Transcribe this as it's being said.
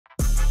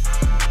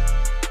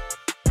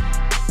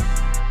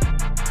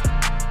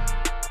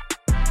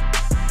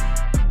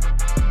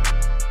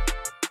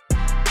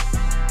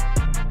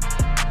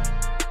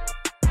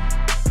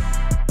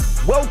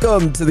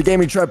Welcome to the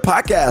Gaming Trend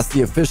Podcast,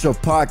 the official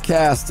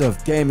podcast of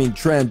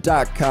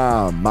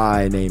GamingTrend.com.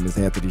 My name is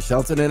Anthony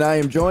Shelton, and I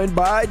am joined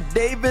by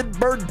David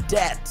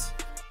Burdette.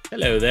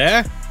 Hello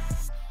there.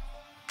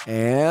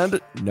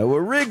 And Noah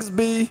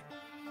Rigsby.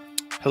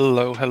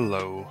 Hello,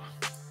 hello.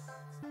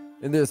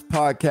 In this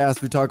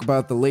podcast, we talk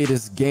about the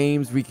latest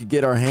games we could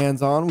get our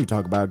hands on. We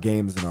talk about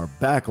games in our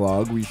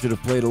backlog we should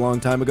have played a long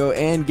time ago,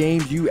 and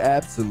games you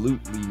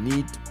absolutely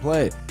need to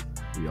play.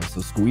 We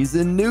also squeeze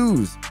in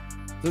news.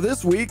 So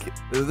this week,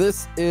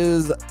 this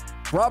is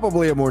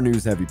probably a more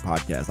news-heavy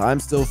podcast.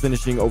 I'm still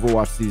finishing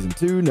Overwatch Season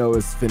 2.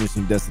 Noah's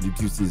finishing Destiny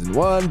 2 Season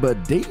 1.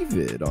 But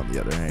David, on the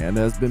other hand,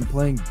 has been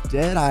playing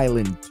Dead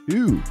Island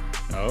 2.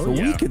 So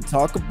we can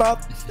talk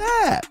about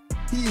that.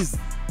 He's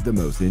the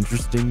most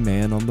interesting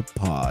man on the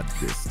pod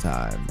this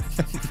time.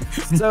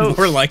 So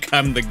more like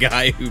I'm the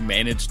guy who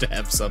managed to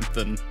have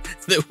something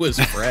that was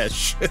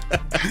fresh.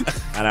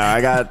 I know.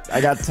 I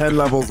got 10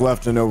 levels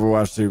left in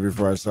Overwatch 2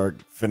 before I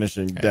start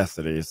finishing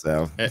Destiny.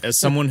 So as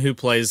someone who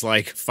plays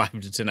like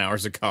 5 to 10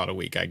 hours of COD a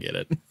week, I get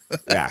it.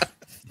 Yeah.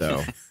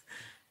 So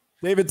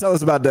David, tell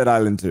us about Dead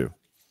Island 2.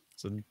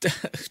 So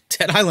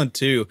Dead Island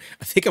 2,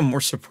 I think I'm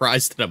more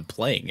surprised that I'm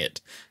playing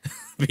it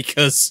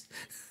because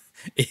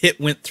it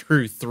went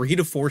through 3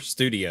 to 4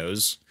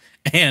 studios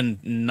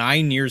and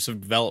 9 years of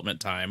development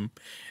time.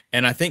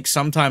 And I think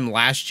sometime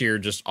last year,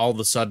 just all of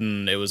a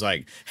sudden, it was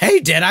like,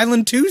 hey, Dead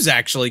Island 2 is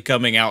actually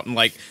coming out. And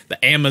like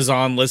the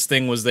Amazon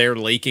listing was there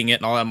leaking it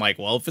and all. I'm like,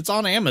 well, if it's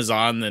on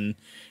Amazon, then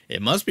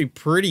it must be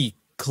pretty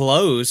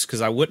close because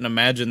I wouldn't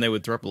imagine they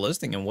would throw up a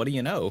listing. And what do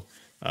you know?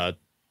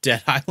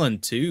 Dead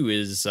Island 2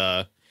 is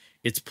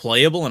it's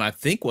playable. And I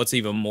think what's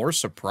even more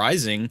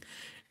surprising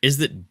is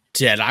that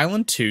Dead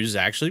Island 2 is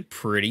actually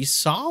pretty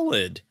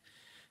solid.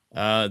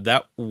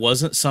 That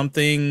wasn't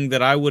something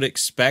that I would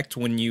expect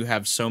when you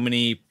have so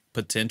many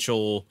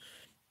potential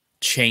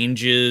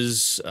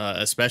changes,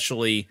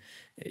 especially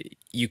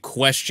you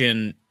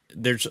question,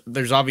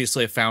 there's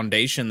obviously a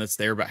foundation that's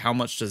there, but how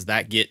much does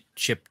that get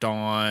chipped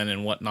on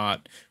and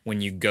whatnot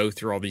when you go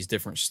through all these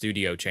different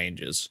studio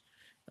changes?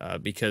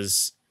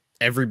 Because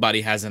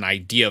everybody has an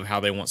idea of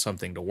how they want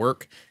something to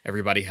work.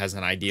 Everybody has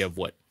an idea of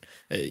what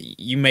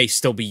you may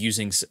still be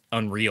using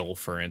Unreal,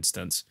 for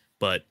instance,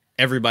 but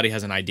everybody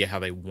has an idea how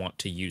they want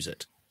to use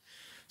it.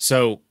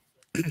 So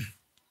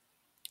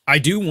I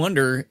do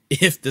wonder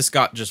if this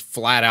got just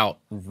flat out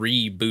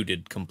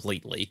rebooted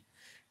completely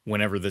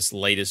whenever this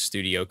latest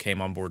studio came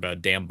on board,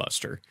 Dam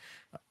Buster.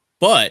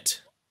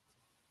 But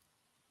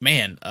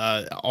man,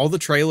 all the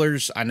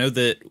trailers, I know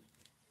that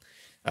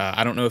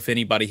I don't know if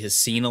anybody has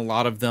seen a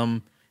lot of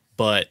them,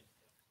 but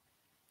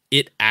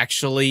it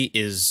actually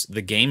is,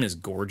 the game is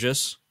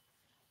gorgeous.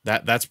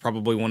 That's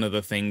probably one of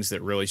the things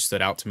that really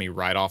stood out to me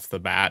right off the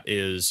bat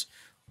is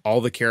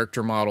all the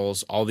character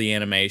models, all the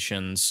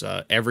animations,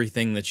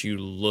 everything that you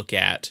look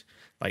at.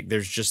 Like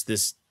there's just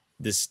this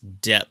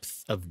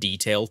depth of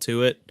detail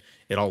to it.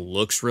 It all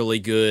looks really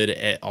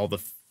good. All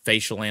the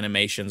facial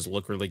animations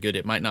look really good.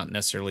 It might not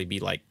necessarily be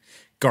like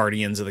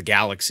Guardians of the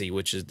Galaxy,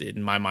 which is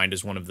in my mind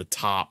is one of the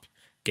top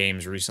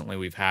games recently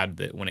we've had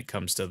that when it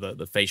comes to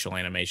the facial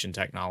animation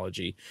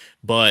technology,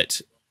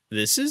 but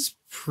this is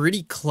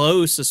pretty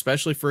close,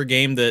 especially for a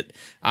game that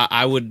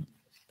I would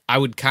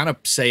kind of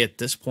say at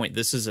this point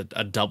this is a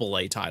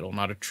AA title,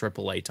 not a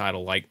AAA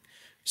title like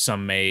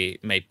some may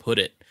put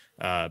it.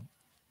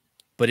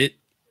 But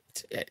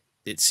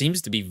it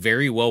seems to be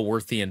very well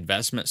worth the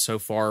investment so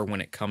far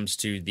when it comes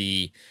to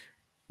the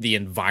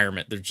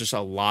environment. There's just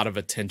a lot of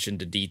attention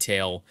to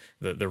detail.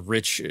 The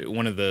rich,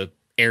 one of the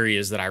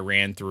areas that I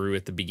ran through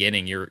at the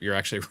beginning, you're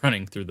actually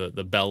running through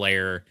the Bel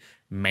Air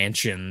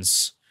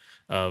mansions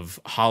of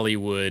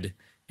Hollywood,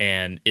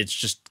 and it's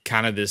just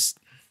kind of this,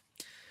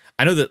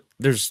 I know that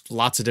there's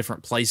lots of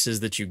different places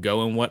that you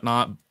go and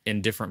whatnot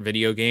in different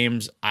video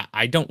games.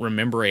 I don't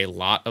remember a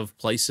lot of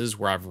places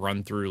where I've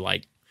run through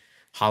like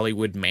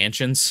Hollywood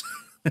mansions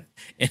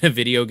in a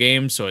video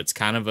game, so it's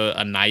kind of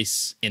a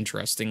nice,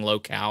 interesting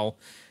locale.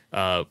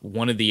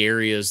 One of the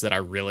areas that I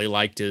really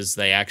liked is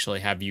they actually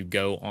have you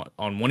go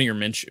on one of your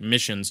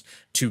missions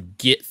to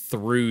get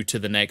through to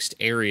the next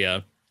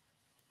area.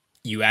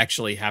 You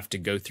actually have to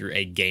go through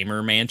a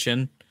gamer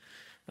mansion.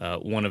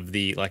 One of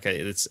the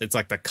it's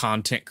like the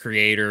content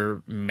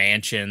creator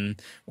mansion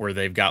where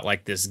they've got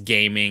like this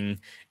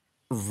gaming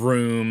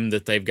room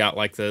that they've got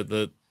like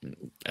the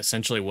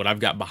essentially what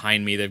I've got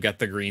behind me. They've got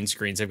the green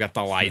screens, they've got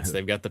the lights,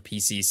 they've got the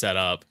PC set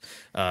up.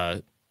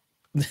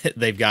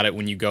 They've got it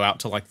when you go out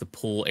to like the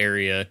pool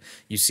area.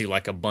 You see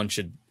like a bunch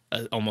of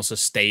almost a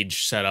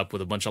stage set up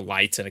with a bunch of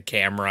lights and a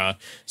camera,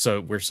 so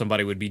where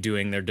somebody would be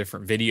doing their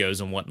different videos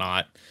and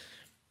whatnot.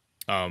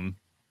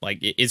 Like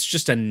it's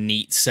just a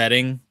neat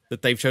setting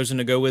that they've chosen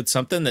to go with,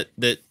 something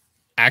that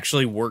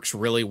actually works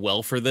really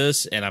well for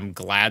this, and I'm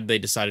glad they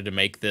decided to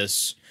make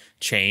this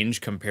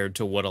change compared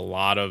to what a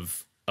lot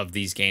of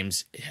these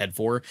games head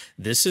for.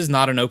 This is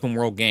not an open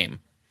world game.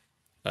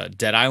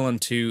 Dead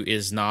Island 2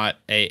 is not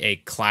a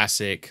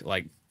classic,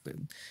 like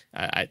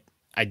I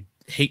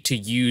hate to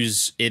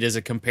use it as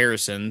a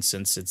comparison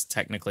since it's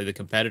technically the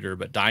competitor,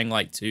 but Dying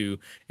Light 2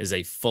 is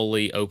a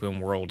fully open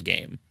world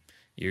game.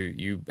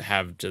 You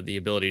have the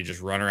ability to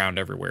just run around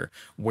everywhere.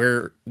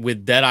 Where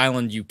with Dead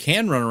Island, you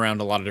can run around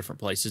a lot of different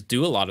places,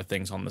 do a lot of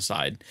things on the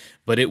side,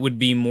 but it would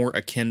be more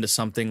akin to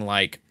something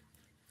like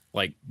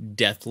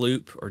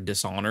Deathloop or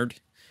Dishonored,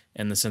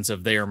 in the sense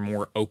of they are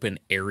more open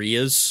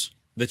areas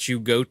that you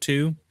go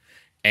to,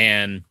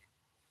 and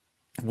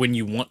when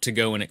you want to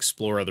go and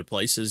explore other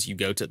places, you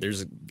go to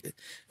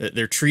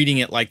they're treating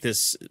it like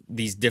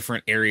these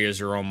different areas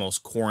are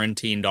almost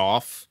quarantined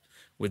off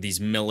with these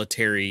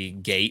military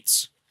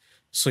gates.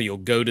 So you'll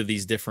go to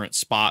these different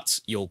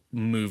spots, you'll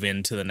move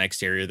into the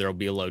next area, there'll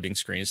be a loading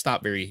screen. It's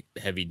not very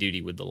heavy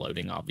duty with the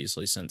loading,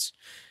 obviously, since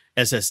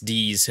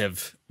SSDs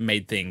have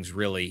made things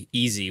really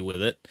easy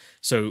with it.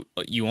 So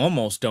you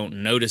almost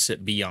don't notice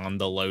it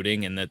beyond the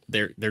loading, and that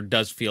there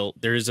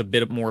is a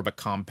bit more of a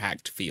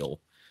compact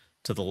feel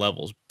to the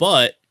levels.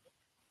 But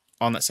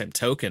on that same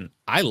token,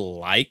 I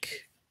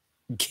like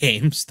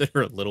games that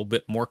are a little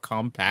bit more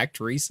compact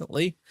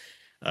recently.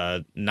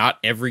 Not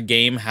every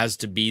game has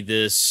to be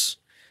this,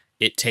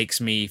 it takes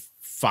me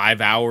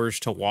 5 hours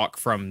to walk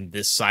from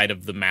this side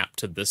of the map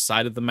to this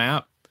side of the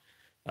map.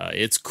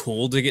 It's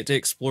cool to get to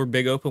explore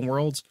big open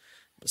worlds,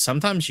 but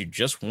sometimes you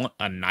just want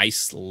a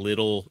nice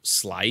little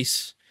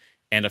slice.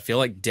 And I feel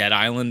like Dead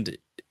Island,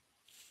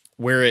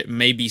 where it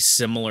may be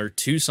similar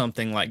to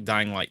something like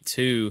Dying Light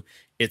 2,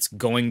 it's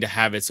going to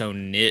have its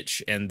own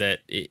niche, and that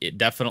it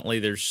definitely,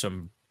 there's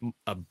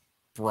a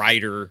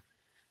brighter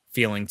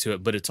feeling to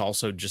it, but it's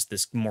also just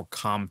this more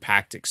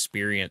compact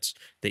experience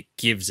that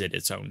gives it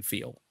its own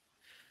feel.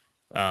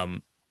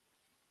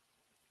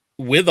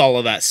 With all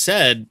of that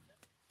said,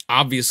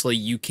 obviously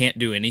you can't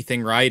do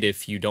anything right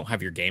if you don't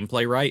have your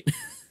gameplay right.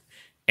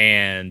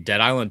 And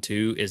Dead Island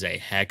 2 is a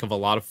heck of a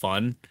lot of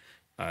fun.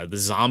 The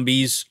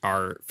zombies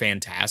are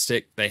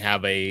fantastic. They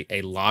have a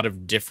lot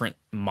of different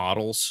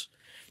models.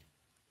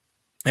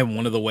 And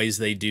one of the ways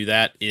they do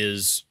that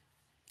is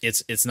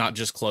it's not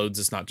just clothes,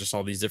 it's not just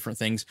all these different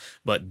things,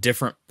 but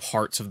different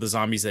parts of the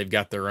zombies. They've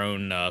got their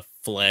own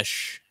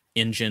flesh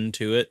engine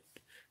to it,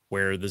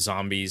 where the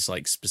zombies,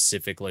 like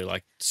specifically,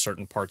 like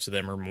certain parts of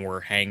them are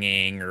more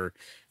hanging or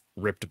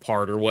ripped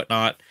apart or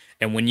whatnot.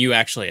 And when you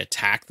actually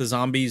attack the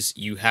zombies,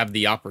 you have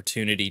the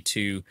opportunity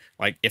to,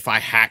 like, if I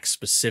hack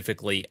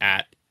specifically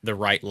at the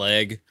right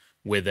leg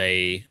with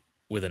a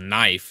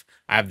knife,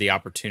 I have the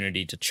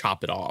opportunity to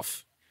chop it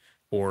off.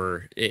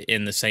 Or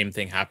in the same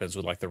thing happens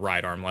with like the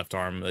right arm, left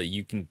arm.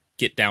 You can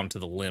get down to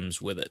the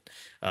limbs with it.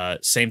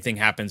 Same thing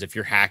happens if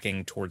you're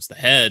hacking towards the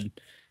head.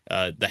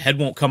 The head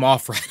won't come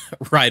off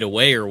right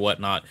away or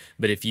whatnot,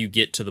 but if you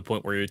get to the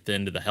point where you're at the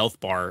end of the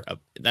health bar,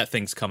 that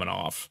thing's coming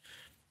off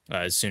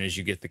as soon as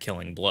you get the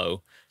killing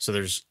blow. So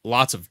there's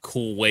lots of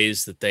cool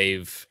ways that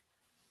they've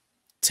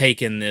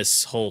taken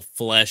this whole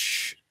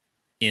flesh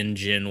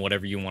engine,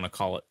 whatever you want to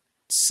call it,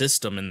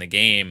 system in the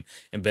game,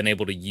 and been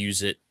able to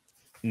use it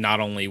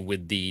not only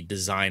with the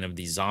design of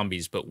these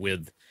zombies, but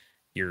with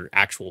your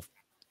actual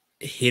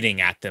hitting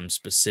at them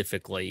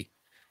specifically,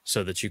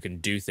 so that you can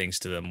do things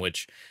to them,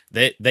 which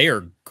they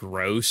are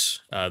gross.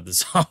 The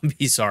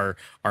zombies are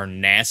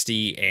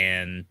nasty,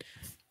 and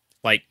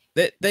like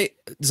they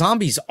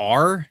zombies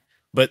are,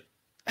 but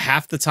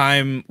half the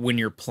time when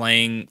you're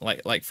playing,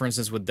 like for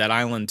instance with Dead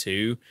Island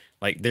 2,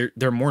 like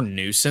they're more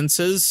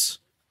nuisances,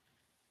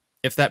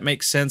 if that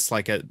makes sense.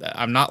 Like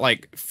I'm not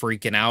like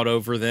freaking out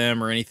over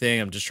them or anything.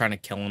 I'm just trying to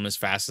kill them as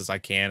fast as I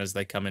can as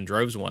they come in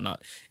droves and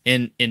whatnot.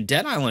 In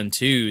Dead Island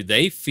 2,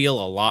 they feel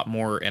a lot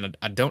more, and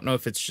I don't know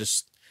if it's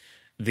just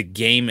the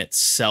game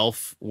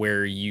itself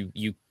where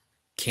you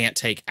can't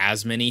take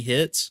as many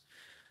hits,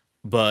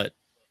 but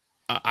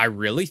I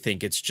really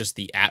think it's just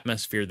the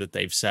atmosphere that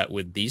they've set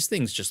with these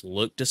things. Just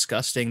look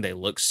disgusting. They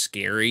look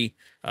scary.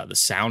 The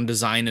sound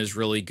design is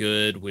really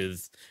good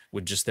with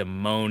just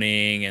them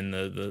moaning and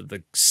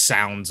the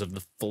sounds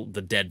of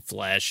the dead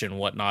flesh and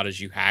whatnot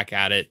as you hack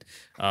at it.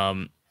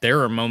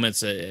 There are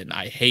moments, and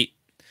I hate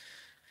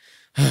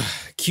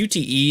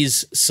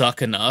QTEs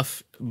suck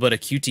enough, but a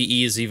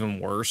QTE is even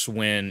worse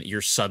when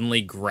you're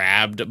suddenly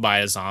grabbed by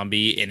a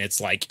zombie and it's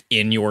like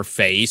in your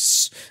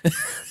face.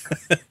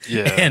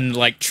 Yeah. And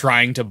like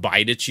trying to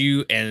bite at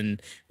you.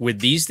 And with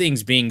these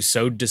things being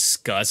so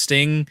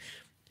disgusting,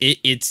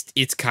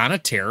 it's kind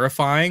of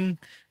terrifying.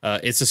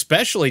 It's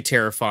especially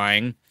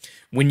terrifying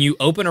when you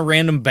open a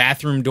random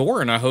bathroom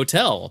door in a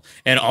hotel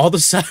and all of a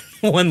sudden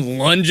one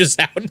lunges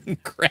out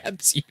and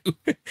grabs you.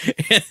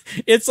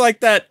 It's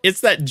like that.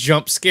 It's that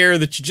jump scare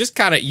that you just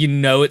kind of,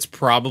 it's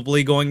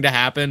probably going to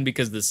happen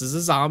because this is a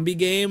zombie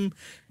game.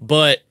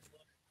 But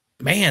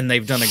man,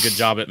 they've done a good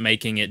job at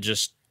making it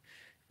just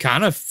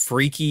kind of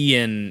freaky,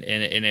 and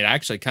it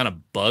actually kind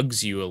of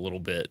bugs you a little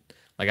bit.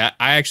 Like I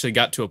actually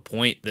got to a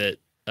point that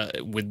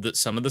with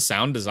some of the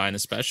sound design,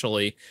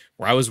 especially,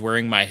 where I was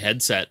wearing my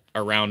headset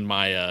around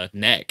my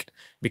neck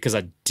because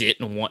I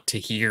didn't want to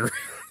hear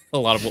a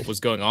lot of what was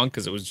going on,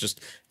 because it was just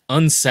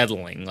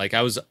unsettling. Like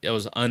I was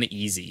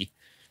uneasy.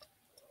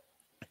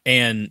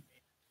 And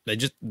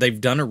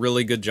they've done a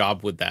really good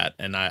job with that,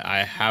 and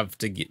I have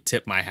to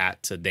tip my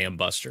hat to Dan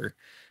Buster.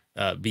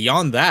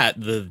 Beyond that,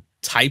 the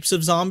types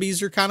of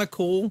zombies are kind of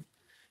cool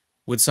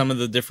with some of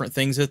the different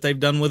things that they've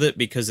done with it,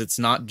 because it's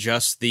not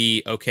just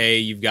the, okay,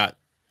 you've got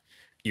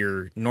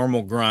your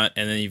normal grunt,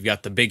 and then you've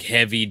got the big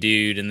heavy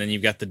dude, and then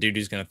you've got the dude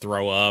who's going to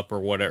throw up or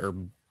whatever,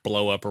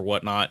 blow up or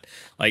whatnot.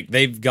 Like,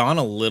 they've gone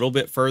a little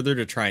bit further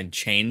to try and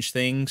change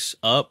things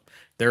up.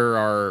 There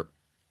are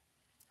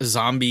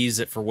zombies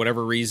that, for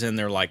whatever reason,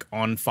 they're like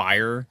on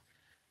fire,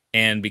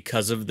 and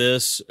because of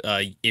this,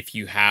 if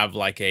you have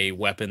like a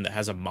weapon that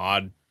has a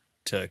mod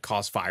to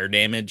cause fire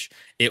damage,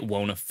 it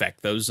won't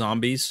affect those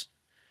zombies.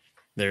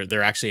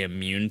 They're actually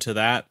immune to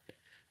that.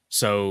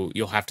 So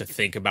you'll have to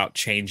think about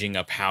changing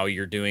up how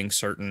you're doing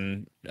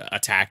certain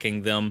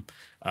attacking them.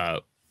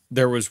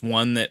 There was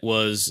one that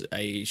was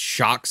a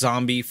shock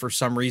zombie for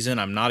some reason.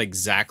 I'm not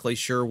exactly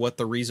sure what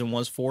the reason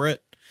was for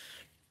it,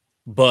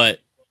 but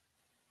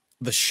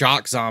the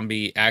shock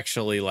zombie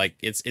actually, like,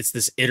 it's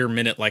this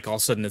intermittent, like, all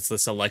of a sudden it's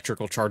this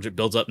electrical charge that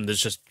builds up and this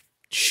just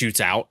shoots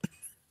out.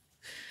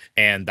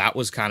 And that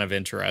was kind of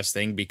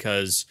interesting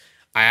because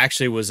I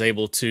actually was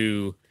able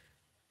to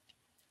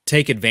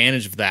take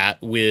advantage of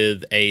that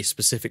with a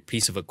specific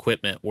piece of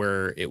equipment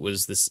where it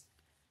was this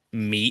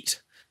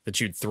meat that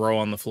you'd throw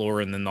on the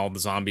floor, and then all the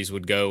zombies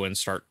would go and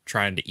start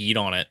trying to eat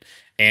on it.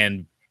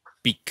 And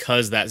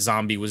because that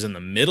zombie was in the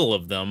middle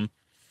of them,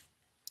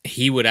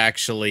 he would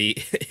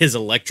actually, his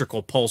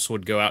electrical pulse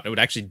would go out and it would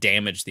actually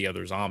damage the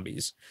other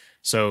zombies.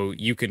 So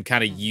you can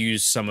kind of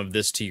use some of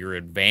this to your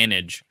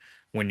advantage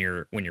when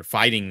you're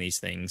fighting these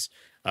things.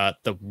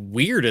 The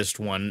weirdest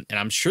one, and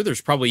I'm sure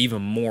there's probably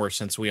even more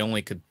since we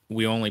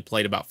only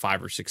played about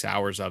 5 or 6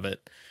 hours of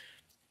it.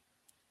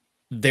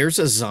 There's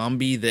a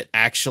zombie that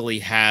actually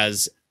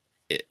has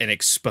an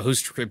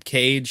exposed rib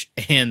cage,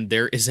 and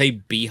there is a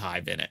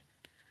beehive in it.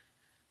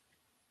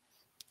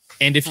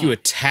 And if you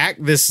attack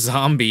this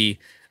zombie,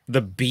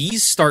 the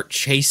bees start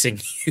chasing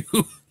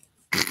you.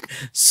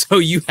 So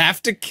you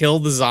have to kill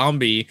the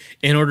zombie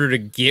in order to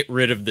get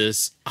rid of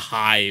this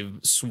hive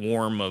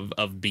swarm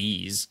of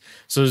bees.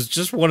 So it's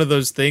just one of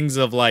those things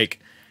of like,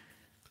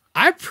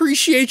 I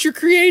appreciate your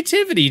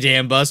creativity,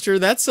 Dan Buster.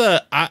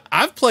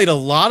 I've played a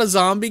lot of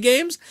zombie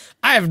games.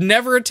 I have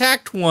never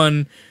attacked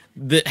one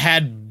that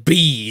had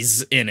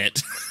bees in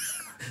it.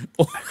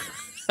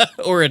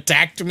 or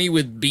attacked me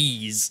with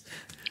bees.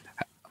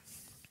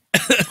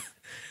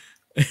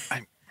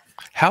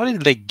 How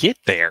did they get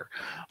there?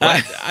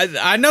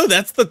 I know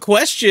that's the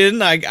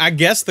question. I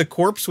guess the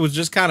corpse was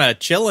just kind of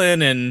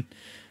chilling, and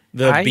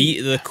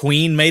the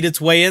queen made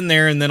its way in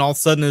there, and then all of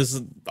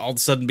a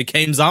sudden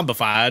became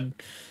zombified.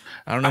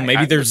 I don't know.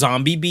 Maybe they're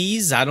zombie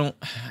bees. I don't.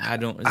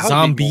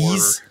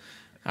 Zombies.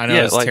 I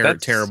know, it's like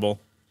terrible.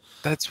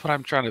 That's what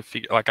I'm trying to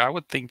figure. Like, I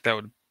would think that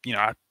would,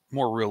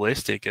 more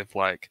realistic if,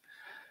 like,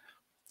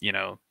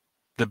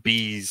 the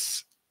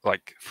bees,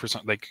 like, for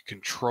something they could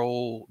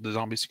control, the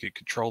zombies could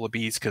control the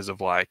bees because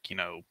of, like,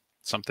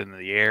 something in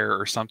the air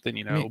or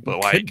something, but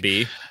like, could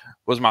be.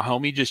 Was my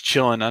homie just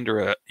chilling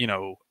under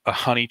a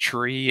honey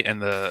tree,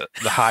 and the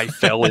hive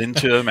fell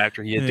into him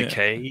after he had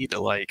decayed?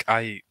 Like,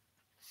 I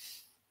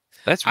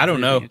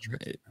don't know,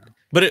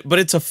 but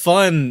it's a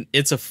fun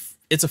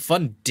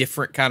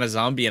different kind of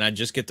zombie, and I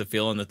just get the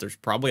feeling that there's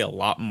probably a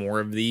lot more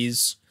of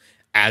these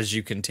as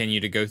you continue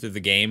to go through the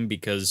game,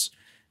 because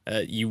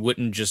you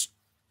wouldn't just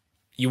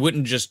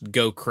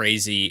go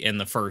crazy in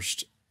the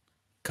first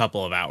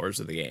couple of hours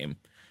of the game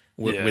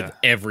with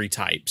every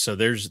type. So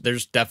there's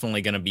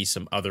definitely going to be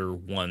some other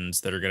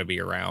ones that are going to be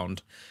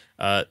around.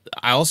 I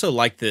also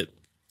like that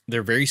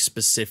they're very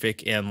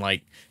specific, and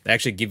like they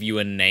actually give you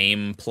a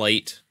name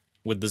plate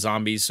with the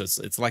zombies. So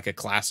it's like a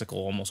classical,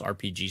 almost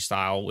RPG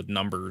style with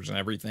numbers and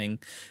everything.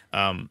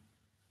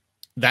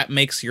 That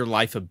makes your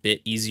life a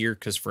bit easier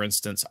because, for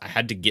instance, I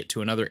had to get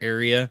to another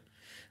area,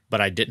 but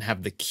I didn't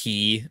have the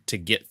key to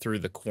get through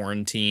the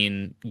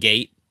quarantine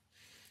gate.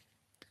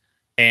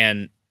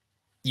 And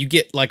you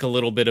get like a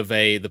little bit of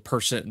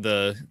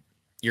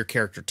your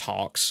character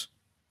talks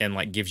and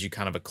like gives you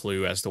kind of a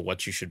clue as to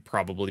what you should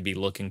probably be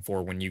looking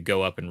for when you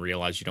go up and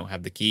realize you don't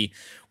have the key.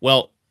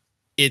 Well,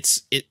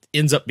 it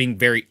ends up being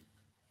very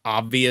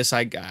obvious.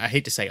 I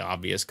hate to say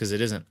obvious because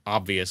it isn't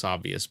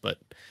obvious, but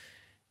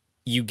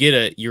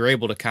you're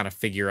able to kind of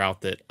figure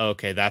out that,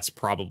 okay, that's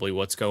probably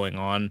what's going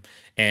on,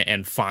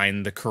 and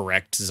find the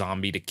correct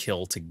zombie to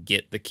kill to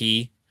get the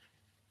key.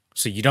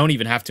 So you don't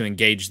even have to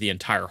engage the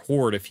entire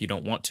horde if you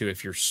don't want to,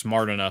 if you're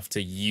smart enough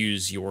to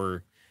use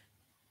your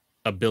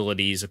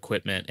abilities,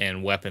 equipment,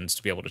 and weapons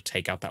to be able to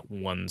take out that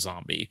one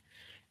zombie.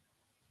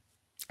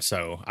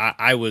 So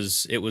it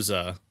was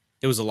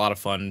a lot of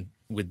fun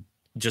with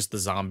just the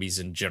zombies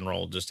in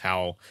general, just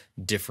how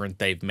different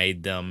they've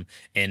made them.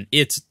 And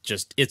it's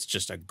just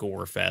a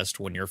gore fest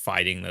when you're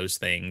fighting those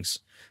things.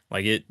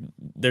 Like,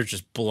 there's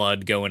just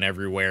blood going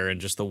everywhere, and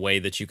just the way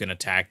that you can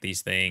attack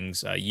these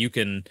things. You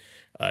can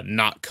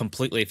not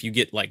completely, if you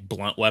get like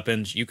blunt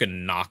weapons, you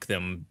can knock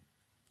them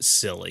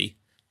silly.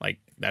 Like,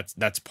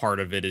 that's part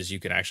of it, is you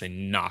can actually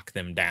knock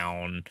them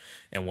down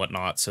and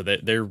whatnot. So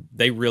that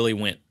they really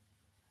went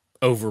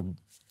over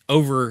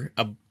over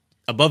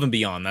above and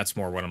beyond. That's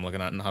more what I'm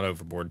looking at, not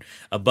overboard.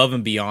 Above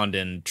and beyond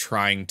in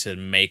trying to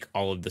make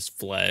all of this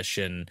flesh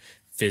and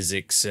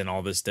physics and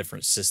all this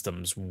different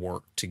systems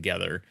work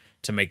together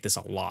to make this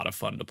a lot of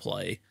fun to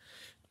play.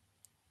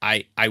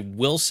 I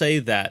will say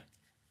that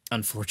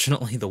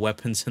unfortunately the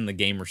weapons in the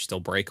game are still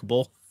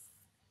breakable.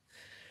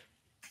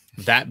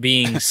 That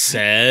being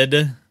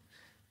said,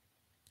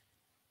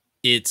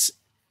 it's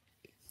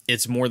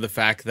more the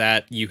fact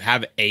that you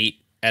have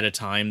 8 at a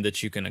time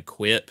that you can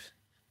equip,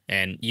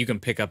 and you can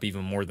pick up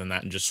even more than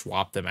that and just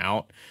swap them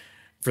out.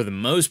 For the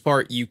most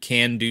part, you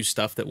can do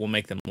stuff that will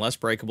make them less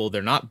breakable.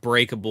 They're not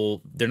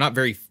breakable. They're not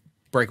very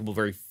breakable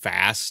very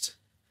fast,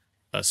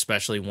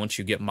 especially once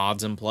you get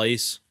mods in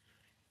place.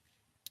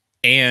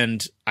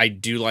 And I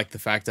do like the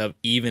fact of,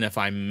 even if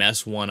I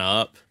mess one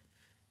up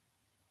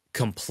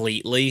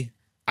completely,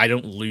 I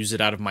don't lose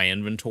it out of my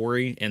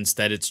inventory.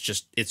 Instead, it's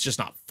just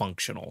not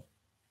functional.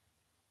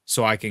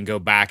 So I can go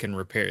back and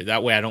repair it.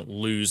 That way I don't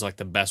lose like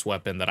the best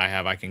weapon that I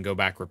have. I can go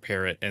back,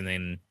 repair it, and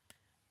then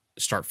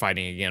start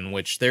fighting again,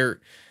 which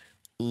there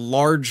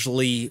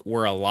largely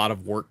were a lot of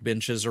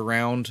workbenches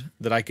around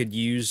that I could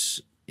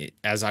use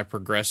as I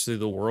progressed through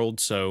the world.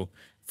 So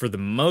for the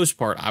most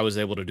part, I was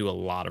able to do a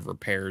lot of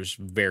repairs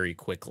very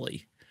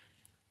quickly.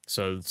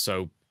 So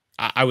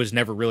I was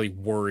never really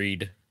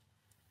worried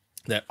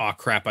that, oh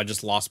crap, I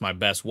just lost my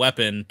best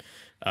weapon.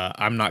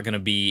 I'm not going to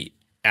be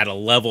at a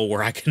level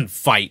where I can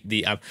fight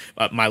the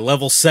my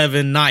level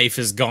 7 knife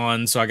is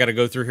gone, so I got to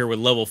go through here with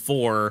level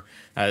 4.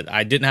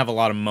 I didn't have a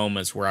lot of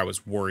moments where I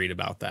was worried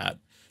about that.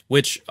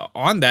 Which,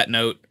 on that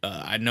note,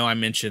 I know I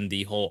mentioned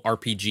the whole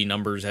RPG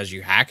numbers as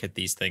you hack at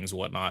these things and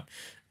whatnot.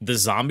 The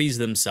zombies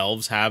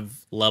themselves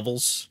have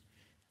levels,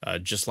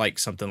 just like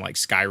something like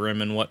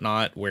Skyrim and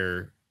whatnot,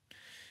 where,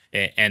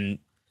 and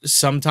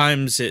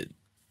sometimes it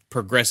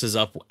progresses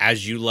up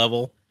as you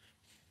level.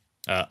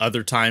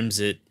 Other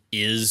times it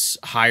is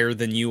higher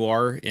than you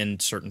are in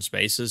certain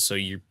spaces, so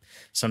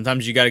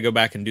sometimes you got to go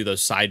back and do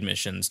those side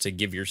missions to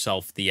give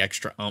yourself the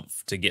extra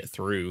oomph to get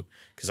through.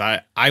 Because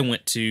I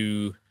went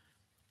to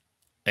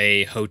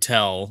a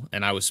hotel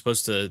and I was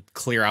supposed to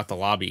clear out the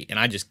lobby, and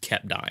I just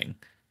kept dying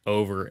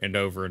over and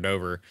over and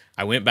over.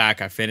 I went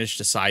back, I finished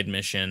a side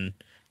mission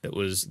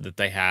that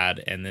they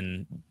had, and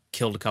then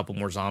killed a couple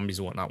more zombies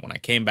and whatnot. When I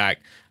came back,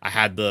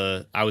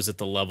 I was at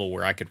the level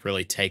where I could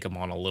really take them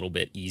on a little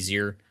bit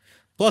easier.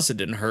 Plus, it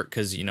didn't hurt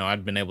because,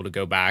 I'd been able to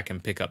go back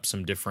and pick up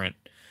some different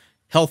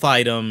health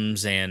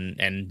items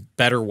and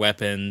better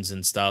weapons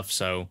and stuff.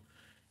 So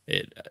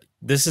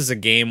this is a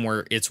game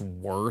where it's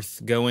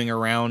worth going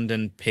around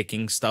and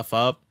picking stuff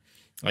up.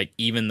 Like,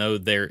 even though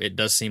it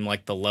does seem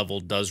like the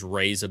level does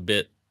raise a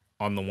bit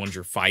on the ones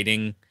you're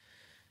fighting,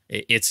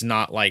 it's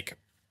not like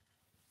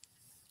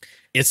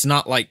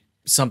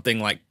something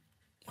like,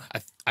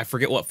 I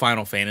forget what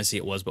Final Fantasy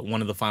it was, but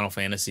one of the Final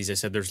Fantasies, they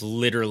said there's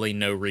literally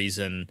no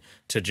reason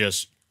to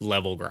just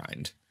level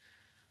grind,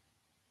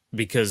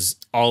 because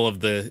all of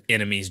the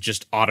enemies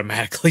just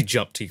automatically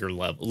jump to your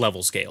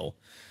level scale.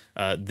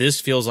 This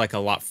feels like a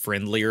lot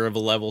friendlier of a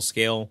level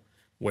scale,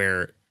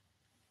 where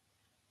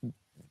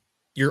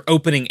your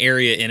opening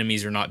area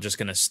enemies are not just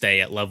going to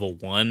stay at level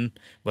 1,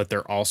 but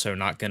they're also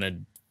not going to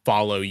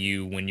follow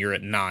you when you're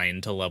at 9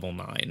 to level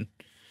 9.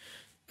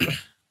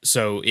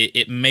 So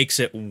it makes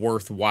it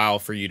worthwhile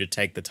for you to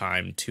take the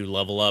time to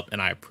level up, and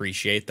I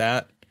appreciate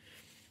that,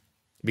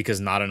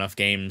 because not enough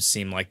games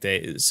seem like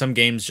some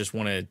games just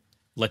want to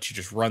let you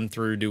just run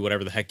through, do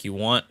whatever the heck you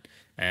want,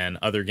 and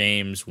other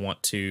games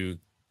want to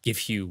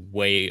give you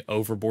way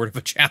overboard of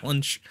a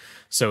challenge.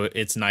 So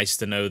it's nice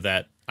to know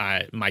that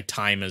my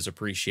time is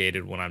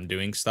appreciated when I'm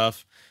doing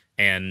stuff,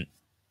 and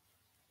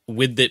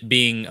with it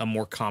being a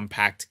more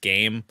compact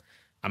game,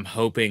 I'm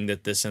hoping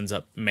that this ends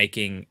up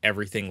making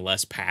everything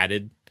less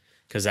padded,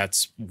 because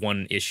that's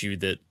one issue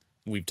that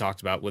we've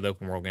talked about with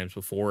open world games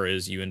before,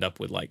 is you end up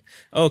with like,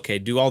 okay,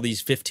 do all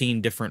these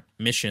 15 different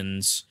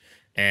missions,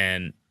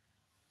 and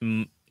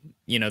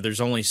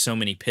there's only so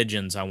many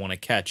pigeons I want to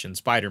catch in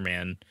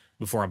Spider-Man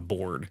before I'm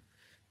bored.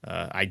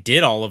 I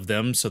did all of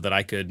them so that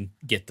I could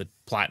get the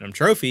platinum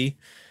trophy,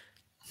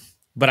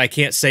 but I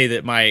can't say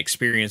that my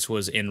experience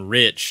was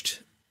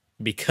enriched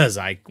because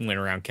I went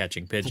around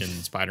catching pigeons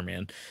in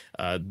Spider-Man.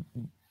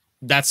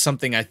 That's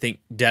something I think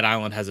Dead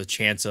Island has a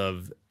chance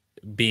of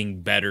being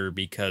better,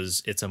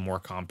 because it's a more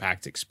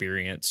compact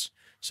experience.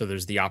 So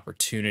there's the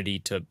opportunity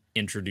to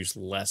introduce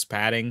less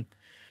padding,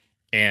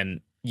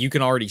 and you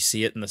can already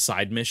see it in the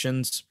side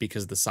missions,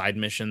 because the side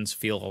missions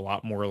feel a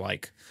lot more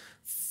like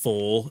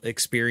full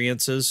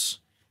experiences.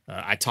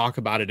 I talk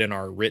about it in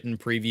our written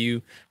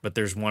preview, but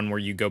there's one where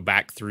you go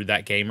back through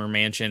that gamer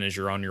mansion as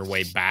you're on your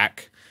way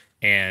back,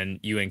 and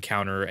you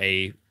encounter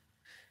I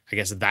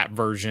guess that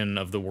version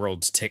of the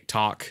world's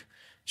TikTok.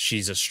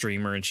 She's a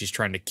streamer and she's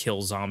trying to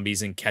kill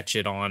zombies and catch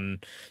it on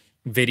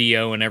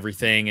video and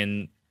everything.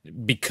 And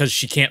because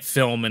she can't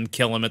film and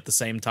kill them at the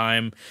same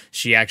time,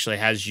 she actually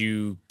has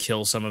you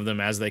kill some of them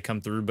as they come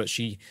through, but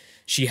she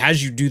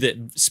has you do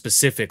that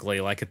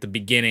specifically. Like at the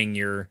beginning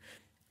you're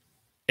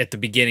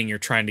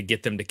trying to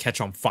get them to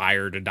catch on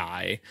fire to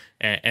die,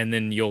 and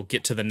then you'll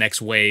get to the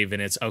next wave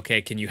and it's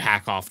okay, can you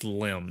hack off the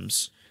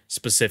limbs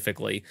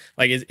specifically?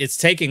 Like it's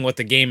taking what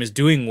the game is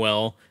doing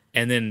well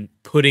and then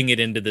putting it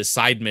into this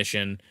side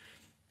mission,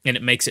 and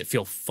it makes it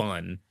feel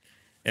fun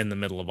in the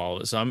middle of all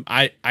of it. So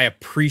I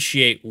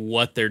appreciate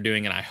what they're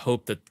doing, and I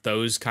hope that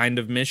those kind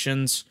of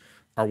missions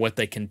are what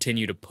they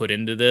continue to put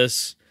into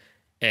this,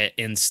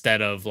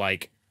 instead of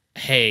like,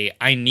 hey,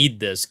 I need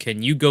this.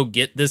 Can you go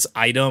get this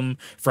item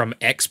from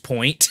X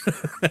point?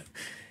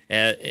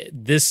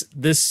 They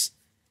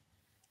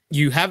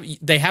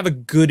have a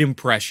good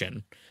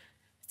impression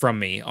from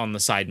me on the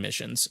side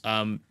missions.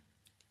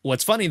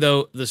 What's funny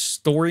though, the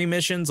story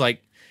missions,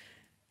 like,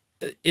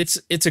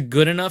 it's a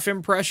good enough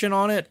impression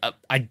on it.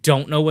 I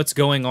don't know what's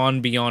going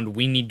on beyond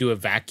we need to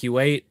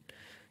evacuate,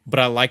 but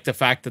I like the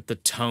fact that the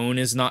tone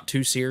is not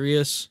too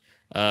serious.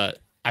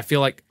 I feel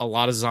like a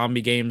lot of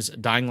zombie games,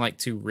 Dying Light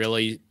 2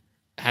 really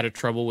had a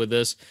trouble with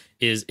this,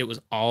 is it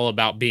was all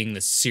about being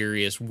the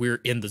serious,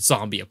 we're in the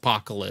zombie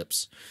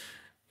apocalypse.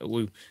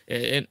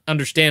 And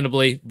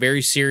understandably,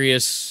 very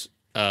serious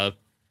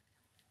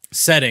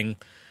setting.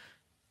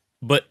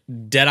 But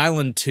Dead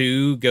Island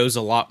 2 goes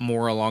a lot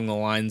more along the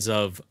lines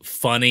of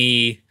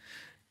funny,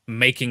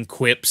 making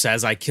quips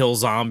as I kill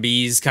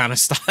zombies kind of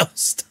style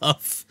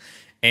stuff.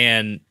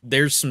 And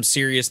there's some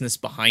seriousness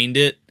behind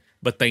it,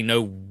 but they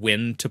know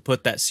when to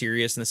put that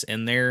seriousness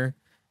in there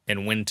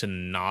and when to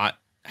not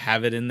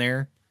have it in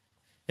there,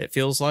 it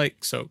feels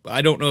like. So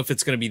I don't know if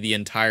it's going to be the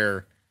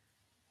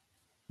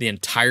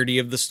entirety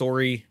of the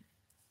story,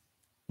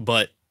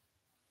 but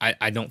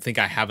I don't think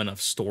I have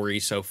enough story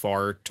so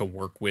far to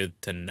work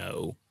with to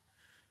know.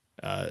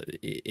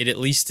 It at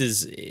least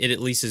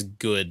is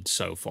good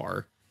so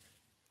far.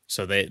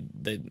 So they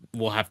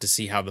will have to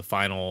see how the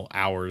final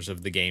hours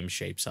of the game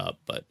shapes up.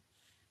 But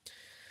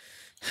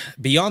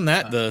beyond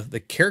that, the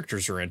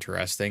characters are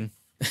interesting.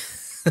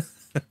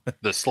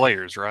 The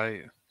Slayers,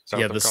 right?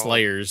 Yeah, the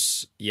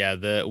Slayers.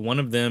 Yeah, one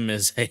of them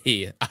is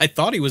I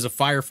thought he was a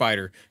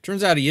firefighter.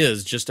 Turns out he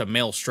is just a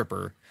male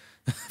stripper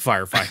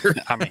firefighter.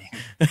 I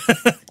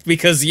mean,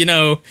 because,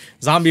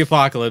 zombie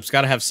apocalypse,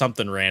 got to have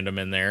something random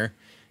in there.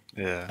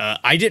 Yeah.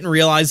 I didn't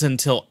realize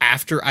until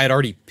after I'd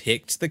already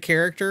picked the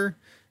character.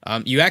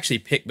 You actually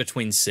pick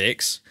between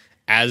 6,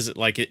 as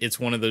like it's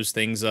one of those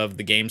things of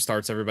the game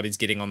starts, everybody's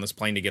getting on this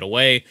plane to get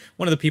away.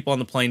 One of the people on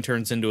the plane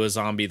turns into a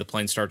zombie. The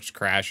plane starts to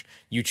crash.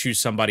 You choose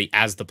somebody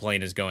as the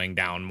plane is going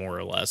down, more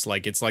or less.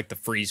 Like it's like the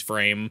freeze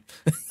frame.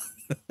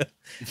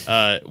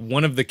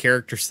 One of the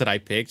characters that I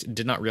picked,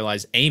 did not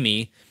realize,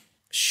 Amy,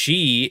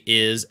 she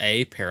is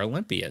a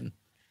Paralympian.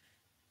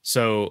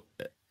 So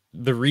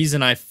the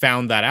reason I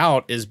found that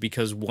out is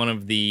because one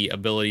of the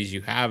abilities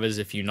you have is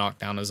if you knock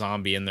down a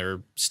zombie and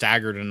they're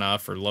staggered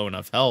enough or low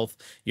enough health,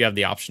 you have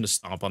the option to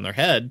stomp on their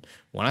head.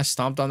 When I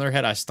stomped on their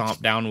head, I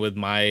stomped down with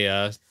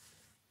my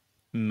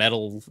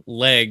metal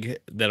leg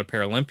that a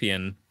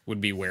Paralympian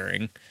would be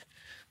wearing.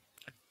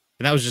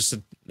 And that was just,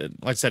 like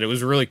I said, it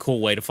was a really cool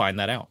way to find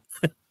that out.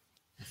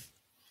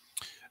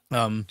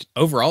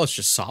 Overall, it's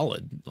just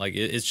solid. Like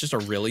it's just a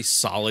really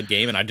solid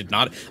game, and I did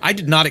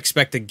not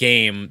expect a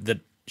game that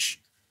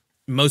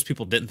most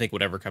people didn't think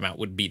would ever come out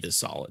would be this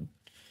solid.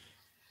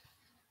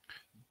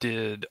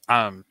 Did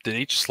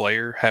each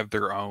Slayer have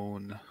their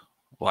own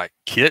like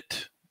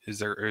kit? Is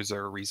there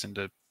a reason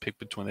to pick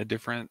between the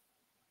different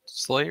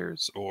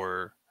Slayers,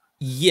 or?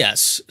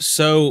 Yes.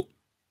 So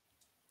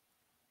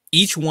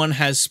each one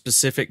has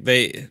specific.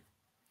 The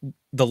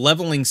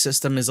leveling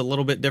system is a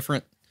little bit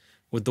different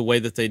with the way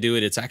that they do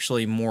it. It's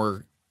actually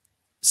more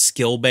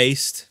skill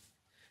based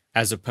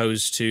as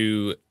opposed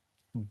to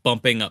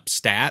bumping up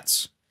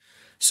stats.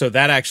 So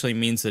that actually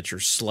means that your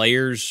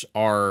Slayers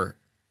are,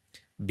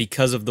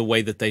 because of the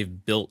way that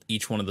they've built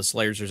each one of the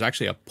Slayers, there's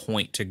actually a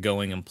point to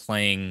going and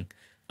playing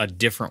a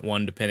different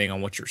one depending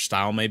on what your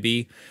style may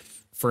be.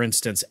 For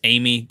instance,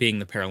 Amy, being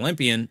the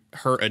Paralympian,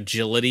 her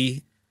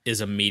agility is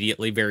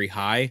immediately very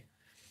high,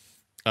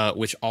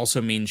 which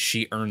also means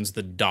she earns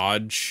the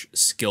dodge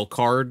skill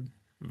card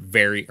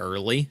very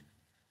early.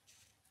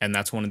 And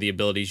that's one of the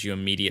abilities you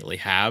immediately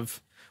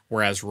have.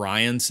 Whereas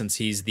Ryan, since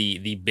he's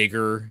the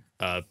bigger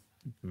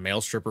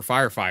male stripper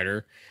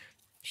firefighter,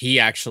 he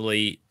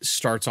actually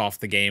starts off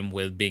the game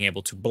with being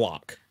able to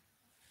block.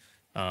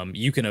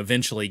 You can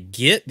eventually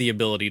get the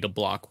ability to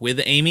block with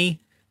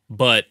Amy,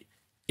 but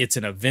it's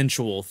an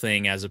eventual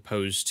thing as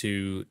opposed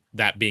to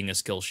that being a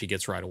skill she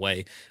gets right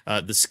away.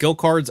 The skill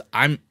cards,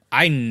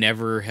 I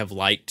never have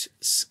liked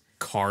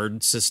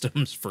card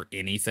systems for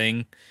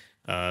anything.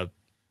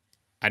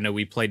 I know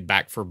we played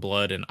Back for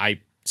Blood, and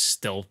I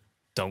still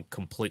don't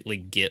completely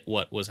get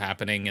what was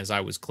happening as I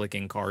was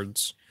clicking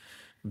cards.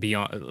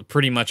 Beyond,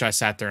 pretty much I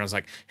sat there and I was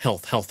like,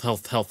 health, health,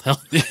 health, health,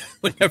 health.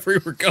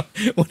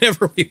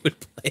 whenever we would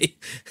play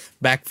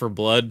Back for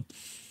Blood.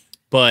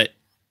 But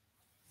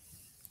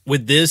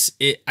with this,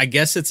 I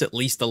guess it's at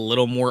least a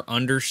little more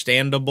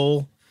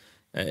understandable.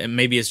 And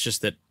maybe it's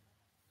just that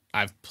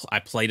I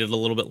played it a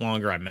little bit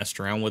longer. I messed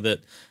around with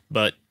it,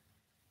 but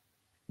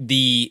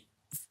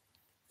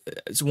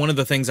so one of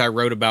the things I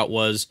wrote about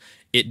was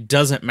it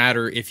doesn't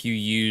matter if you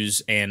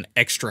use an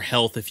extra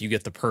health if you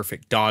get the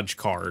perfect dodge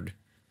card.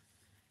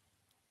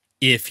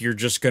 If you're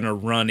just going to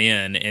run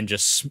in and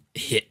just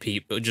hit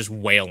people, just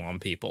wail on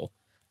people.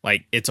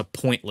 Like, it's a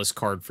pointless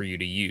card for you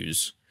to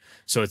use.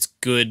 So it's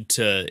good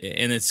to,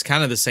 and it's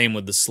kind of the same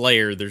with the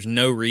Slayer. There's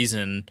no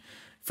reason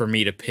for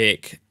me to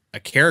pick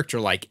a character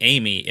like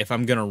Amy if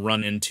I'm going to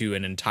run into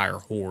an entire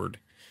horde,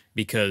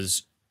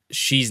 because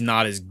she's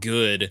not as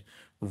good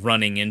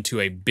running into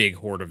a big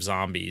horde of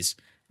zombies.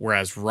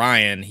 Whereas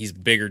Ryan, he's a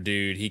bigger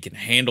dude. He can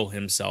handle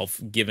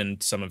himself given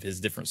some of his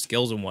different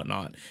skills and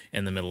whatnot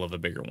in the middle of a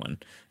bigger one.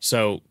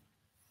 So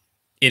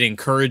it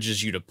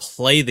encourages you to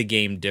play the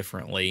game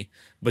differently,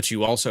 but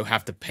you also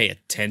have to pay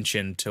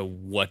attention to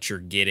what you're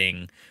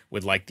getting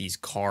with like these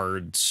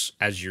cards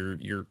as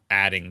you're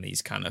adding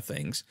these kind of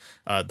things.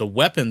 The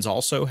weapons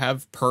also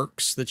have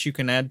perks that you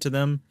can add to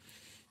them.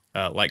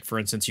 Like, for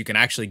instance, you can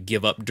actually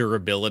give up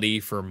durability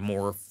for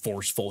more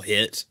forceful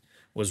hit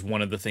was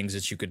one of the things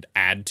that you could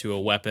add to a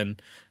weapon.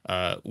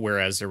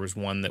 Whereas there was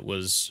one that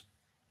was,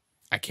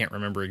 I can't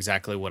remember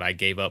exactly what I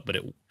gave up, but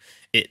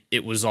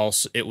it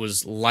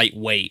was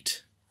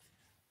lightweight,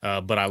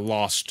 but I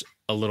lost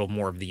a little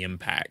more of the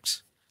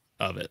impact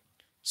of it.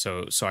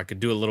 So I could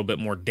do a little bit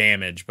more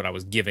damage, but I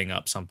was giving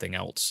up something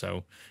else.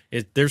 So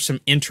there's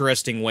some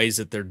interesting ways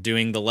that they're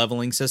doing the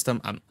leveling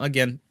system. I'm,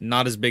 again,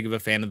 not as big of a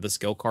fan of the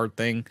skill card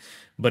thing,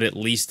 but at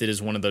least it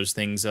is one of those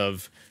things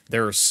of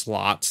there are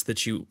slots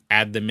that you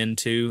add them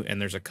into,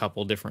 and there's a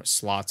couple different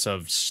slots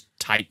of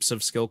types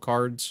of skill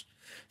cards.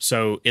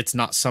 So it's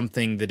not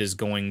something that is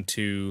going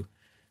to...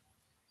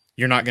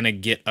 You're not going to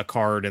get a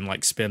card and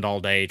like spend all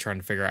day trying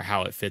to figure out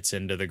how it fits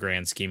into the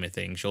grand scheme of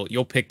things.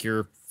 You'll pick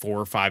your 4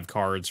 or 5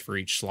 cards for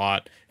each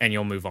slot and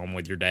you'll move on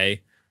with your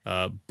day.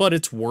 But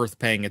it's worth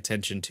paying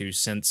attention to,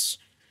 since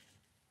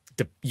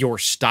your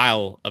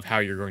style of how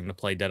you're going to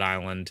play Dead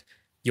Island,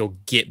 you'll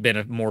get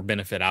more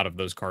benefit out of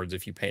those cards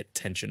if you pay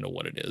attention to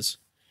what it is.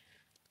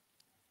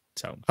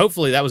 So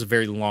hopefully that was a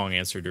very long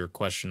answer to your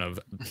question of,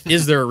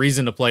 is there a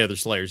reason to play other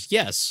Slayers?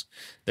 Yes,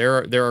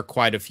 there are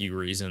quite a few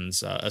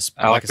reasons. I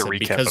like the recap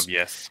because, of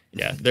yes.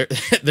 Yeah,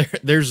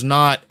 there's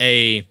not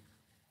a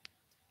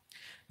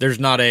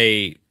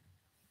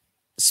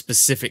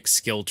specific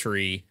skill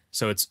tree,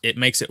 so it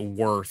makes it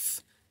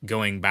worth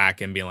going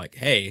back and being like,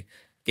 hey,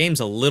 game's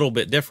a little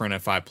bit different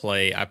if I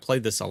played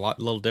this a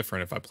little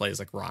different if I play as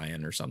like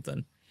Ryan or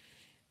something.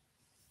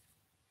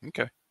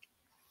 Okay.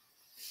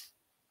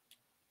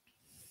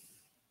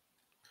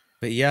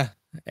 But yeah,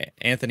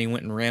 Anthony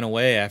went and ran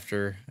away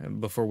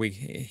before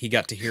he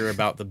got to hear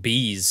about the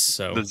bees.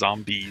 So the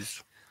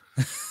zombies.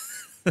 I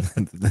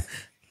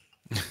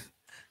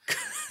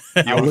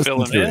You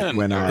fill him in.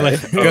 when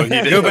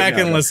go back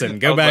and listen.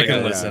 Go back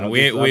and listen.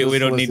 We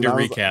don't need to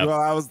recap.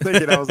 I was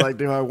thinking, I was like,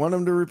 do I want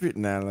him to repeat?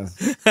 Nah,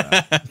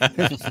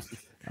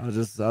 I'll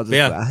just.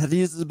 Yeah. I had to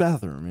use the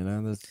bathroom. You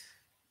know,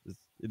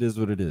 it is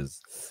what it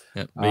is.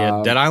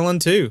 Yeah, Dead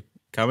Island 2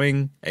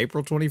 coming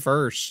April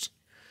 21st.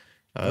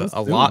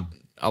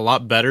 A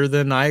lot better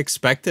than I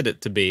expected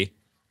it to be.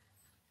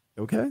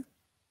 Okay.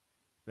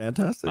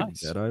 Fantastic.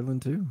 Nice. Dead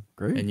Island 2.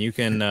 Great. And you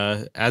can,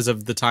 as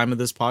of the time of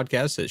this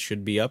podcast, it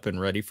should be up and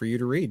ready for you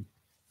to read.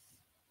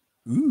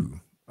 Ooh.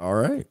 All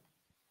right.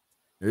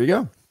 There you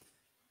go.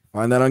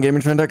 Find that on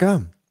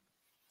gamingtrend.com.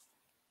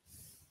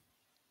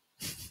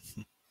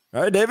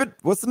 All right, David,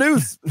 what's the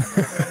news?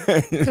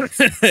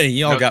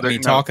 Y'all got me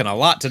talking a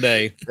lot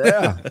today.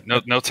 Yeah.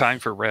 No time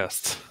for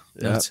rest.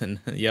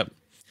 Yep.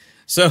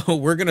 So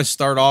we're going to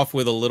start off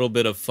with a little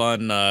bit of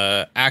fun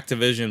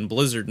Activision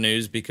Blizzard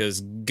news, because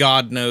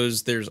God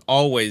knows there's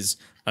always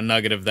a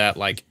nugget of that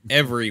like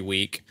every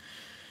week.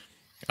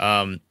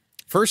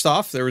 First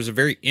off, there was a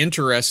very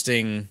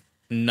interesting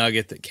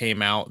nugget that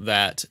came out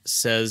that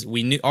says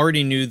we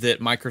already knew that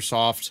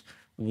Microsoft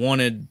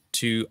wanted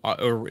to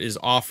or is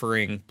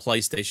offering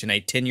PlayStation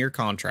a 10-year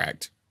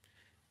contract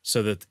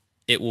so that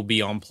it will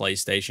be on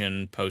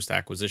PlayStation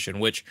post-acquisition,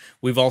 which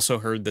we've also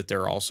heard that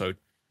they're also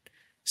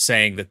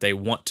saying that they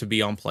want to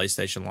be on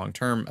PlayStation long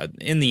term.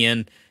 In the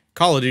end,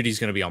 Call of Duty is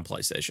going to be on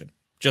PlayStation,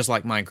 just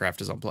like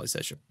Minecraft is on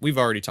PlayStation. We've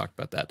already talked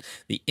about that.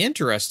 The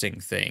interesting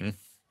thing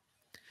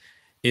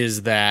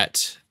is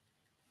that,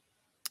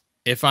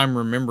 if I'm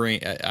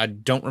remembering, I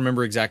don't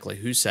remember exactly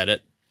who said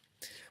it,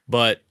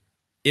 but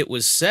it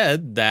was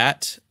said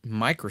that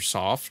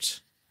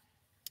Microsoft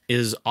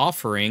is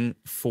offering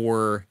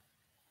for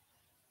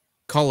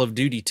Call of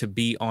Duty to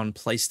be on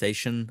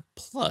PlayStation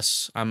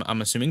Plus.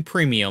 I'm assuming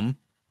premium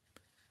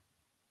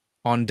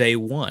on day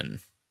one,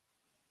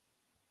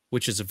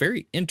 which is a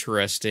very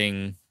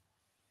interesting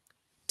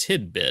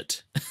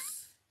tidbit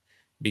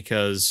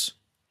because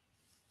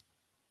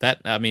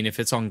if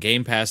it's on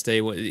Game Pass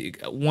day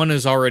one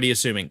is already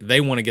assuming they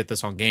want to get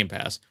this on Game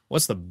Pass.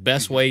 What's the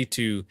best way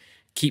to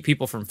keep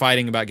people from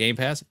fighting about Game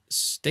Pass?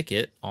 Stick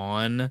it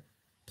on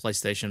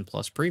PlayStation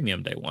Plus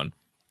Premium day one.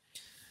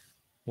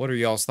 What are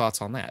y'all's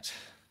thoughts on that?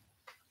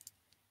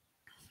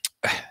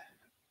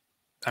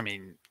 I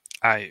mean,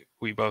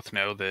 we both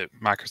know that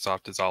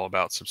Microsoft is all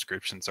about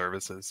subscription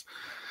services.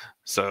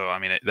 So, I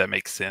mean, that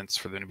makes sense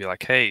for them to be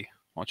like, hey,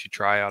 why don't you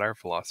try out our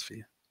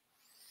philosophy?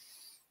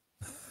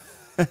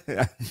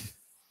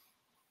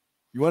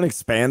 You want to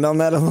expand on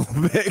that a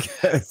little bit?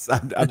 'Cause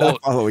I'm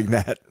not following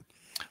that.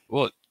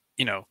 Well,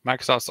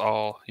 Microsoft's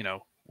all,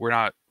 we're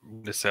not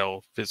to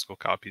sell physical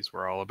copies.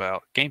 We're all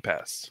about Game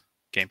Pass.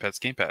 Game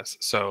Pass.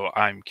 So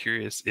I'm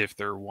curious if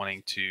they're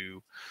wanting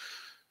to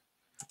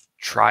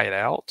try it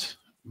out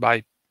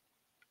by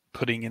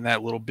putting in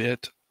that little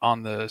bit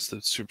on the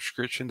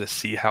subscription to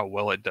see how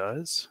well it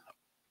does.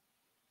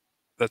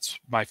 That's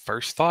my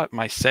first thought.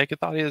 My second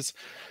thought is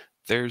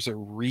there's a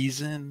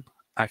reason,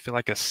 I feel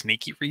like a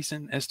sneaky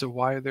reason as to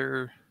why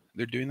they're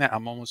doing that.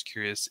 I'm almost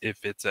curious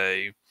if it's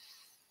a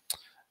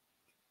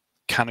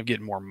kind of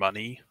getting more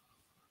money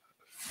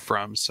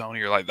from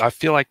Sony, or like, I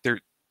feel like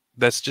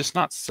that's just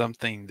not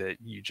something that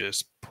you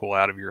just pull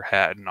out of your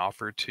hat and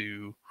offer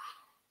to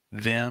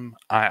them.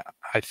 I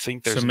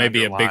think there's so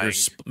maybe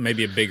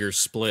a bigger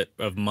split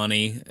of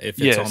money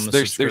if it's on the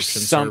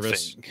subscription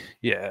service.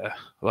 Yeah,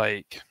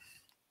 like,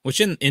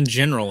 which in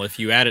general, if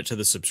you add it to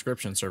the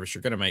subscription service,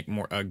 you're going to make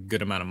a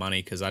good amount of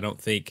money, because I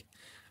don't think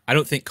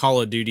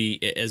Call of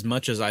Duty, as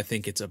much as I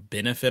think it's a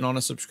benefit on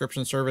a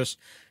subscription service,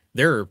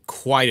 there are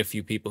quite a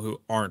few people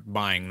who aren't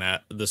buying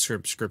the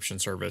subscription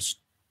service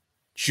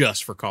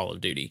just for Call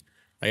of Duty.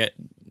 Like,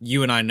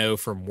 you and I know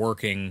from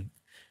working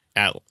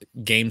at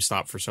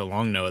GameStop for so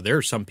long, Noah, there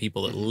are some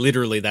people that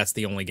literally that's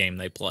the only game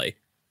they play.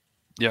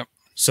 Yep.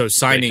 So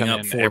signing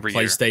up for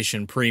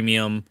PlayStation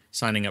Premium,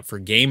 signing up for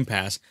Game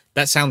Pass,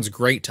 that sounds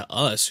great to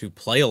us who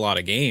play a lot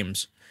of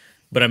games.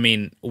 But I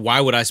mean,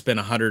 why would I spend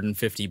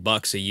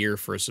 $150 a year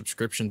for a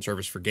subscription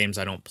service for games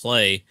I don't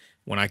play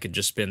when I could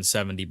just spend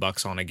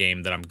 $70 on a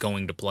game that I'm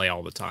going to play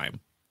all the time?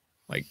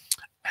 Like,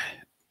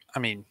 I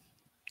mean,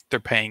 they're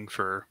paying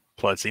for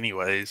Plus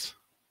anyways.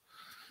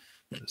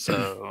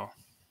 So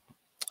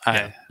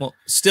yeah. Well,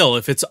 still,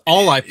 if it's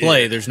all I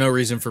play, there's no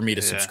reason for me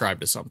to subscribe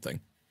to something.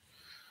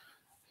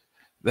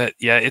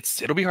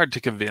 It'll be hard to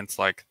convince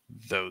like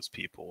those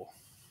people.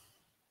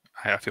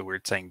 I feel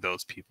weird saying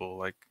those people,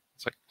 like,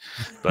 it's like,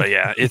 but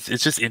yeah, it's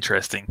just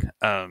interesting.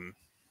 I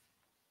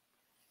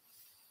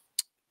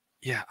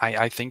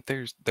think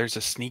there's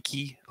a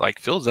sneaky, like,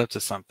 Phil's up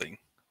to something.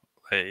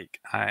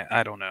 Like,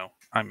 I don't know.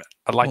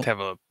 I'd like to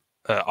have a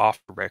off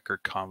the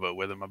record convo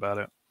with him about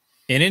it.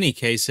 In any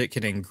case, it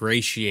can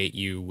ingratiate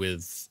you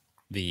with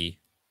the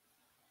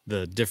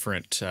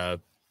different I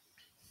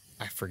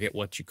forget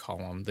what you call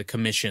them, the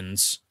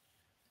commissions,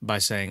 by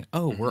saying,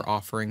 oh, we're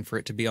offering for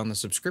it to be on the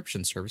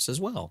subscription service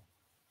as well.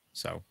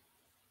 So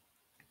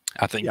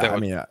I think that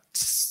would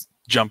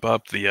jump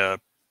up the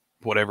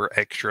whatever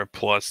extra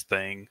plus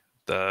thing,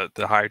 the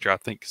Hydra. I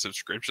think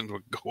subscriptions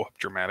would go up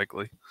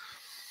dramatically.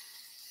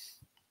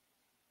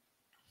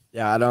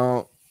 Yeah, I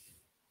don't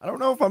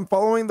know if I'm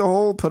following the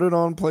whole put it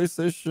on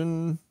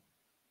PlayStation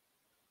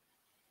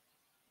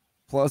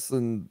Plus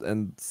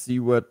and see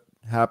what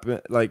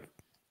happened. Like,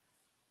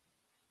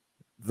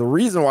 the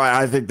reason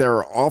why I think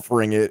they're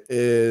offering it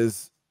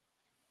is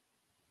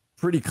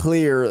pretty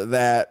clear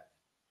that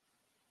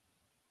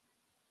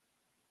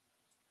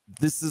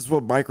this is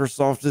what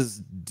Microsoft is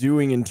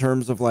doing in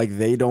terms of, like,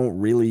 they don't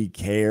really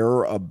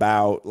care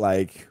about,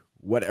 like,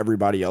 what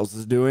everybody else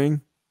is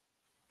doing.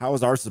 How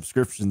is our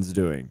subscriptions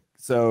doing?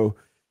 So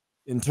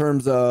in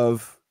terms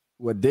of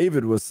what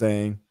David was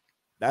saying,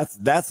 that's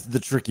the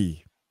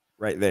tricky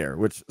right there,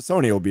 which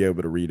Sony will be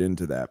able to read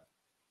into that.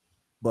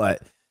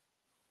 But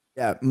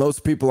yeah,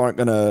 most people aren't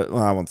going to,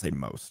 well, I won't say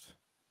most.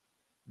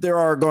 There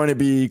are going to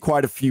be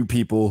quite a few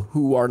people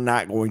who are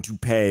not going to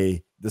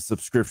pay the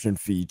subscription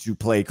fee to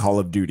play Call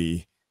of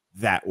Duty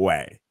that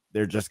way.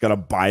 They're just going to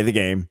buy the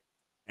game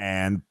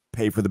and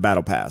pay for the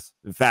battle pass.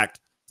 In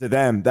fact, to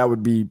them, that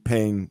would be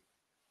paying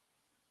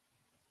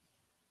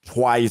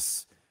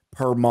twice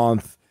per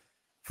month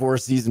for a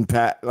season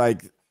pass.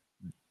 Like,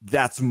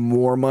 that's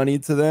more money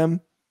to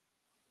them.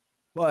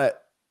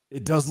 But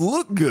it does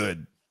look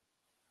good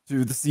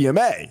to the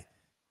CMA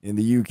in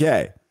the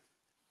UK.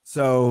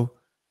 So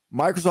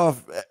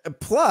Microsoft,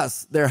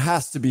 plus there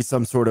has to be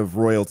some sort of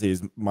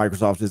royalties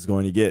Microsoft is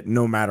going to get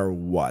no matter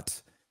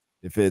what.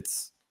 If it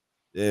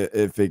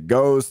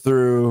goes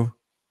through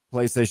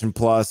PlayStation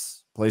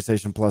Plus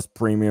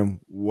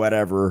Premium,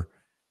 whatever,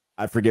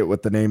 I forget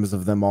what the names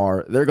of them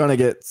are, they're going to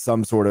get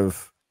some sort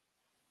of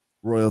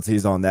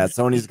royalties on that.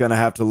 Sony's going to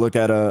have to look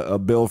at a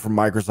bill from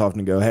Microsoft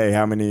and go, hey,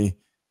 how many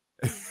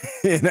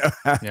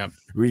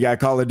we got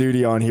Call of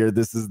Duty on here.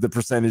 This is the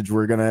percentage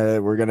we're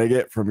gonna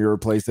get from your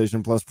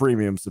PlayStation Plus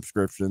Premium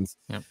subscriptions.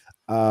 Yep.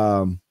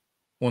 Well,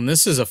 and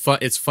this is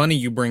it's funny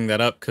you bring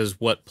that up,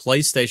 because what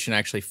PlayStation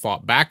actually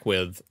fought back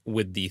with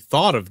the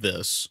thought of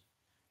this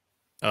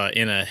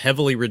in a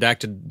heavily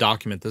redacted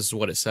document, this is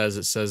what it says.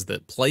 It says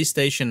that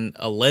PlayStation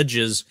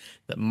alleges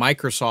that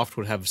Microsoft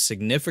would have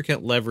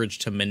significant leverage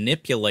to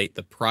manipulate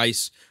the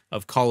price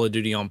of Call of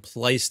Duty on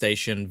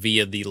PlayStation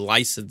via the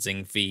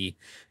licensing fee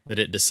that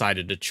it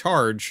decided to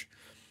charge.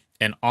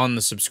 And on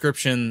the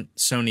subscription,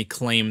 Sony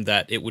claimed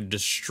that it would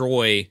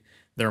destroy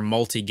their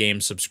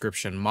multi-game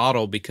subscription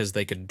model because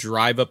they could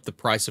drive up the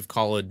price of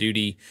Call of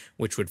Duty,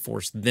 which would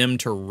force them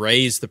to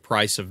raise the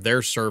price of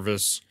their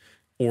service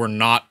or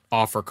not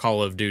offer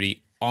Call of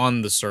Duty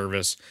on the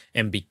service.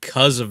 And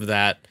because of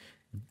that,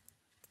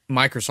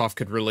 Microsoft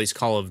could release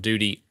Call of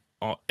Duty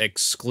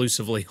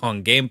exclusively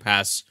on Game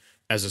Pass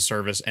as a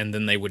service, and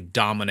then they would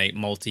dominate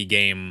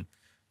multi-game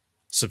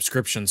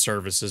subscription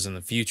services in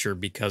the future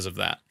because of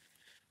that.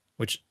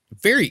 Which,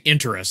 very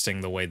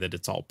interesting the way that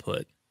it's all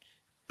put.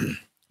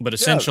 But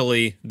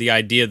essentially, the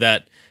idea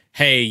that,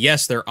 hey,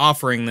 yes, they're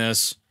offering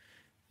this,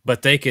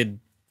 but they could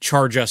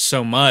charge us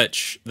so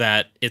much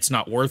that it's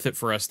not worth it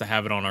for us to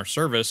have it on our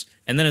service,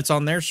 and then it's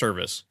on their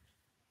service.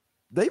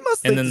 They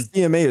must think the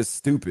CMA is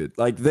stupid.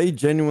 Like, they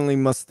genuinely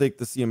must think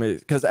the CMA,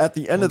 because at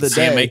the end of the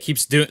day, the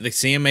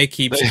CMA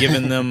keeps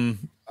giving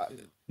them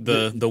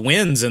the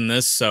wins in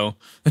this. So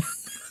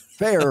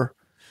fair,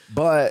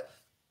 but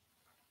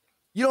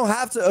you don't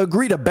have to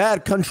agree to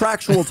bad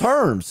contractual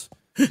terms.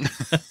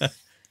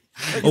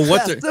 Well,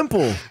 that's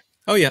simple.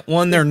 Oh yeah,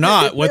 well, and they're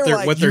not. What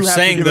they're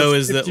saying though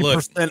is that, look,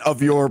 50%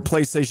 of your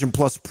PlayStation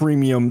Plus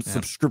premium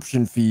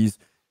subscription fees.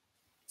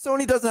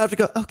 Sony doesn't have to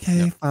go,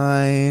 okay,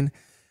 fine,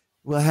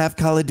 we'll have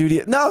Call of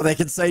Duty. No, they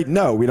can say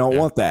no, we don't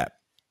want that.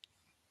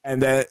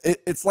 And then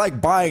it's like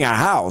buying a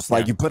house.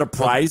 Like, you put a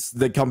price,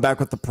 they come back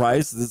with the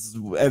price,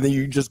 and then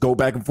you just go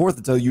back and forth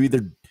until you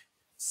either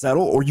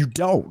settle or you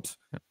don't.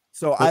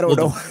 So I don't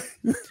know.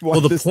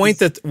 The point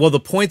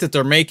that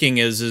they're making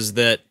is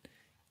that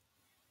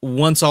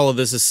once all of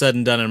this is said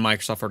and done and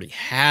Microsoft already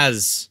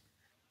has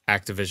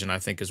Activision, I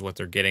think is what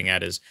they're getting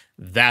at, is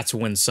that's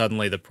when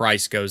suddenly the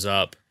price goes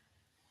up.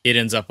 It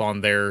ends up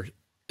on their...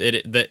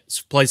 that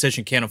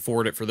PlayStation can't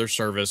afford it for their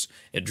service.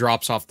 It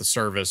drops off the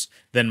service.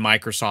 Then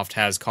Microsoft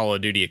has Call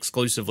of Duty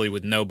exclusively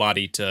with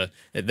nobody to...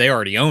 They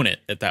already own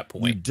it at that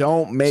point. You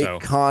don't make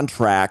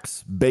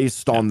contracts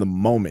based on the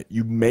moment.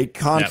 You make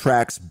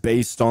contracts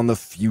based on the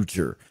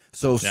future.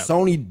 So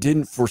Sony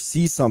didn't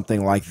foresee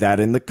something like that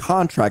in the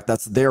contract.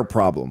 That's their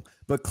problem.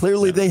 But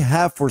clearly they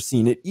have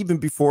foreseen it even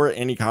before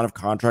any kind of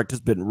contract has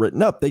been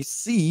written up. They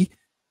see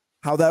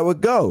how that would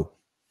go.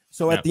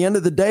 So at the end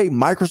of the day,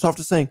 Microsoft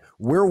is saying,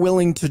 we're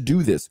willing to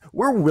do this.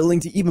 We're willing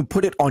to even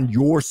put it on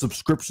your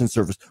subscription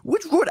service,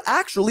 which would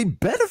actually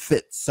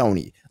benefit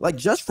Sony, like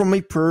just from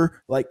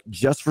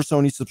just for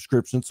Sony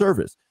subscription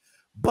service.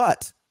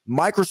 But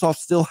Microsoft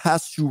still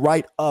has to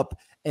write up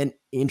an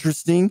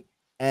interesting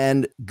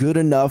and good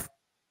enough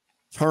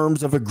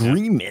terms of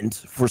agreement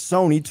for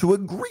Sony to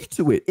agree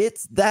to it.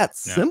 It's that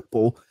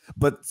simple,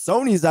 but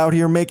Sony's out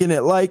here making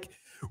it like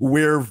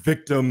we're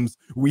victims.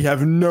 We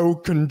have no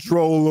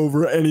control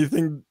over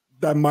anything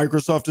that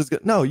Microsoft is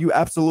going to... No, you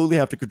absolutely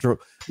have to control,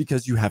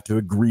 because you have to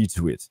agree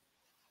to it.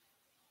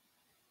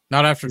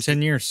 Not after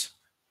 10 years.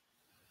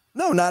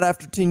 No, not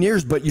after 10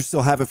 years, but you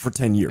still have it for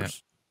 10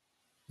 years.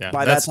 Yeah.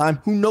 By that time,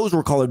 who knows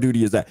where Call of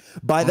Duty is at?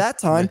 By that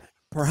time,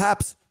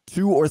 perhaps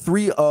 2 or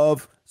 3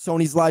 of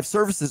Sony's live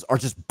services are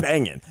just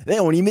banging. They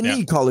don't even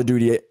need Call of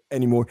Duty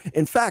anymore.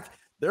 In fact,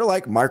 they're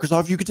like,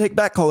 Microsoft, you could take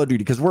back Call of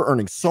Duty because we're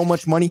earning so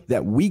much money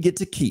that we get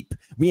to keep.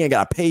 We ain't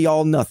got to pay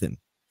y'all nothing.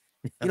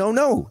 You don't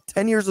know.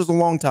 10 years is a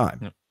long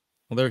time.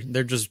 Well,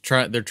 they're just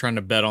trying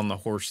to bet on the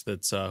horse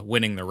that's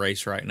winning the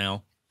race right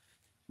now,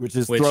 which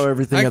is throw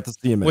everything at the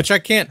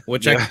CMA.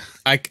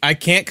 I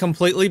can't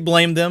completely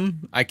blame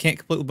them.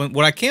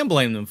 What I can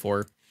blame them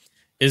for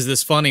is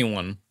this funny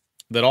one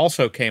that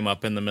also came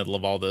up in the middle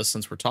of all this,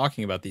 since we're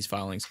talking about these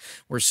filings,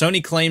 where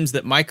Sony claims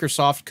that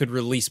Microsoft could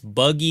release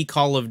buggy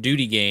Call of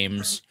Duty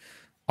games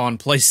on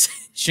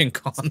PlayStation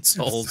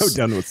consoles. So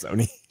done with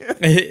Sony.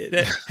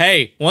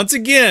 Hey, once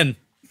again,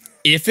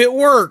 if it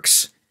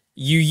works,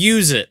 you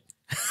use it.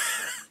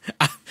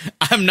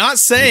 I'm not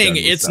saying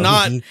it's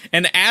not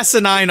an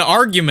asinine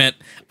argument.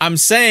 I'm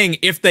saying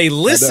if they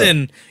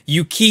listen,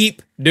 you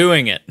keep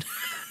doing it.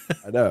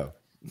 I know.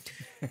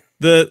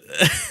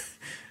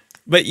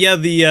 But yeah,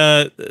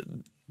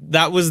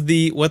 that was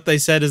what they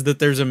said, is that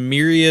there's a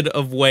myriad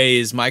of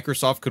ways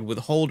Microsoft could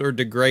withhold or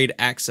degrade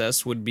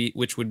access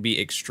which would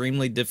be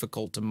extremely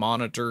difficult to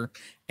monitor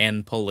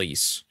and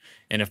police.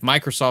 And if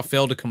Microsoft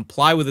failed to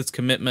comply with its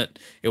commitment,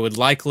 it would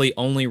likely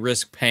only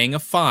risk paying a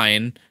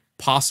fine,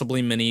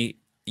 possibly many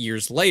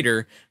years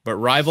later, but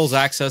rivals'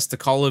 access to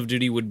Call of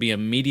Duty would be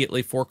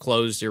immediately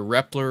foreclosed,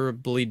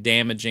 irreparably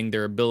damaging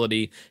their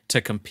ability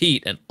to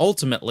compete and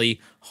ultimately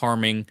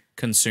harming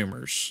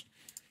consumers.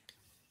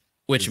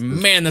 Which,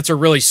 man, that's a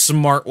really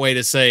smart way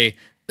to say,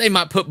 they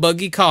might put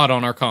buggy COD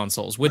on our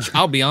consoles, which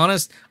I'll be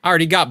honest, I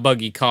already got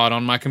buggy COD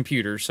on my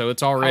computer, so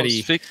it's already. I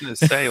was fixing to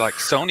say, like,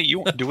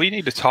 Sony, do we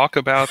need to talk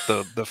about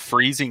the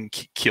freezing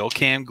kill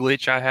cam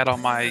glitch I had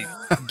on my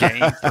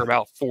game for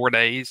about 4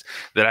 days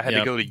that I had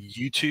to go to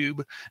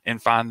YouTube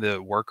and find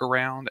the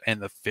workaround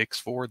and the fix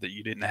for that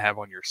you didn't have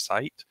on your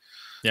site?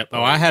 Yep.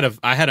 Oh, I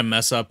had a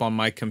mess up on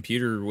my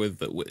computer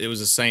with it was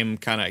the same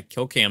kind of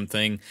kill cam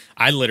thing.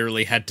 I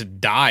literally had to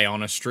die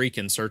on a streak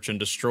in Search and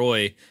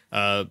Destroy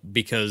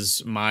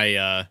because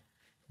my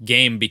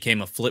game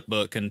became a flip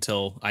book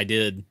until I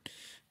did.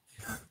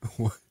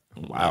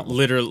 Wow.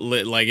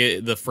 Literally, like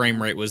the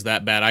frame rate was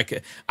that bad.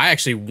 I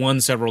actually won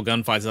several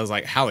gunfights. I was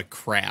like, how the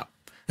crap.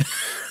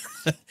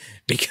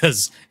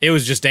 Because it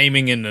was just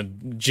aiming in a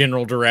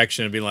general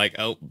direction and be like,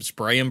 oh,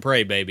 spray and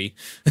pray, baby.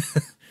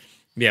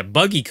 Yeah,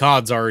 buggy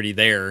COD's already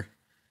there,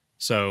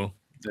 so.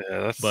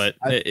 Yeah, but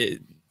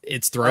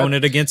it's throw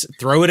it against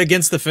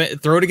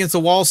the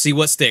wall, see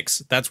what sticks.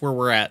 That's where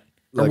we're at,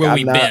 or where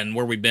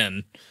we've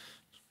been.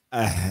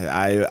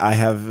 I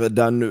have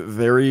done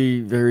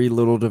very, very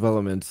little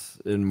development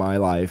in my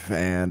life,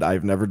 and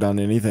I've never done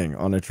anything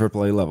on a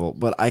AAA level.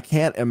 But I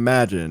can't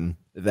imagine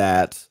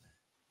that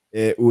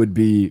it would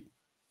be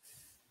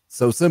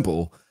so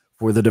simple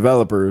for the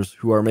developers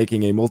who are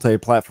making a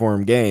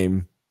multi-platform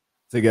game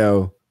to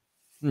go,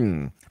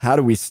 how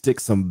do we stick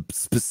some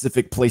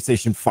specific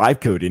PlayStation 5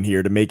 code in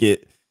here to make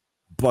it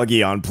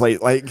buggy on play?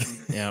 Like,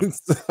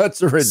 it's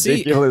such a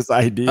ridiculous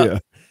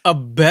idea. A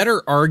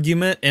better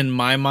argument in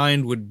my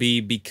mind would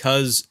be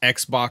because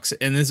Xbox,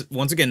 and this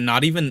once again,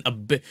 not even a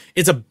bit.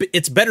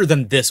 It's better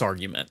than this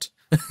argument.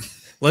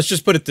 Let's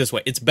just put it this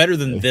way: it's better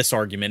than this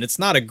argument. It's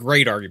not a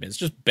great argument. It's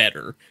just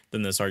better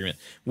than this argument.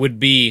 Would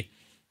be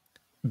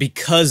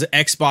because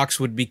Xbox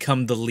would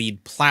become the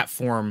lead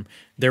platform,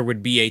 there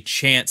would be a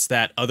chance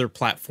that other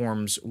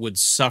platforms would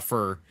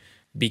suffer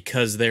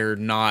because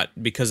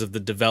because of the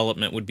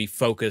development would be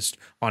focused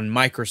on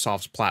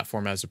Microsoft's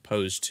platform as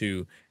opposed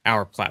to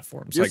our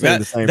platforms. You're like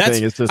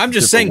that. I'm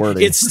just saying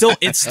wording. it's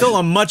still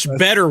a much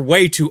better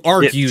way to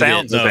argue. It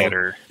sounds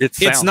better.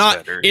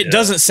 It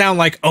doesn't sound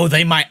like, oh,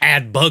 they might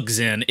add bugs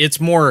in. It's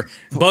more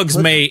bugs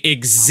may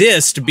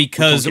exist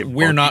because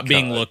we're not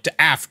being looked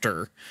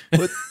after.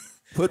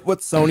 Put what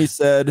Sony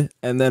said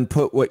and then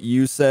put what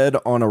you said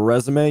on a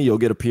resume. You'll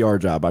get a PR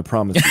job. I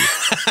promise you.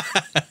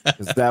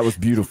 Because that was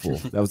beautiful.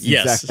 That was the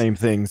exact same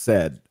thing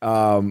said.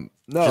 No,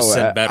 just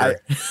said better.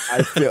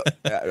 I feel.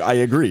 I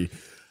agree.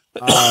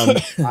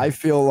 I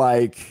feel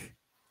like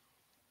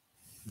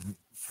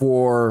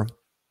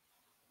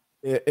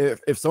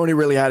if Sony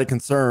really had a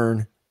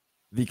concern,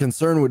 the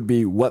concern would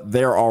be what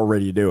they're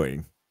already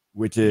doing,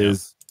 which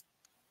is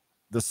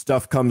the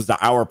stuff comes to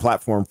our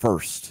platform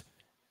first,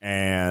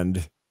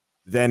 and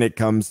then it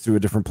comes to a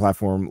different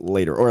platform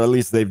later, or at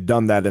least they've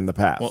done that in the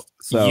past. Well,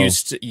 so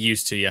used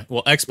to, yeah.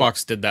 Well,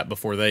 Xbox did that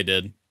before they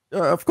did.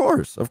 Of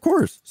course.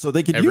 So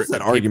they could use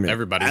that argument.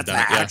 Everybody's done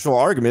it. Yeah. Actual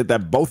argument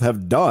that both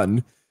have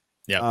done.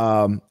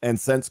 Yeah. And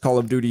since Call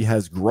of Duty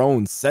has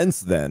grown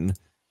since then,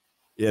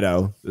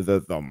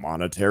 the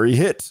monetary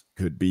hit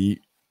could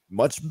be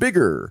much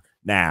bigger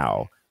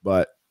now.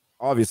 But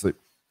obviously,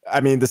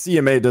 I mean, the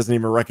CMA doesn't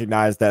even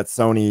recognize that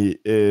Sony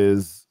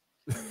is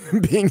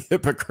being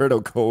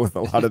hypocritical with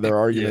a lot of their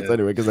arguments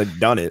anyway, because they've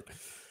done it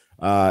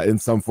in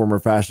some form or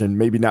fashion,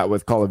 maybe not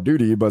with Call of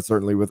Duty, but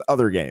certainly with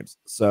other games.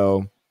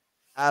 So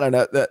I don't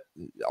know, that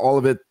all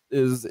of it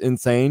is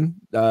insane.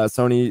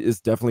 Sony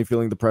is definitely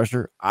feeling the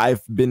pressure.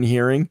 I've been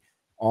hearing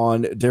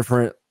on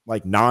different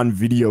like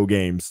non-video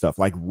game stuff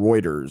like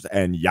Reuters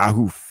and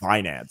Yahoo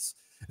Finance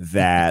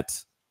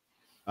that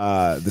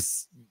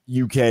this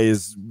UK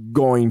is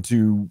going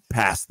to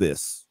pass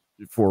this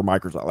for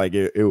Microsoft. Like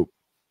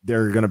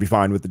they're going to be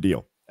fine with the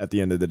deal at the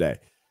end of the day.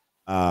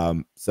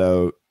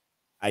 So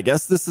I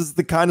guess this is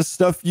the kind of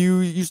stuff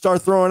you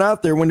start throwing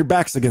out there when your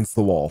back's against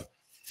the wall.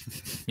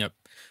 Yep.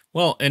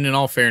 Well, and in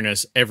all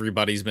fairness,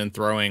 everybody's been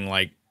throwing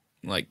like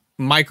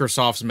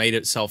Microsoft's made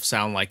itself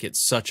sound like it's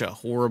such a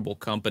horrible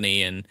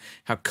company, and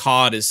how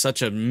COD is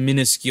such a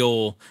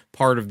minuscule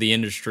part of the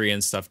industry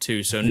and stuff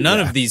too. So none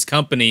of these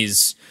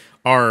companies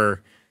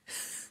are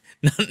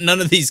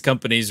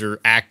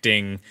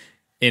acting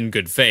in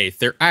good faith.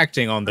 They're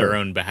acting on their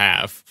own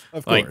behalf.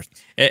 Of course.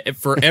 Like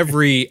for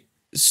every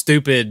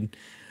stupid,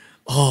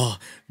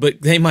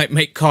 but they might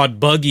make COD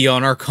buggy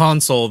on our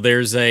console,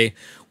 there's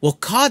well,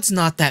 COD's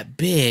not that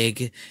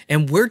big,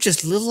 and we're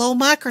just little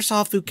old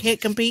Microsoft who can't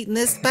compete in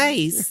this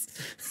space.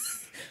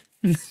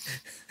 Which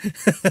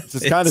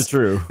is kind of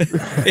true.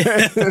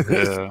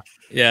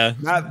 Yeah.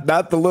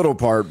 Not the little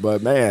part,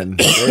 but man,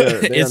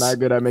 they're not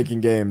good at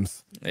making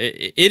games.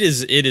 It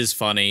is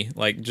funny.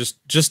 Like just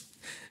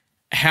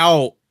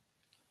how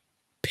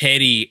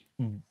petty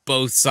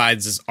both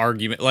sides'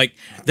 argument. Like,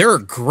 there are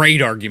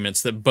great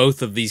arguments that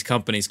both of these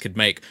companies could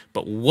make,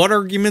 but what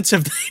arguments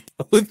have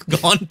they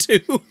both gone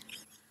to?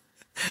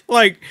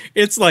 Like,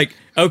 it's like,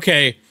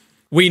 okay,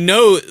 we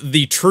know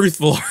the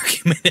truthful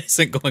argument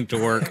isn't going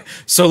to work.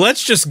 So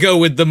let's just go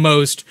with the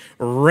most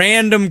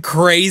random,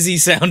 crazy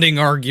sounding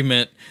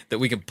argument that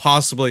we could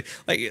possibly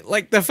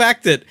like the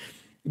fact that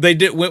they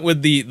went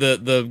with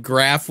the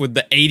graph with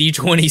the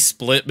 80-20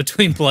 split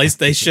between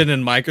PlayStation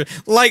and Micro.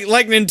 Like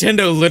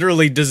Nintendo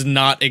literally does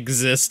not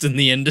exist in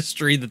the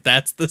industry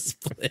that's the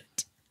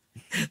split.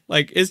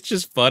 Like, it's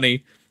just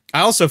funny. I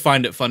also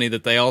find it funny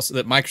that that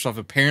Microsoft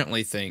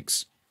apparently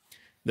thinks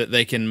that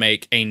they can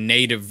make a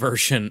native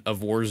version of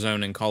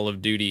Warzone and Call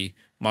of Duty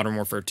Modern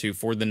Warfare 2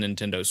 for the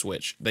Nintendo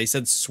Switch. They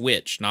said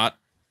Switch, not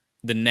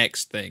the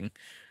next thing.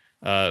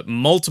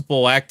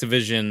 Multiple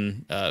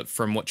Activision,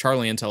 from what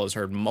Charlie Intel has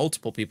heard,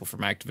 multiple people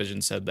from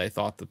Activision said they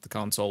thought that the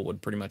console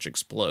would pretty much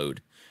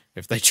explode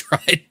if they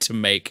tried to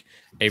make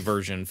a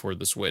version for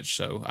the Switch.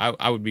 So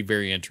I would be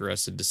very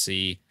interested to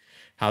see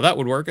how that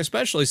would work,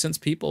 especially since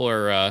people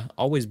are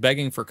always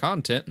begging for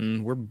content,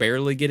 and we're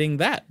barely getting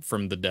that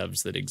from the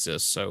devs that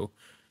exist. So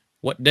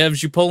what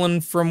devs you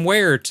pulling from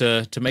where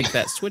to make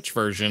that Switch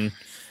version?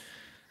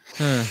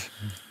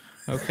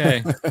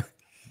 Okay.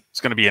 It's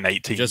going to be an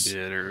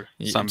 18-bit or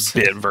some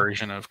bit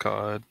version of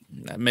COD.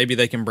 Maybe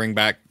they can bring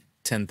back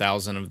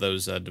 10,000 of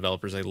those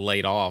developers they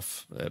laid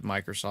off at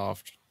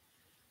Microsoft.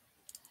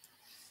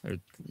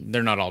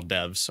 They're not all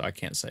devs, so I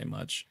can't say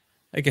much.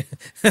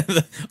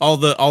 all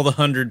the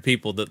 100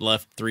 people that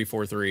left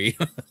 343,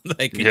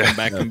 they can come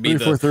back and be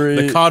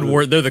the COD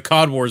War. They're the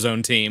COD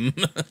Warzone team.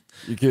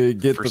 You could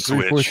get the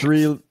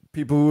 343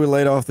 people who were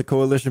laid off, the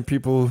Coalition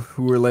people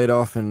who were laid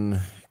off,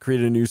 and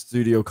create a new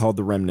studio called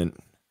The Remnant.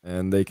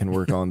 And they can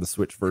work on the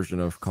Switch version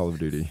of Call of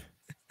Duty.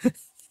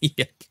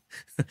 Yeah.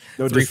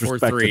 No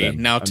 343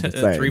 now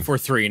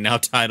 343 now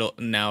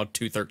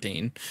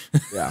 213.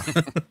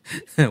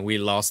 Yeah. We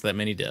lost that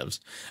many devs.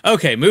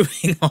 Okay,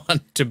 moving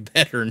on to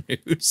better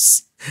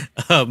news.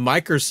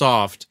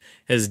 Microsoft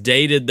has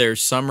dated their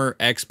summer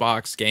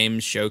Xbox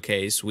Games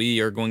Showcase. We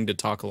are going to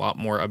talk a lot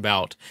more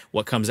about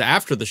what comes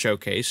after the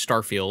showcase,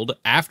 Starfield,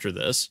 after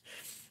this.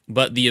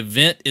 But the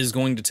event is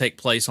going to take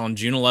place on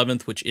June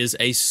 11th, which is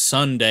a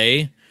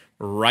Sunday,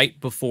 right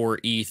before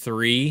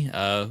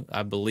E3.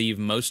 I believe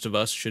most of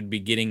us should be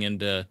getting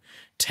into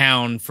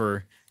town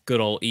for good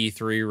old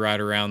E3 right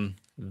around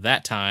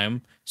that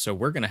time. So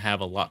we're going to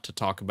have a lot to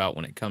talk about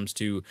when it comes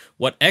to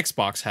what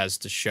Xbox has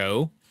to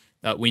show.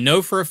 We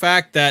know for a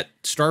fact that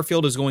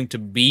Starfield is going to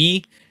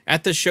be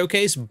at the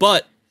showcase,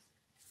 but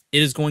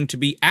it is going to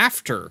be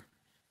after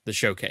the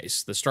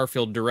showcase, the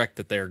Starfield Direct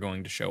that they are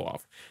going to show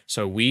off.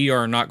 So we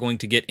are not going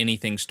to get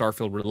anything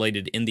Starfield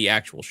related in the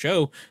actual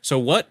show. So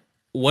what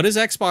does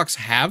Xbox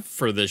have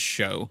for this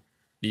show,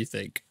 do you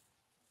think?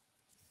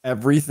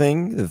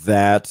 Everything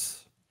that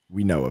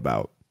we know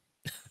about.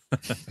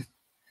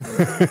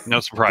 No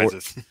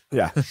surprises.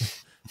 Yeah.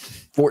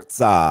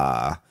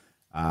 Forza.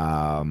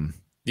 Do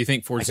you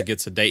think Forza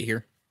gets a date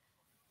here?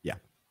 Yeah.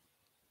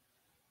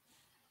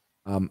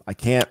 I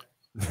can't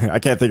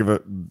think of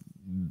it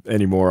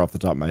anymore off the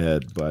top of my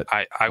head, but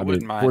I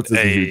wouldn't mind Forza's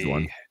a huge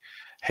one.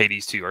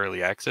 Hades 2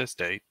 early access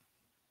date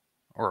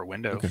or a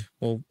window. Okay.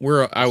 Well,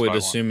 I would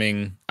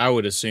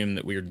assume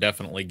that we are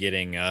definitely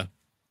getting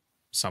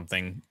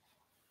something.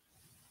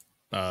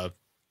 We're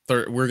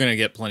gonna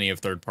get plenty of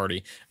third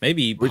party.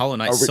 Maybe Hollow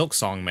Knight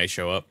Silksong may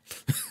show up.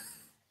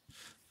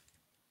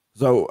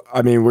 So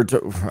I mean, we're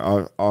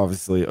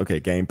obviously okay,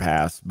 Game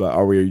Pass, but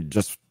are we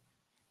just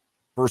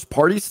first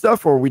party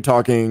stuff, or are we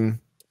talking?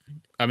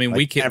 I mean,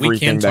 we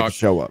can talk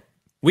show up.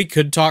 We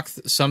could talk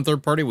some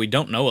third party. We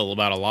don't know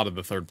about a lot of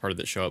the third party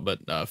that show up,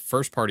 but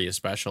first party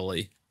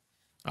especially.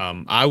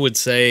 I would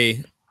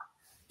say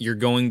you're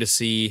going to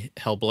see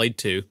Hellblade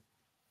 2,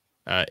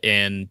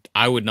 and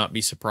I would not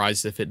be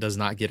surprised if it does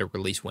not get a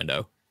release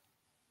window.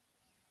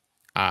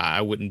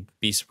 I wouldn't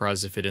be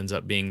surprised if it ends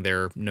up being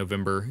their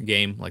November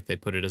game, like they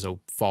put it as a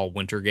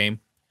fall-winter game.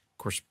 Of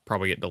course,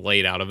 probably get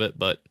delayed out of it,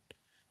 but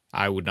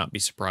I would not be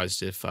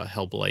surprised if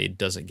Hellblade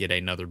doesn't get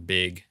another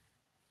big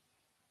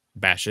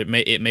bash. It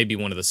may be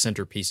one of the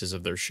centerpieces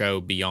of their show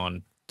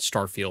beyond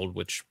Starfield,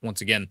 which, once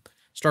again,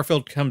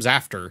 Starfield comes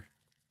after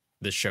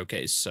this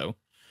showcase, so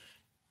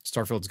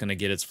Starfield's going to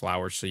get its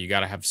flowers, so you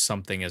got to have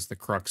something as the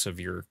crux of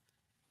your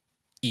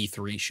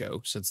E3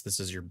 show, since this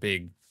is your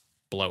big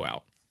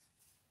blowout.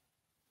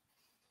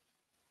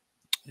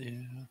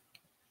 Yeah.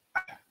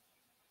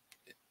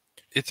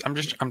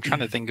 I'm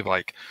trying to think of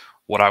like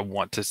what I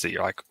want to see,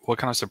 like what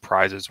kind of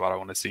surprises what I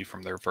want to see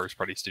from their first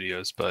party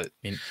studios. But I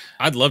mean,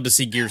 I'd love to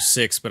see Gears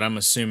 6, but I'm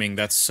assuming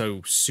that's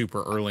so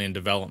super early in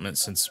development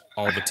since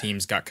all the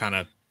teams got kind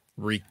of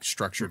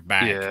restructured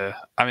back. Yeah,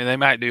 I mean, they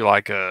might do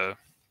like a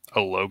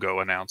logo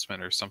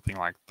announcement or something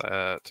like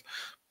that,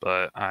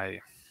 but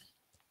I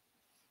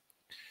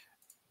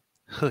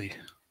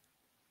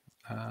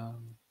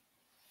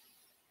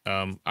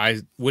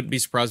wouldn't be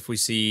surprised if we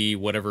see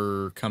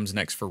whatever comes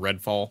next for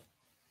Redfall,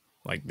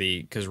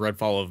 because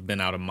Redfall have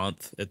been out a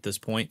month at this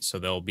point, so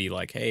they'll be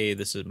like, hey,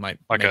 this is maybe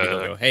they'll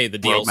go, hey, the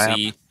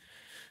DLC,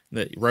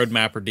 the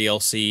roadmap or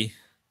DLC.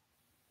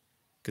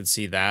 Could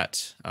see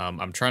that.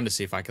 I'm trying to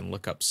see if I can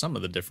look up some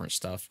of the different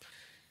stuff.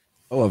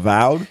 Oh,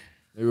 Avowed.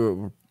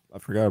 I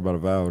forgot about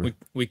Avowed.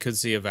 We could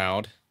see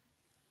Avowed.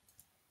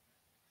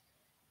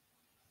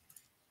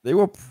 They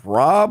will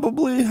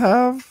probably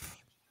have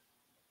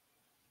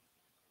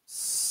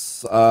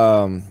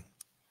what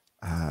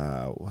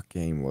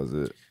game was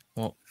it?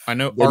 Well, I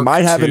know They Arc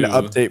might have 2, an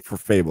update for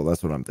Fable.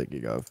 That's what I'm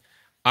thinking of.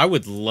 I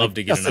would love Like,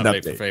 to get an just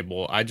update for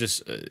Fable. I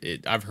just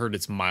I've heard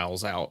it's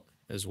miles out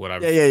is what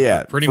I've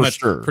Yeah. pretty for much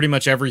sure. pretty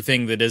much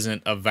everything that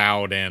isn't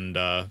Avowed and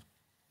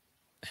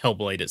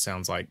Hellblade, it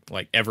sounds like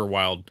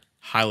Everwild.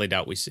 Highly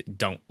doubt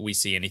we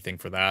see anything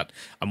for that.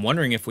 I'm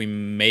wondering if we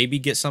maybe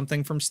get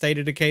something from State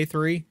of Decay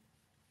 3,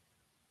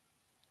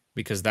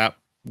 because that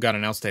got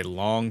announced a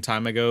long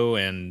time ago,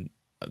 and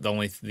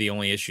the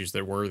only issues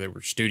there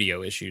were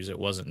studio issues. It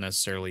wasn't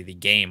necessarily the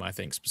game, I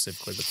think,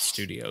 specifically, but the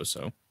studio.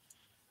 So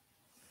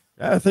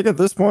Yeah, I think at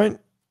this point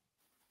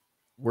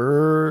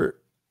we're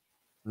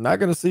not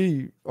going to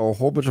see a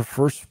whole bunch of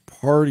first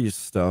party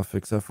stuff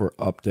except for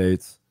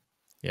updates.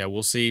 yeah,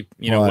 we'll see.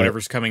 You know,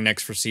 whatever's coming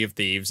next for Sea of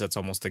Thieves, that's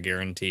almost a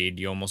guaranteed.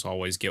 You almost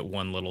always get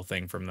one little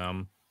thing from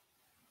them.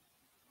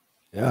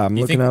 Yeah, I'm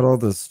looking at all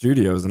the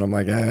studios and I'm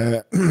like,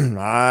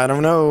 I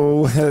don't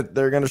know what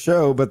they're going to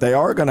show, but they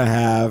are going to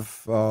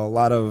have a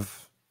lot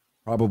of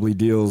probably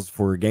deals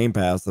for Game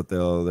Pass that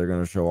they're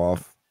going to show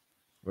off.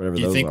 Whatever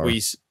those are.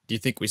 Do you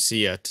think we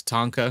see a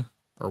Tatanka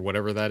or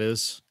whatever that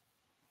is?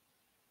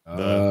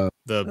 The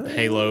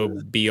Halo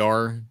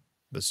BR,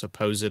 the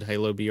supposed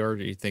Halo BR.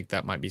 Do you think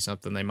that might be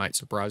something they might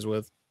surprise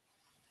with?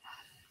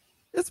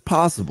 It's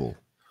possible.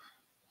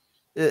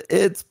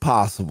 It's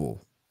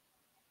possible.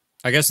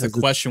 I guess the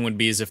question would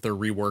be is if they're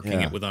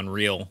reworking it with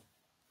Unreal.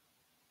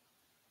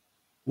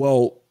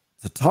 Well,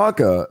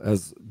 Tatanka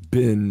has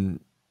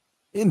been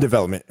in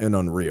development in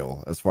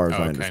Unreal, as far as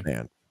I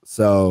understand.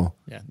 So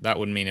yeah, that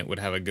would mean it would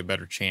have a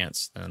better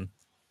chance then.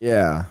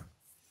 Yeah,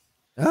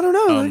 I don't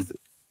know.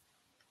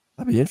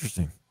 That'd be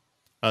interesting.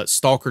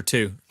 Stalker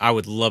 2. I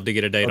would love to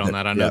get a date on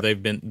that. I know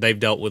they've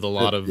dealt with a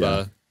lot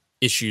of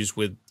issues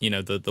with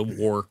the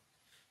war,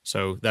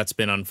 so that's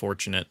been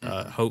unfortunate.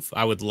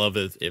 I would love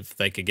if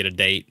they could get a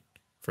date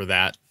for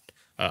that.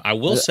 I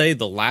will say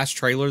the last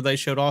trailer they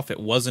showed off, it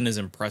wasn't as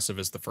impressive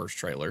as the first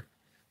trailer.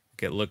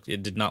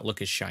 It did not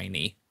look as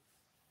shiny.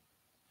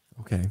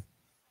 Okay.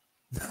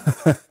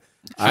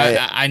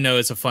 I know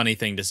it's a funny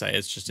thing to say.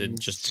 It just did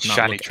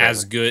not look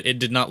as good. It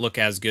did not look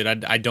as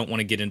good. I don't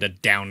want to get into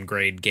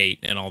downgrade gate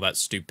and all that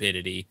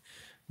stupidity,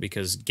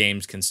 because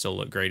games can still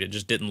look great. It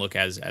just didn't look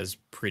as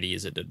pretty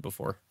as it did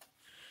before.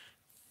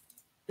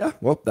 Yeah,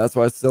 well, that's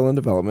why it's still in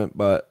development,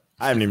 but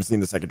I haven't even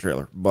seen the second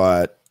trailer.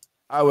 But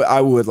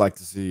I would like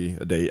to see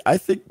a date. I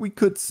think we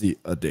could see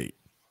a date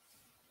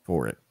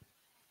for it.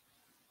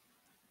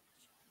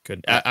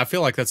 Good. I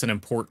feel like that's an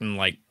important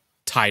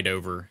tied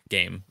over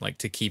game,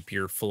 to keep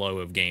your flow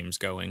of games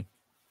going.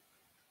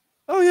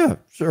 Oh yeah,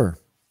 sure.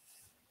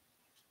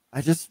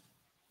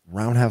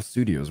 Roundhouse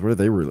Studios, what are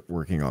they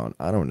working on?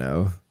 I don't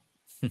know.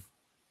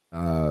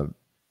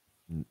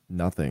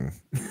 Nothing.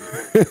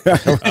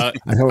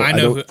 I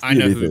know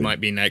who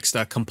might be next.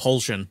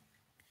 Compulsion,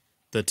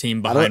 the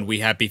team behind We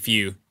Happy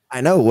Few. I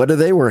know. What are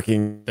they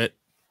working? That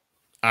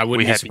I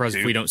wouldn't be surprised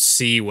if we don't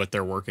see what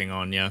they're working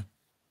on. Yeah.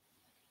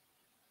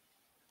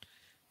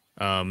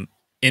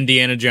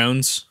 Indiana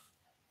Jones,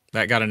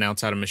 that got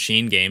announced out of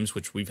Machine Games,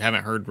 which we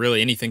haven't heard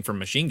really anything from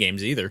Machine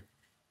Games either.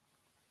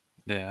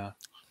 Yeah.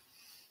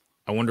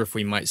 I wonder if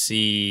we might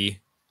see.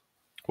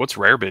 What's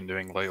Rare been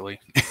doing lately?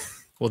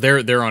 Well,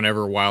 they're on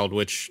Everwild,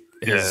 which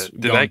has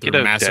gone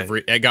through massive.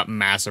 It got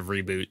massive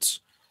reboots.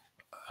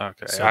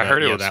 Okay, so I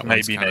heard it was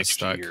maybe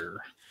next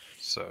year.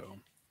 So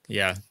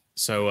yeah.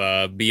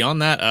 So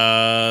beyond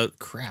that,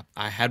 crap,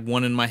 I had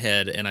one in my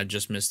head and I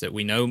just missed it.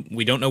 We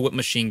don't know what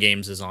Machine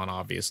Games is on,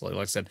 obviously.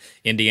 Like I said,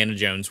 Indiana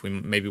Jones.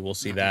 Maybe we'll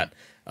see that.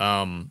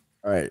 All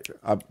right,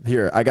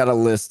 here I got a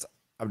list.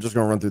 I'm just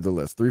gonna run through the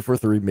list.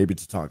 343, maybe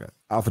Tatanka.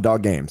 Alpha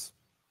Dog Games.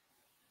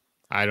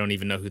 I don't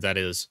even know who that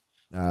is.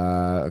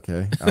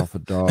 Okay, Alpha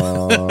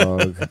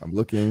Dog. I'm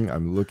looking.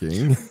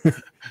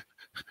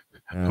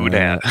 Who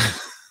dat?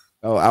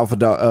 Oh, Alpha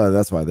Dog.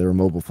 That's why they're a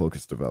mobile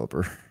focused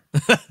developer.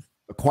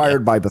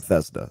 Acquired by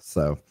Bethesda.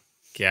 So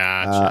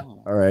gotcha.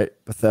 All right,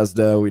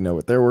 Bethesda. We know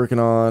what they're working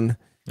on.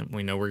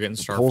 We know we're getting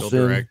Starfield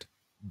Direct.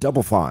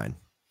 Double Fine.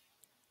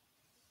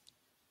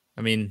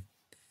 I mean,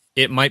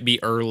 it might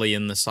be early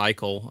in the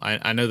cycle.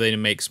 I know they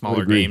make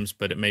smaller games,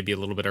 but it may be a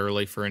little bit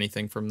early for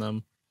anything from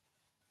them.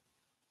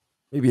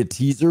 Maybe a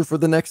teaser for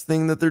the next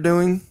thing that they're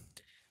doing.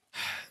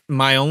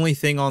 My only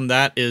thing on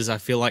that is I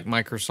feel like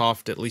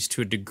Microsoft, at least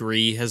to a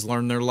degree, has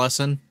learned their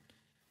lesson.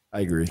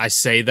 I agree. I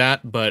say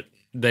that, but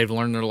they've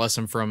learned their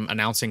lesson from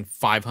announcing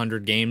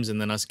 500 games and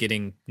then us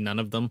getting none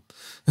of them.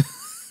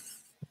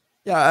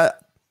 Yeah.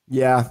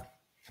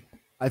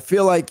 I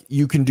feel like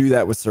you can do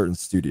that with certain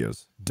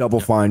studios. Double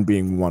Fine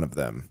being one of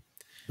them.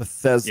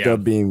 Bethesda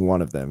being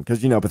one of them.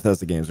 Because,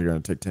 Bethesda games are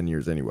going to take 10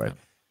 years anyway.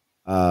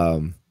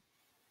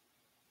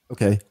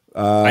 Okay.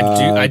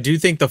 I do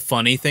think the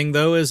funny thing,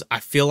 though, is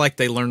I feel like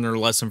they learned their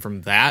lesson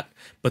from that,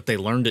 but they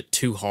learned it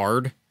too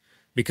hard.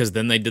 because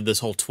then they did this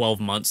whole 12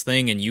 months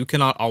thing, and you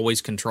cannot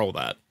always control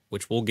that,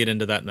 which we'll get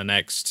into that in the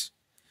next.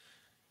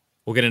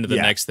 We'll get into the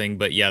next thing,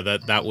 but yeah,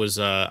 that was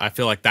I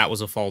feel like that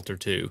was a falter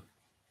too.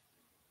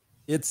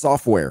 It's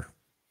software.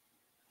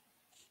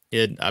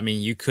 I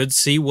mean, you could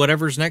see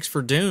whatever's next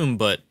for Doom,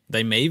 but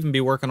they may even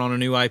be working on a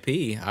new IP.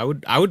 It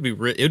would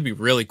be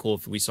really cool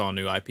if we saw a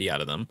new IP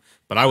out of them.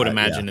 But I would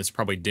imagine it's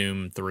probably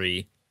Doom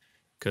 3,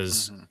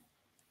 because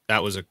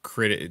that was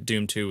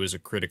Doom 2 was a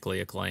critically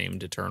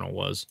acclaimed. Eternal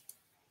was,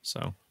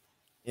 so.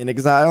 In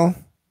Exile.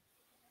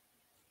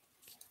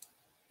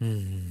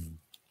 In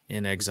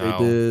Exile.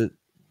 They did.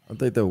 I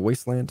think the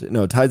Wasteland.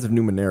 No, Tides of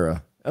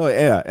Numenera. Oh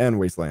yeah, and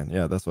Wasteland.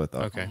 Yeah, that's what I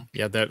thought. Okay,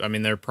 yeah. I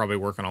mean, they're probably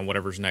working on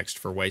whatever's next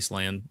for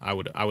Wasteland. I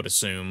would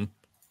assume,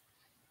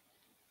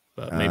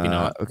 but maybe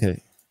not.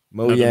 Okay,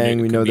 Mojang.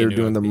 We know they're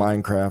doing the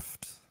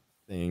Minecraft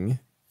thing.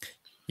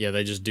 Yeah,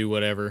 they just do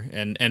whatever,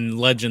 and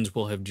Legends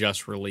will have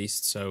just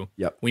released, so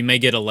we may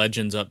get a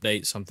Legends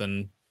update,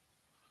 something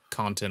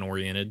content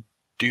oriented.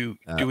 Do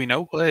we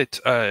know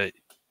what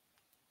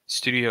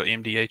Studio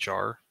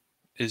MDHR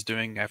is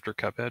doing after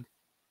Cuphead?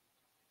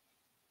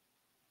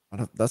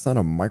 That's not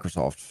a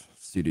Microsoft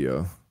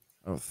studio,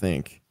 I don't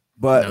think.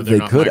 But no, they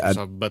could.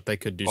 But they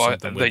could do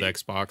something with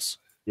Xbox.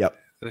 Yep.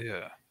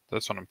 Yeah,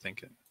 that's what I'm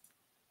thinking.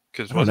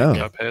 Because wasn't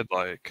Cuphead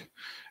like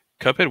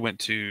Cuphead went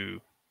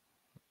to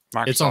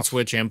Microsoft? It's on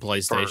Switch and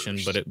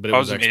PlayStation, first. but it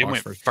was Xbox it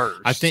went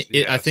first. I think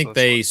I think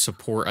they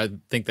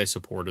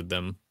supported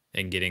them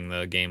in getting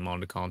the game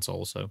onto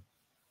console. So.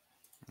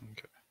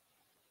 Okay.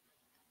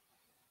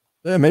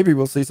 Yeah, maybe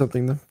we'll see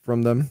something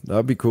from them.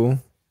 That'd be cool.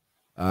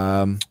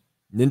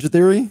 Ninja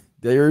Theory,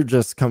 they're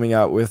just coming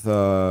out with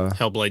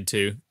Hellblade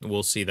 2.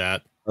 We'll see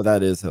that. Oh,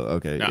 that is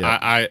okay.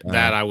 Yeah,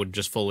 I would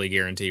just fully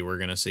guarantee we're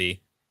gonna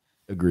see.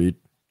 Agreed.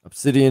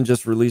 Obsidian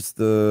just released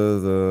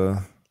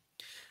the.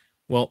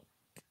 Well,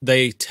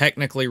 they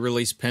technically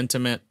released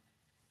Pentiment,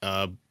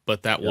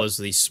 but that was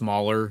the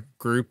smaller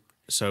group.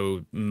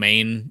 So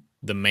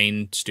the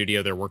main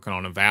studio they're working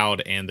on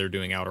Avowed, and they're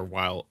doing Outer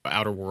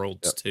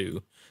Worlds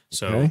 2.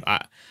 So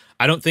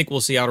I don't think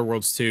we'll see Outer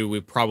Worlds 2.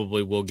 We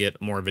probably will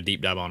get more of a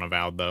deep dive on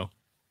Avowed, though.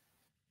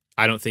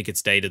 I don't think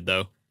it's dated,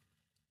 though.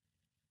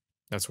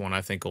 That's one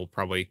I think will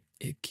probably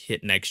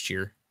hit next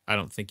year. I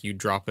don't think you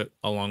drop it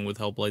along with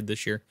Hellblade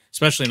this year,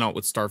 especially not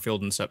with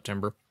Starfield in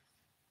September.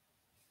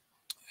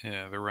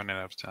 Yeah, they're running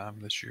out of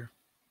time this year.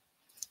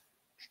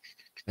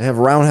 They have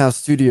Roundhouse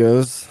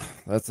Studios.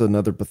 That's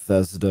another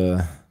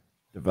Bethesda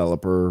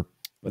developer.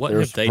 But what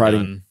have they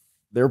done?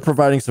 They're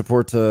providing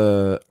support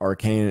to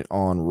Arcane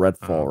on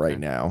Redfall right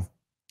now.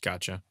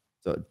 Gotcha.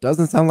 So it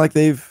doesn't sound like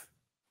they've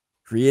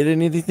created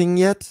anything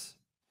yet.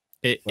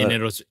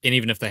 And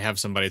even if they have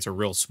somebody, it's a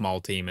real small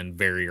team and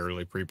very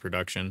early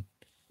pre-production.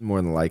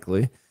 More than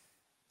likely.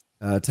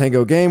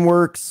 Tango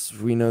Gameworks.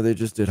 We know they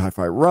just did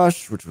Hi-Fi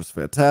Rush, which was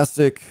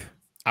fantastic.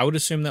 I would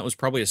assume that was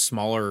probably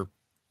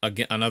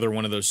another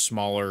one of those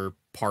smaller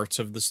parts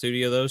of the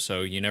studio, though.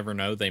 So you never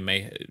know. They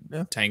may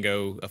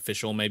Tango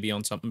official may be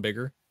on something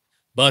bigger.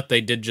 But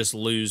they did just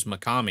lose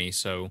Mikami,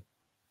 so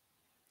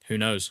who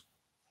knows?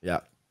 Yeah.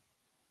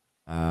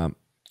 The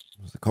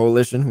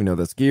Coalition, we know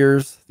that's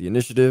Gears. The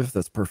Initiative,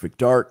 that's Perfect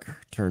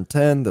Dark. Turn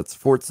 10, that's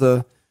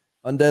Forza.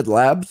 Undead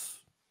Labs.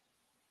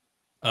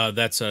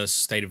 That's a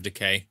State of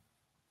Decay.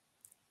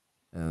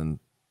 And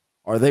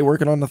are they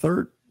working on the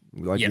third?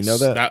 Yes, we know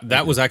that.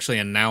 That was actually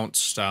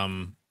announced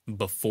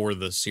before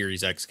the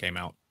Series X came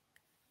out.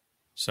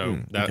 So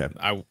they had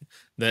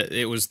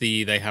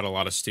a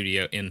lot of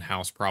studio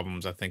in-house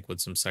problems, I think,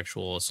 with some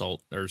sexual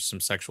assault or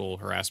some sexual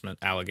harassment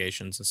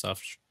allegations and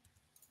stuff.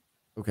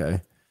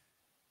 Okay.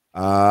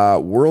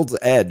 World's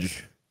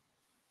Edge.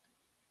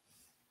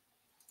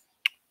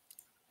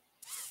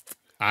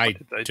 I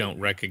don't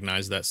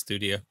recognize that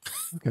studio.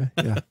 Okay.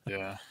 Yeah.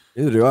 Yeah.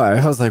 Neither do I.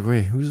 I was like,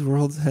 wait, who's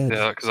World's Edge?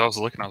 Yeah, because I was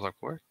looking, I was like,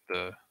 what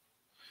the?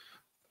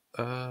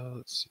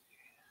 Let's see.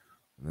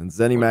 And then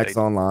ZeniMax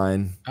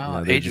Online.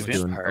 Age of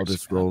Empires. Elder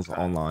Scrolls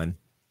Online.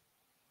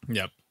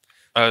 Yep.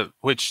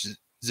 Which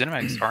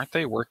ZeniMax, aren't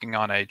they working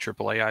on a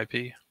AAA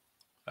IP?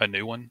 A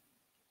new one?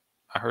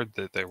 I heard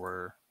that they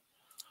were.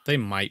 They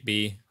might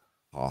be.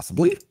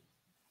 Possibly.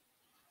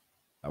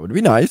 That would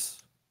be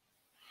nice.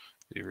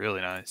 Be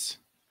really nice.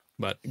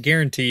 But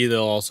guarantee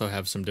they'll also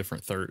have some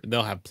different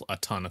they'll have a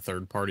ton of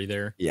third party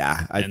there.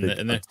 Yeah, I think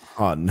a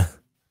ton.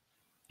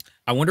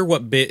 I wonder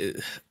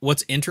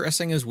what's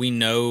interesting is we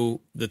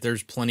know that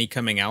there's plenty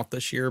coming out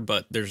this year,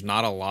 but there's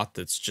not a lot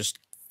that's just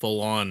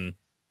full on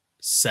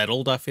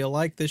settled, I feel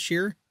like, this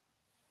year.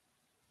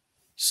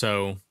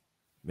 So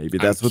maybe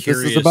that's what this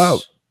is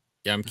about.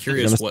 Yeah, I'm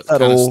curious what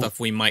kind of stuff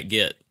we might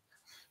get.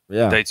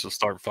 Yeah. Dates will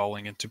start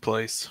falling into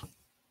place.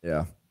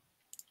 Yeah.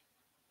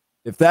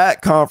 If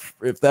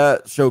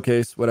that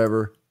showcase,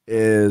 whatever,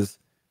 is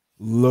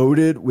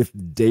loaded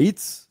with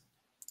dates,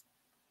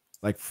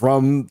 like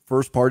from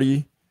first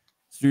party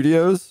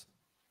studios, it's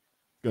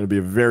going to be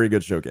a very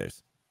good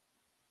showcase.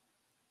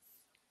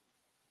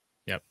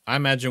 Yep. I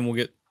imagine we'll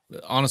get,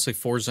 honestly,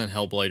 Forza and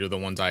Hellblade are the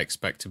ones I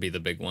expect to be the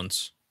big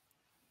ones.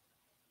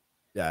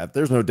 Yeah, if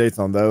there's no dates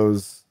on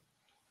those,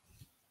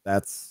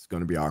 that's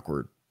going to be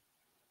awkward.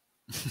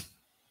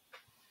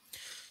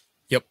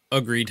 Yep,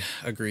 agreed.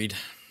 Agreed.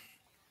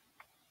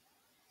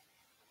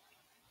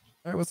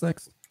 All right, what's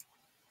next?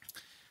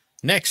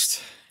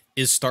 Next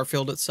is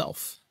Starfield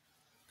itself.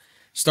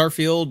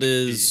 Starfield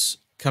is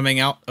coming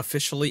out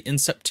officially in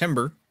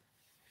September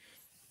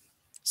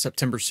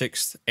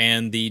 6th,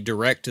 and the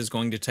direct is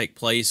going to take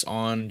place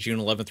on June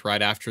 11th,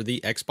 right after the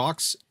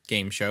Xbox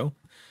game show.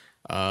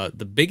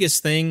 The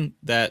biggest thing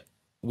that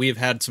we have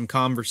had some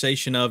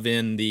conversation of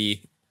in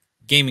the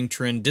Gaming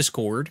Trend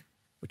Discord,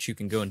 which you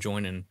can go and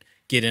join and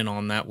get in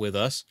on that with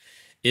us,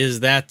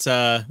 is that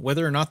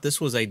whether or not this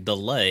was a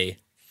delay,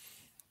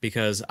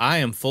 because I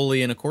am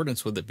fully in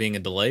accordance with it being a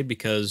delay,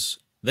 because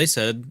they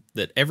said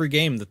that every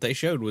game that they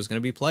showed was going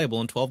to be playable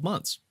in 12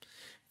 months.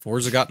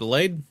 Forza got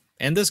delayed,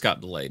 and this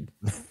got delayed.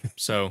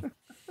 So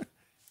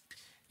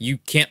you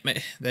can't,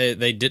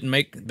 they didn't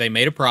make, they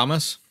made a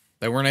promise.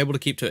 They weren't able to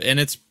keep to it, and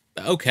it's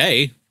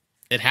okay.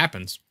 It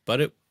happens,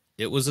 but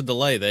it was a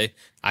delay.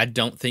 I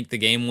don't think the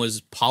game was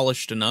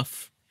polished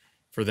enough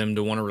for them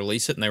to want to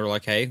release it, and they were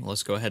like, hey,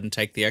 let's go ahead and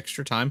take the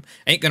extra time.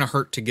 Ain't gonna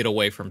hurt to get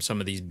away from some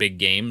of these big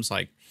games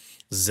like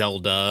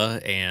Zelda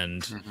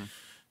and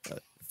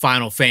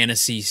Final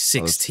Fantasy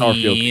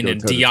 16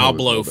 and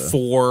Diablo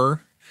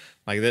 4.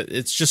 Like that,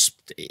 it's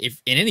just,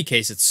 if in any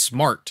case, it's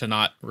smart to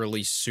not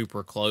release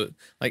super close.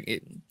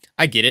 Like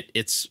I get it.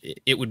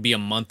 It would be a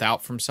month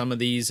out from some of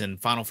these,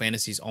 and Final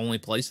Fantasy's only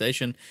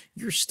PlayStation.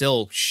 You're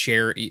still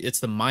it's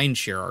the mind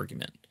share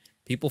argument.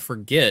 People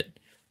forget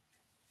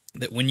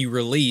that when you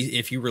release,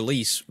 if you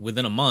release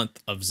within a month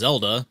of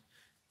Zelda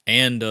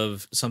and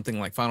of something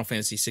like Final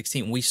Fantasy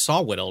 16, we saw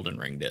what Elden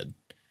Ring did.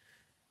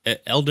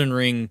 Elden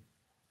Ring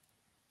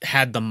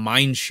had the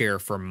mind share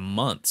for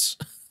months.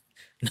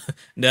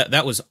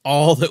 That was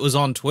all that was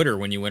on Twitter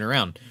when you went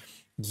around.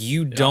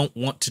 You don't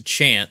want to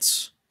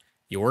chance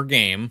your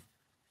game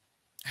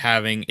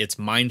having its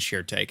mind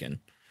share taken.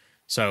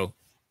 So,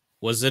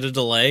 was it a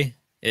delay?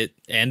 It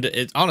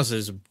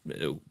honestly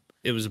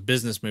it was a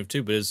business move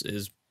too, but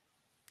is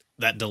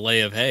that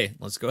delay of, hey,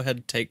 let's go ahead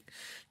and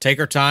take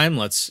our time,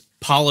 let's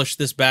polish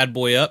this bad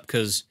boy up,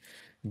 because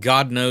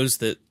God knows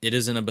that it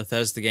isn't a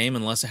Bethesda game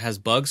unless it has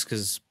bugs,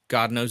 because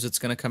God knows it's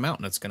going to come out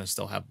and it's going to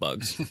still have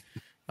bugs.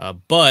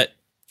 But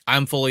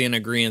I'm fully in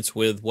agreement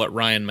with what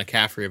Ryan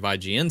McCaffrey of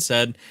IGN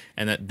said,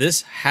 and that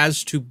this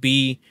has to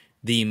be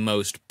the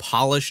most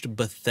polished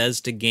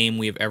Bethesda game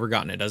we have ever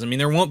gotten. It doesn't mean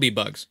there won't be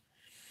bugs,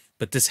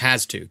 but this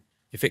has to.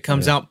 If it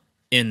comes out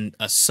in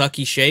a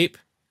sucky shape,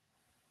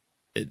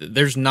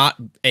 there's not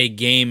a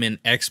game in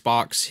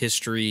Xbox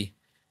history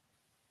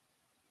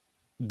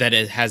that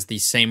it has the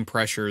same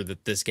pressure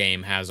that this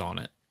game has on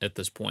it at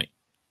this point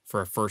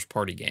for a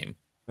first-party game.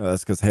 Oh,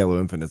 that's because Halo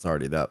Infinite's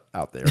already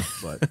out there,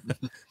 but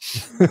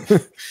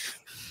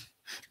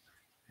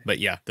but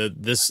yeah,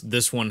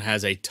 this one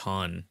has a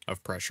ton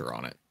of pressure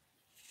on it.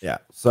 Yeah.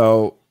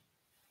 So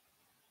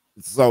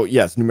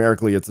yes,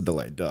 numerically it's a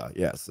delay. Duh.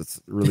 Yes, it's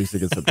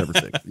releasing in September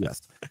 6th.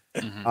 Yes.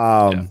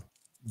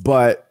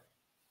 But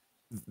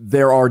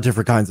there are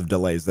different kinds of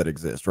delays that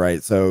exist,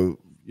 right? So,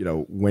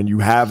 when you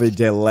have a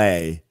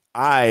delay,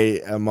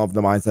 I am of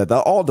the mindset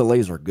that all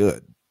delays are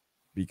good,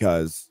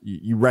 because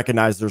you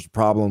recognize there's a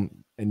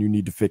problem and you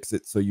need to fix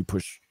it. So you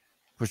push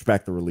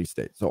back the release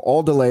date. So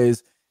all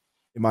delays,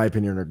 in my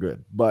opinion, are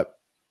good, but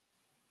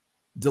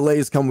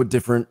delays come with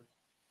different,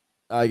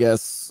 I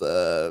guess,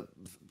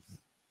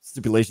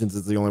 stipulations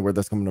is the only word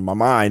that's coming to my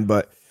mind.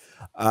 But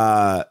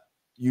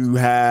you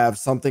have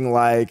something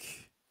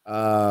like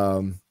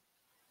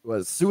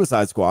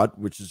Suicide Squad,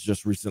 which is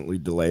just recently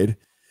delayed.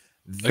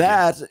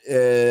 That's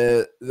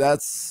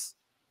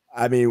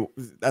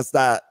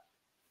not,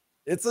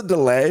 it's a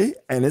delay,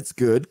 and it's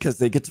good because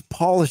they get to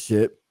polish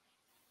it,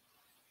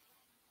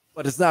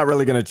 but it's not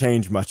really going to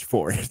change much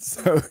for it.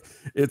 So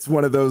it's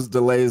one of those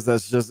delays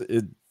that's just,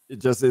 it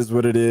just is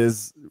what it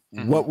is.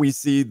 What we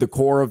see, the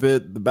core of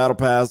it, the battle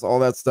pass, all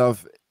that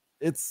stuff,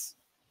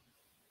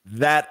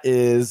 that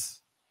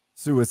is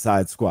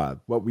Suicide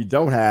Squad. What we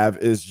don't have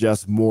is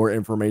just more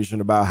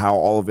information about how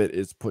all of it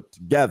is put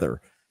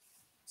together.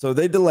 So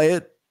they delay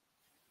it.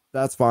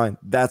 That's fine.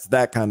 That's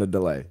that kind of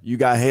delay. You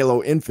got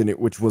Halo Infinite,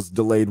 which was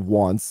delayed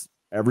once.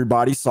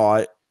 Everybody saw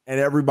it, and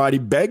everybody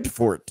begged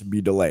for it to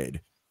be delayed.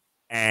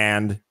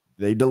 And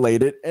they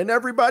delayed it, and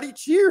everybody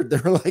cheered. They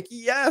were like,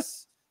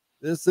 yes,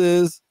 that's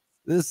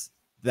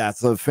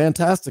a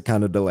fantastic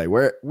kind of delay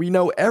where we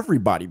know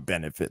everybody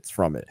benefits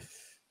from it.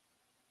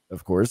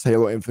 Of course,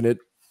 Halo Infinite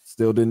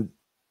still didn't.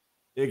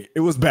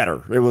 It was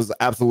better. It was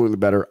absolutely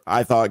better.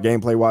 I thought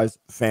gameplay-wise,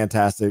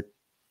 fantastic.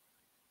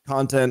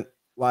 Content,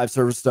 live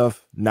service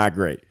stuff, not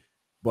great.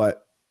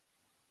 But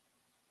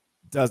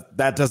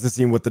that doesn't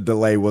seem what the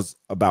delay was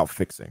about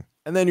fixing.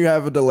 And then you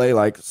have a delay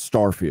like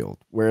Starfield,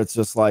 where it's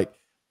just like,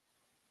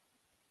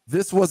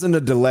 this wasn't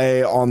a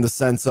delay on the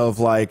sense of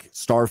like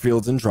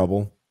Starfield's in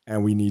trouble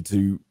and we need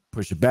to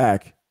push it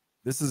back.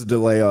 This is a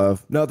delay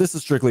of, no, this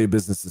is strictly a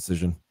business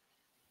decision.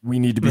 We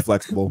need to be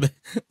flexible.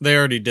 They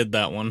already did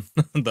that one,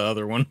 the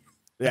other one.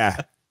 Yeah.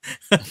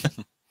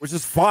 which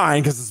is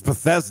fine because it's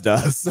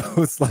Bethesda. So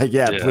it's like,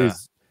 yeah,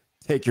 please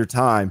take your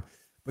time.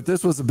 But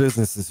this was a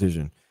business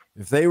decision.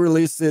 If they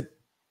released it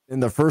in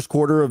the first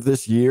quarter of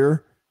this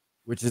year,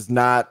 which is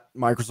not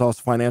Microsoft's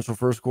financial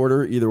first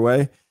quarter either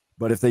way,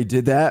 but if they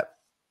did that,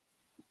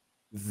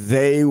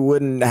 they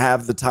wouldn't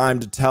have the time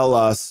to tell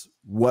us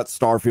what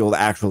Starfield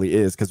actually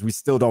is, because we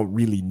still don't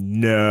really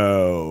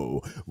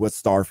know what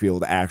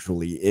Starfield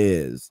actually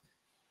is.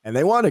 And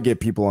they want to get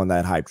people on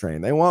that hype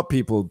train. They want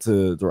people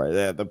to write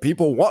it. The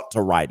people want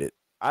to write it.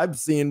 I've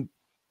seen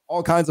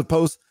all kinds of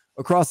posts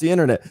across the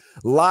internet.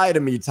 Lie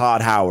to me,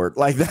 Todd Howard.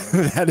 Like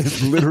that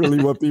is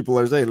literally what people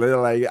are saying. They're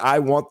like, I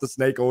want the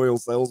snake oil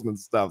salesman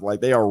stuff.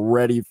 Like they are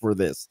ready for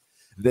this.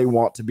 They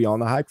want to be on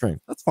the hype train.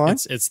 That's fine.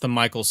 It's the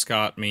Michael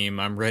Scott meme.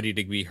 I'm ready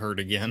to be heard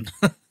again.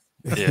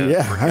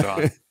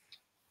 Yeah.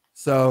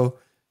 So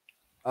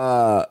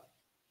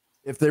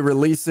if they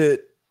release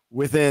it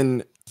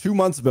within 2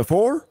 months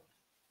before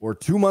or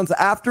 2 months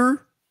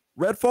after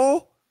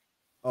Redfall,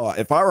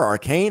 if I were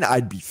Arcane,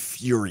 I'd be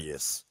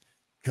furious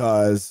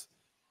because,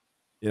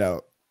 you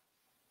know,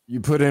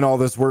 you put in all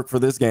this work for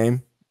this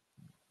game.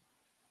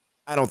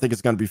 I don't think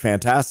it's going to be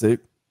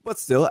fantastic, but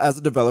still, as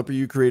a developer,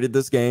 you created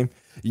this game.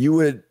 You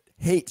would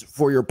hate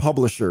for your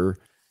publisher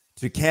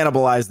to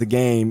cannibalize the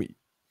game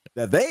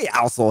that they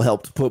also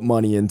helped put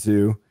money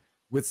into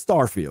with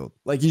Starfield.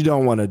 Like, you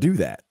don't want to do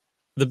that.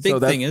 The big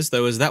thing is,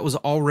 though, is that was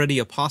already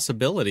a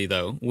possibility,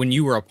 though, when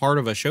you were a part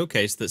of a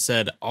showcase that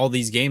said all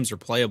these games are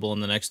playable in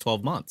the next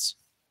 12 months.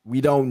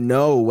 We don't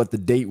know what the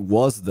date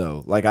was,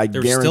 though. Like, I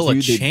There's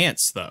guarantee still a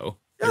chance, though.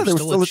 Yeah, there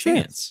was still a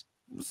chance.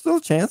 There's still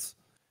a chance.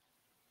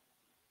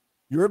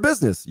 You're a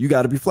business. You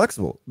got to be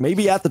flexible.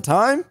 Maybe at the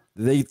time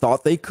they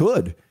thought they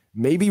could.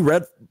 Maybe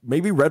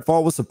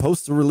Redfall was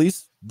supposed to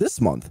release this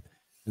month,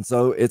 and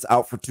so it's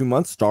out for 2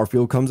 months.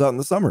 Starfield comes out in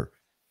the summer.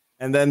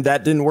 And then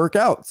that didn't work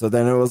out. So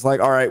then it was like,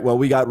 all right, well,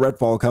 we got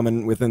Redfall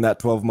coming within that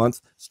 12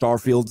 months.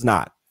 Starfield's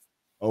not.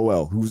 Oh,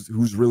 well,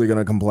 who's really going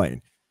to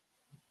complain?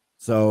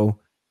 So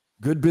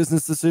good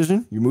business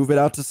decision. You move it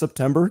out to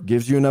September,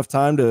 gives you enough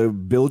time to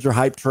build your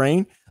hype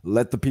train.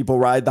 Let the people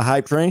ride the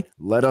hype train.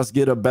 Let us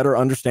get a better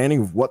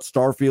understanding of what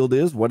Starfield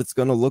is, what it's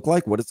going to look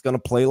like, what it's going to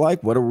play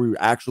like, what are we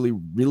actually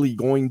really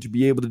going to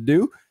be able to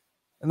do?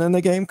 And then the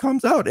game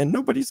comes out and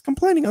nobody's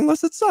complaining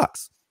unless it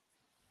sucks.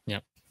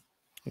 Yep.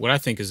 What I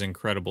think is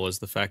incredible is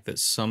the fact that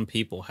some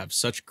people have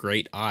such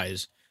great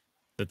eyes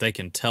that they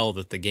can tell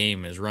that the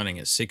game is running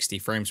at 60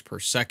 frames per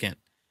second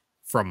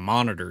from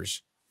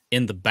monitors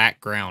in the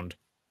background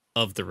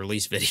of the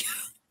release video.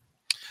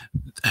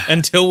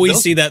 Until we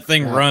see that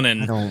thing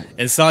running,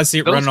 and so I see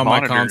it running on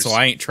my console,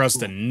 I ain't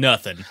trusting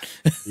nothing.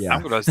 Yeah,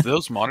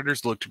 those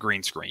monitors looked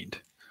green screened.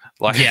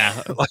 Like,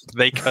 yeah, like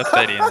they cut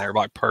that in there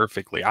like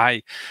perfectly.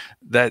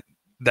 That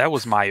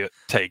was my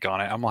take on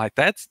it. I'm like,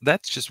 that's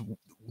just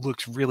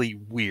looks really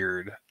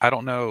weird. I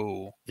don't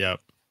know.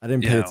 Yep. I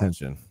didn't pay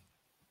attention.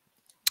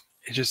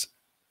 It just,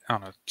 I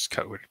don't know, just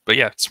code. But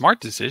yeah, smart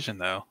decision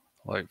though.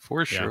 Like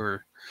for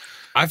sure.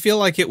 I feel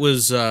like it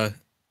was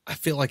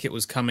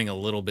coming a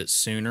little bit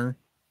sooner.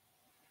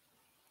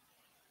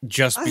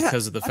 Just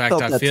because of the fact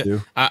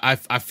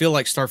I feel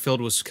like Starfield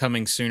was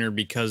coming sooner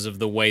because of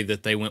the way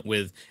that they went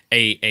with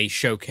a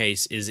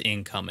showcase is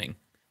incoming.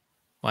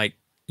 Like,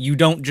 you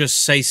don't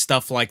just say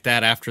stuff like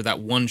that after that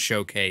one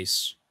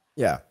showcase.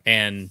 Yeah.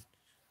 And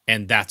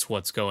that's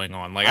what's going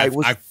on. Like,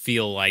 I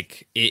feel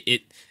like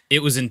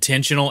it was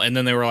intentional, and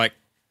then they were like,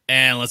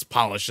 let's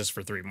polish this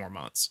for 3 more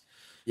months.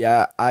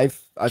 Yeah, I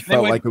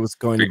felt like it was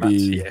going to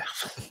be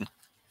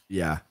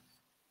yeah.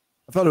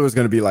 I thought it was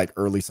going to be like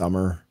early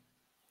summer.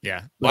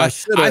 Yeah. Well,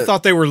 I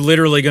thought they were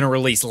literally going to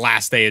release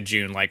last day of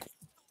June, like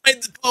the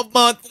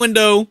 12-month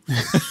window.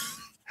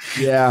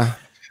 Yeah.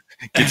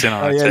 Gets in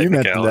on you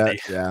mentioned that.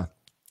 Yeah.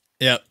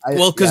 Yeah.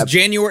 Well, because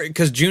June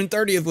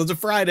 30th was a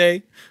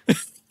Friday.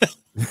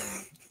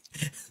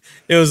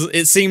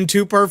 It seemed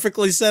too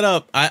perfectly set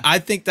up. I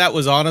think that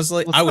was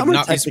honestly, I would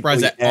not be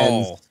surprised at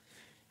all.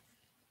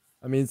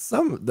 I mean,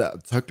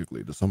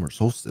 technically the summer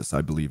solstice,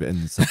 I believe,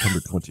 ends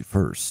September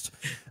 21st.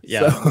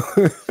 Yeah.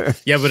 So.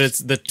 Yeah, but it's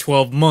the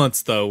 12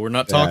 months though. We're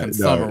not talking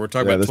summer. We're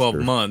talking about 12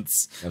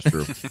 months. That's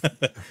true.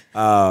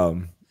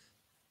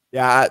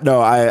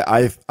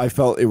 I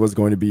felt it was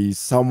going to be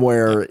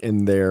somewhere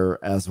in there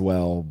as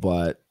well,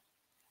 but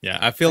yeah,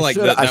 I feel like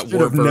that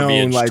word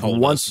verbiage like told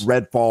once us.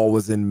 Redfall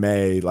was in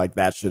May, like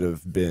that should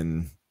have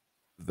been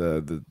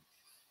the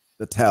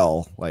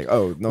tell. Like,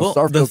 oh no,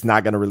 Starfield's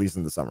not going to release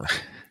in the summer.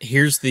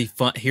 Here's the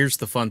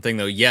fun thing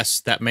though.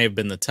 Yes, that may have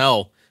been the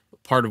tell.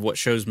 Part of what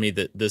shows me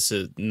that this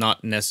is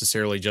not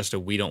necessarily just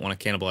we don't want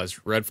to cannibalize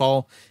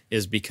Redfall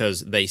is because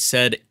they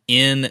said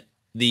in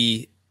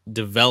the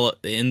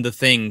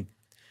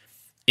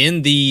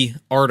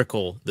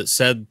article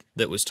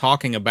that was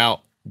talking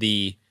about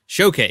the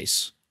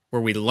showcase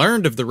where we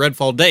learned of the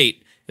Redfall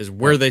date is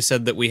where they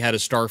said that we had a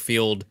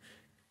Starfield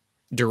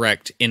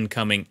Direct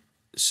incoming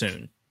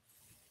soon.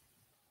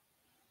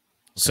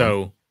 Okay.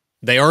 So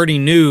they already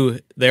knew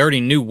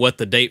what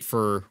the date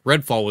for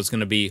Redfall was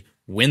going to be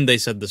when they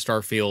said the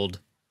Starfield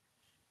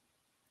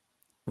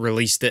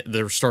released it.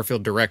 The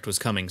Starfield Direct was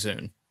coming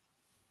soon.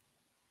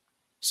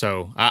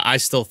 So I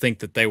still think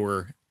that they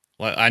were.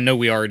 Well, I know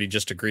we already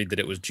just agreed that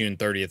it was June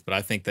 30th, but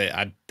I think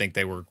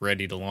they were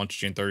ready to launch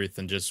June 30th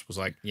and just was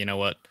like, you know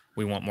what,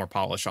 we want more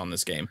polish on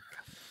this game.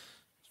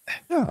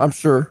 Yeah, I'm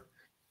sure.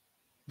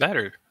 That,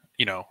 or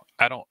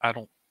I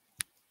don't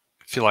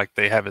feel like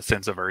they have a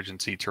sense of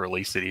urgency to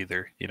release it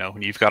either.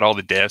 When you've got all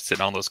the devs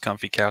sitting on those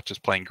comfy couches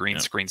playing green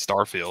screen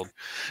Starfield,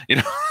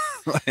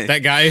 like,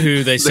 that guy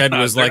who they said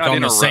was like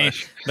on the same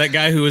that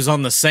guy who was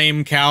on the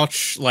same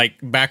couch like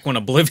back when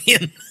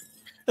Oblivion.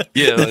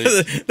 Yeah,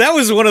 that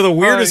was one of the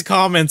weirdest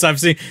comments I've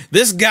seen.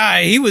 This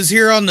guy, he was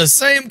here on the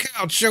same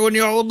couch showing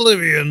you all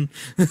Oblivion.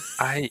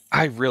 I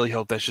really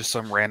hope that's just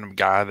some random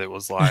guy that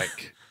was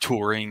like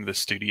touring the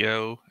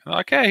studio and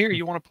like, hey, here,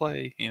 you want to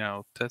play,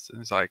 test? And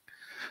he's like,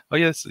 oh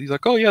yes, he's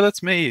like, oh yeah,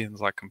 that's me. And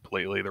it's like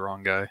completely the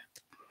wrong guy.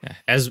 Yeah.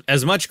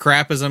 As much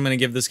crap as I'm going to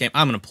give this game,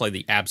 I'm going to play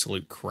the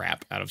absolute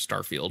crap out of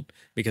Starfield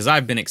because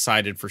I've been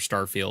excited for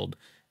Starfield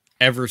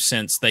ever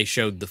since they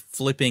showed the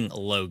flipping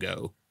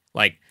logo.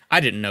 Like, I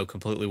didn't know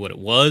completely what it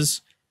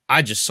was.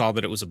 I just saw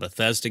that it was a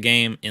Bethesda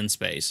game in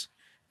space.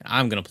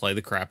 I'm going to play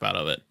the crap out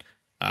of it.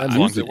 As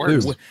long as it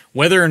works.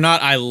 Whether or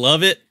not I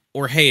love it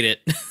or hate it,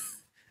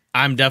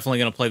 I'm definitely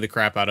going to play the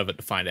crap out of it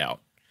to find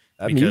out.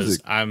 That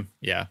because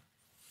music.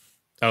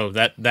 Oh,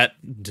 that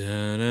it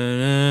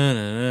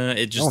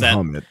just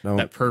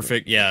that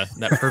perfect,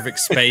 that perfect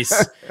space,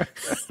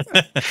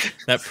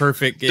 that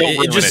perfect.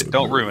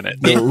 Don't ruin it.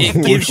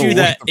 It gives you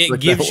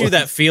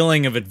that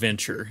feeling of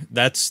adventure.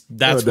 That's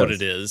what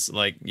it is.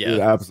 Like,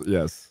 yeah, absolutely,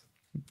 yes.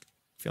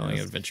 Feeling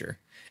of adventure.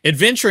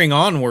 Adventuring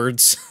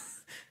onwards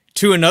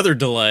to another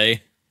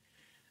delay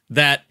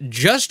that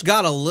just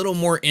got a little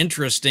more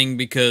interesting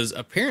because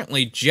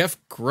apparently Jeff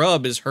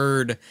Grubb has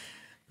heard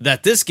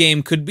that this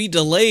game could be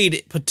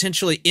delayed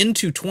potentially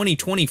into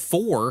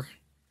 2024.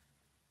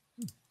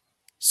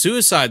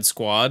 Suicide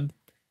Squad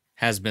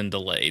has been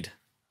delayed.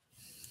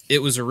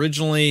 It was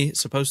originally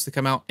supposed to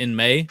come out in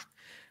May,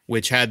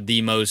 which had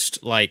the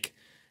most like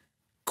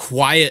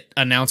quiet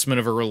announcement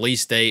of a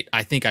release date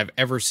I think I've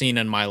ever seen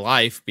in my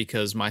life,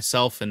 because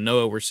myself and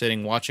Noah were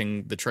sitting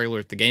watching the trailer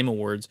at the Game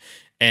Awards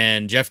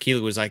and Jeff Keighley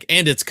was like,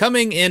 and it's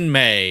coming in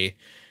May.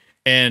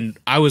 And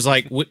I was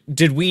like,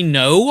 did we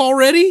know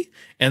already?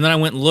 And then I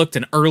went and looked,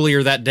 and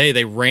earlier that day,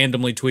 they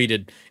randomly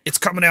tweeted, it's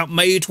coming out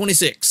May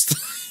 26th.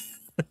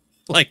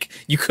 Like,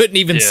 you couldn't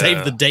even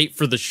save the date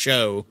for the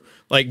show.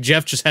 Like,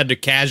 Jeff just had to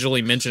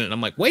casually mention it. And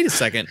I'm like, wait a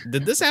second,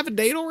 did this have a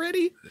date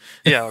already?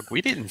 Yeah, like,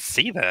 we didn't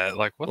see that.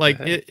 Like, what like,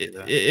 the heck?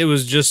 It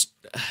was just,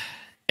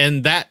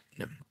 and that,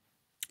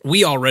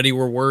 we already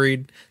were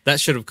worried. That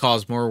should have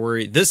caused more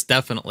worry. This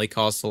definitely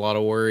caused a lot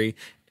of worry,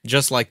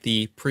 just like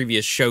the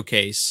previous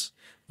showcase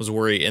was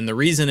worried. And the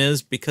reason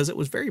is because it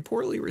was very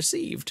poorly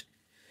received.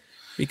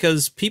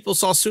 Because people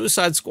saw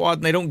Suicide Squad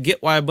and they don't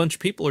get why a bunch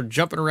of people are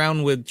jumping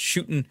around with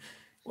shooting,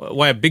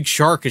 why a big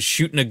shark is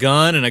shooting a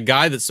gun and a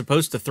guy that's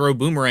supposed to throw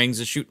boomerangs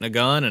is shooting a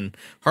gun and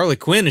Harley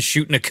Quinn is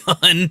shooting a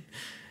gun.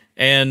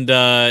 And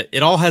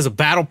it all has a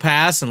battle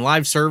pass and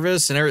live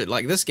service and everything.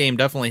 Like, this game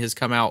definitely has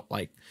come out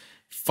like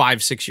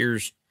 5-6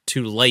 years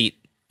too late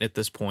at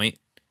this point.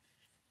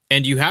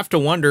 And you have to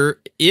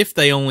wonder if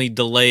they only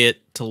delay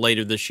it to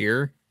later this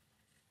year.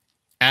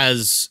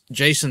 As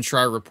Jason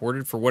Schreier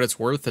reported, for what it's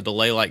worth, a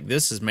delay like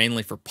this is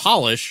mainly for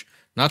polish,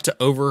 not to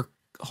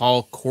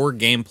overhaul core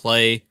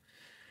gameplay.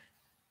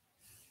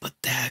 But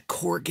that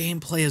core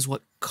gameplay is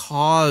what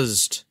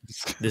caused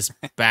this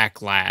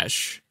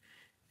backlash.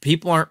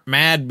 People aren't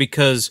mad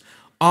because,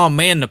 oh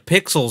man, the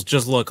pixels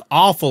just look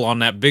awful on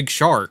that big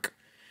shark.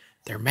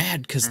 They're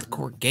mad because the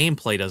core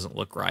gameplay doesn't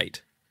look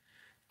right.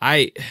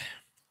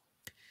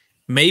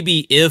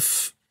 Maybe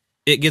if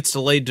it gets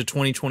delayed to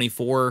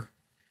 2024,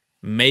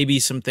 maybe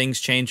some things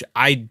change.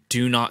 I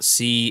do not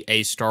see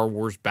a Star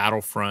Wars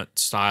Battlefront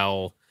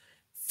style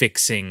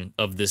fixing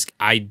of this.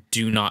 I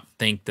do not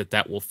think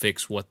that will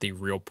fix what the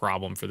real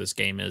problem for this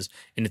game is.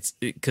 And it's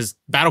because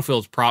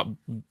Battlefront's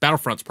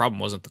problem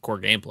wasn't the core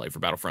gameplay for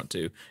Battlefront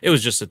 2. It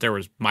was just that there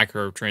was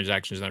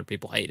microtransactions that other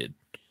people hated.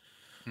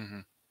 Mm-hmm.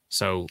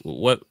 So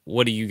what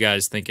are you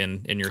guys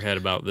thinking in your head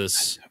about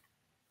this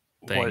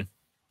thing?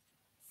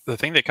 The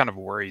thing that kind of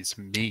worries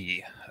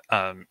me,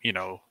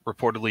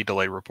 reportedly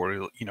delay,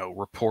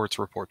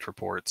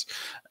 reports.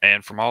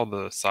 And from all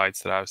the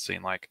sites that I've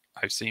seen, like,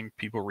 I've seen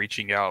people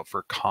reaching out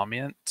for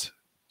comment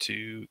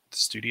to the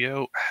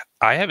studio.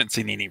 I haven't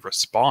seen any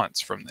response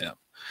from them.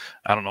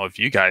 I don't know if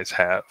you guys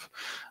have.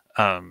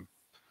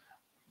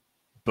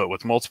 But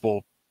with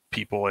multiple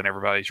people and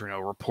everybody's,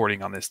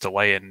 reporting on this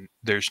delay and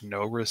there's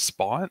no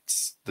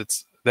response,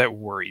 that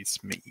worries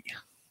me.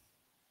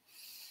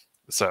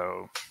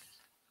 So,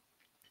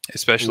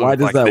 especially why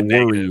does like that the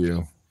worry negative,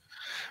 you?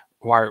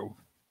 Why?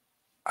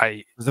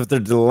 If they're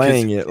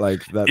delaying it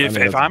like that.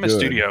 If I'm a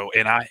studio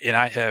and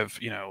I have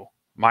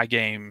my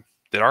game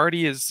that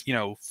already is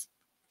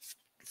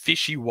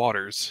fishy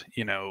waters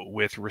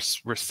with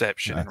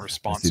reception and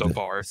response so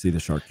far. I see the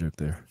shark joke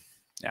there.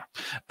 Yeah,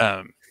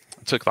 it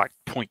took like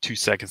 0.2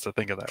 seconds to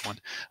think of that one.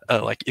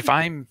 Like if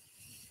I'm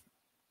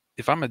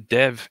if I'm a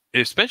dev,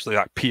 especially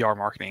like PR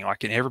marketing,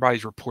 like and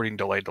everybody's reporting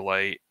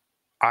delay,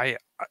 I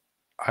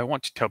I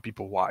want to tell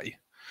people why.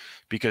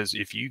 Because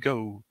if you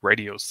go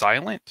radio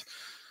silent,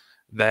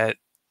 that,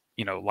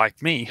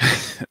 like me,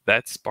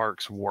 that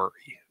sparks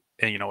worry.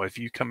 And, if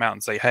you come out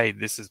and say, hey,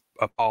 this is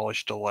a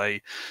polished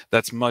delay,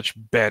 that's much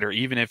better,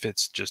 even if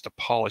it's just a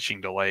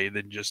polishing delay,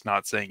 than just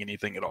not saying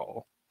anything at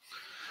all.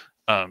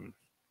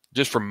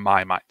 Just from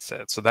my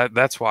mindset. So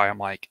that's why I'm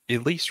like,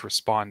 at least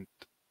respond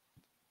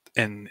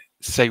and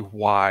say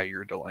why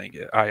you're delaying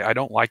it. I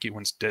don't like it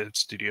when dev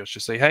studios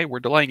just say, hey, we're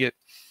delaying it.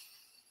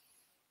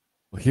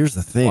 Well, here's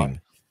the thing.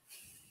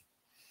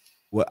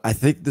 Well, I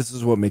think this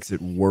is what makes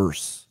it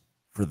worse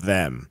for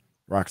them,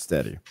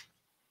 Rocksteady.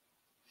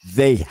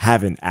 They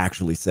haven't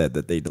actually said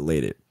that they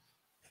delayed it.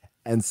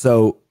 And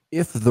so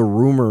if the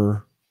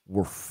rumor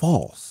were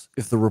false,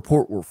 if the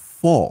report were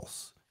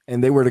false,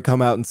 and they were to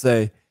come out and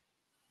say,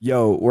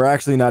 yo, we're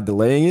actually not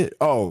delaying it,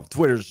 oh,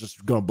 Twitter's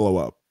just going to blow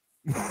up.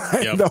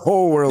 Yep. The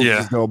whole world is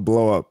just going to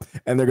blow up.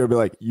 And they're going to be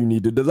like, you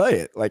need to delay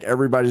it. Like,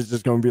 everybody's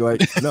just going to be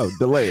like, no,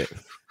 delay it.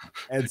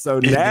 And so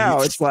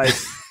now it's like,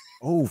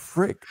 oh,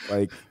 frick.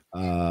 Like,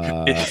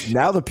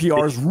 now the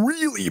PR is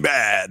really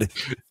bad.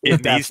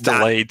 It needs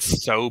delayed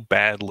so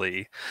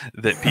badly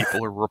that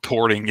people are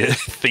reporting it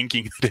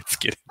thinking that it's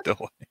getting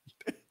delayed.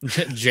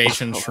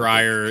 Jason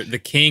Schreier, the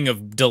king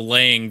of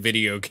delaying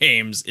video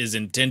games, is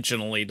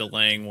intentionally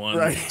delaying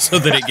one so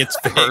that it gets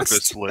fixed.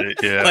 Purposely,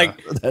 yeah.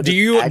 Like, do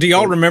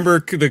y'all remember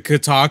the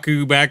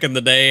Kotaku back in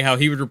the day? How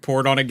he would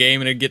report on a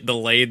game and it'd get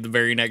delayed the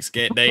very next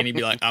day, and he'd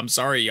be like, "I'm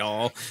sorry,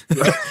 y'all."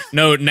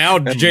 No, now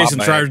Jason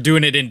Schreier's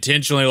doing it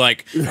intentionally.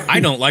 Like, I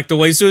don't like the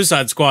way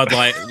Suicide Squad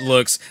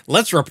looks.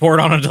 Let's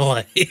report on a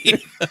delay.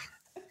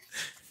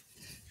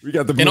 We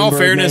got the in all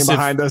fairness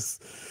behind us.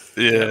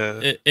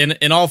 Yeah.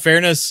 In all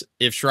fairness,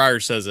 if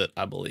Schreier says it,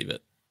 I believe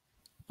it.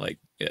 Like,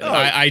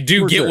 I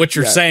do get what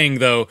you're saying,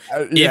 though.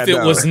 If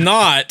it was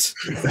not,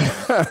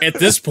 at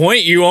this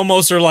point, you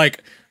almost are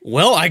like,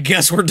 well, I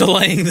guess we're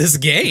delaying this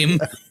game.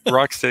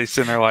 Rocksteady's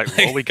sitting there like,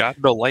 well, we got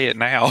to delay it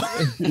now.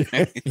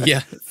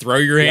 Yeah. Throw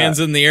your hands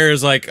in the air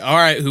is like, all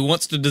right, who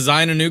wants to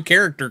design a new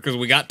character? Because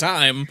we got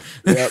time.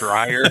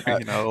 Schreier,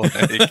 like.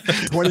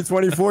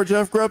 2024,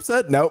 Jeff Grubb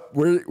said, nope,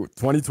 we're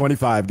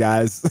 2025,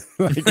 guys.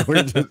 Like,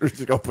 we're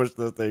just going to push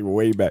the thing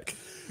way back.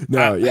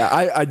 No,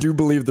 I do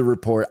believe the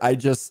report. I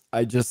just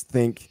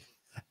think,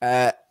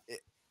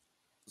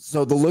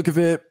 so the look of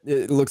it,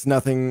 it looks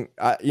nothing,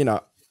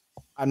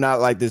 I'm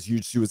not like this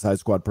huge Suicide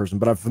Squad person,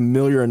 but I'm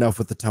familiar enough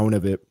with the tone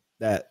of it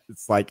that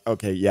it's like,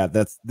 okay, yeah,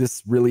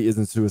 this really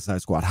isn't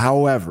Suicide Squad.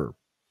 However,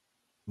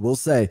 we'll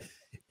say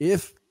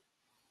if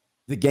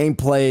the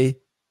gameplay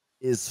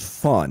is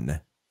fun,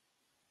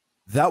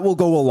 that will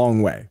go a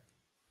long way.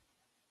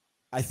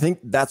 I think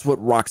that's what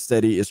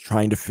Rocksteady is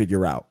trying to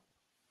figure out.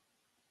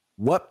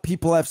 What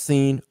people have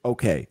seen,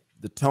 okay,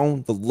 the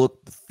tone, the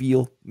look, the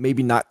feel,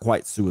 maybe not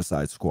quite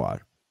Suicide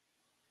Squad.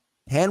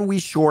 Can we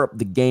shore up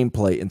the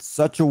gameplay in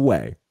such a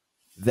way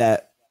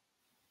that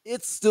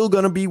it's still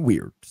going to be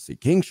weird to see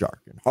King Shark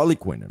and Harley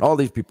Quinn and all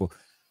these people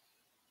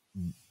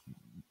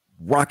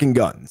rocking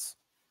guns?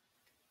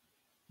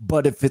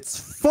 But if it's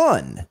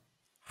fun,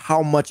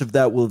 how much of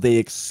that will they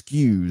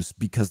excuse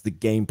because the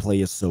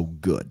gameplay is so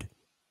good?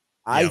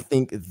 I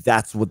think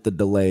that's what the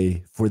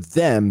delay for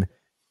them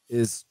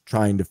is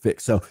trying to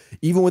fix. So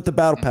even with the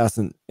battle pass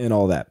and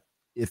all that,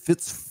 if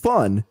it's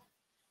fun,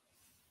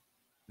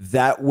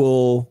 that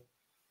will...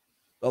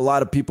 a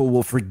lot of people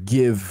will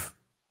forgive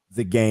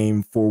the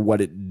game for what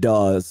it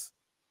does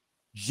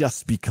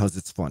just because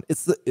it's fun.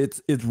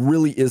 It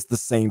really is the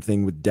same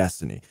thing with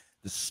Destiny.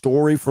 The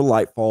story for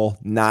Lightfall,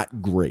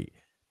 not great,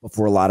 but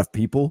for a lot of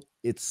people,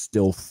 it's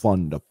still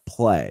fun to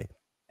play,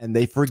 and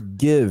they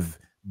forgive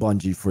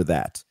Bungie for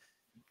that.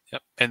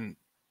 Yep, and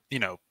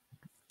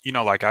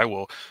like I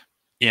will,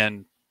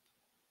 in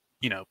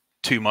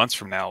 2 months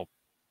from now,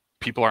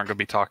 people aren't going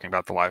to be talking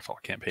about the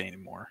Lightfall campaign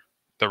anymore.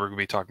 That we're going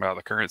to be talking about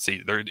the current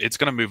season. It's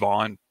going to move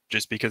on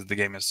just because the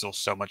game is still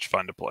so much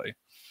fun to play.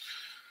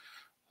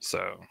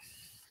 So,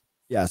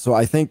 yeah, so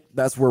I think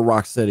that's where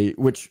Rocksteady,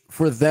 which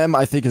for them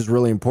I think is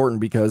really important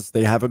because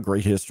they have a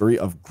great history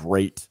of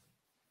great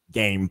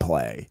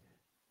gameplay.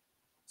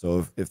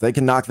 So if they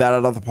can knock that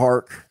out of the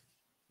park,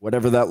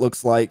 whatever that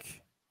looks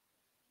like,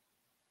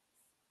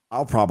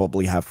 I'll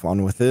probably have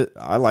fun with it.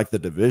 I like The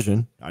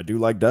Division. I do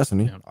like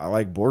Destiny. Yeah. I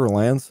like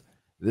Borderlands.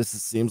 This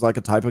seems like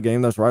a type of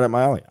game that's right up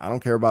my alley. I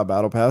don't care about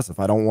Battle Pass. If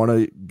I don't want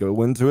to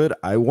go into it,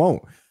 I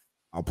won't.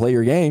 I'll play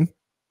your game.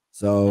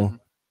 So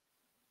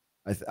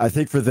I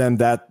think for them,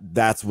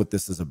 that's what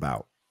this is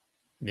about.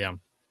 Yeah.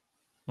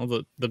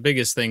 Well, the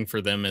biggest thing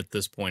for them at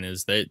this point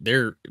is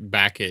they're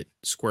back at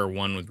square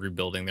one with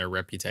rebuilding their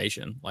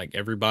reputation. Like,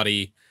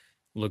 everybody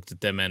looked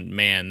at them and,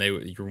 man,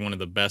 you're one of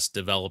the best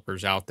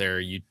developers out there.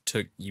 You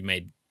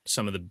made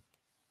some of the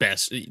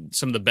best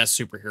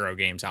superhero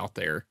games out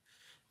there.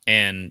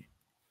 And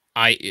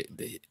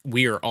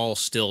we are all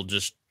still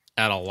just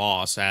at a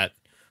loss at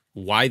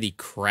why the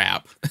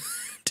crap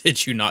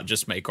did you not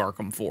just make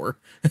Arkham 4?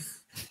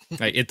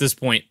 Like, at this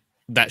point,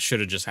 that should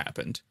have just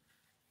happened.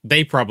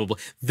 They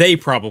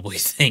probably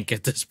think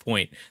at this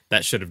point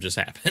that should have just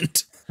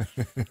happened.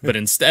 But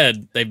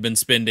instead, they've been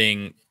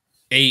spending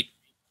 8,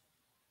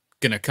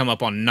 gonna come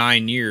up on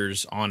 9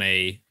 years on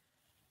a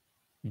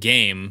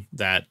game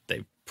that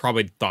they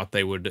probably thought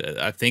they would.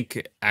 I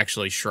think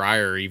actually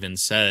Schreier even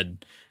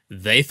said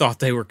they thought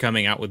they were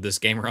coming out with this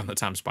game around the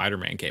time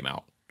Spider-Man came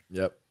out.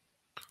 Yep.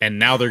 And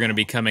now they're going to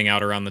be coming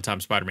out around the time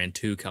Spider-Man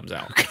 2 comes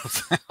out.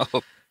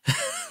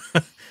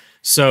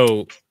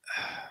 So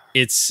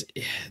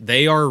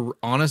they are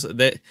honest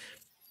that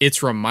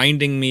it's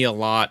reminding me a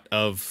lot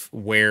of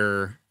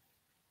where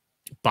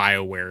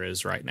BioWare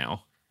is right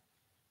now.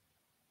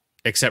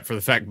 Except for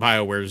the fact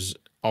BioWare's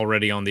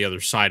already on the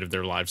other side of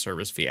their live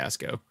service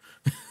fiasco.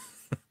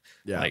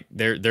 Yeah. Like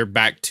they're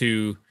back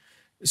to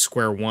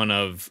square one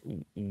of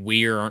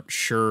we aren't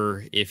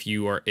sure if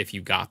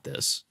you got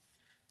this.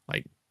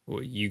 Like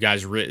you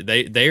guys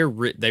they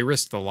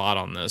risked a lot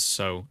on this,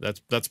 so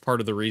that's part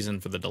of the reason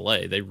for the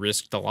delay. They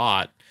risked a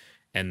lot,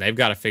 and they've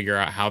got to figure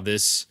out how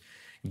this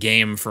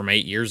game from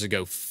 8 years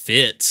ago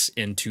fits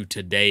into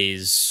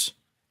today's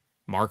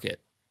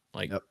market.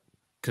 Like,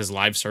 because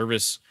live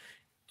service,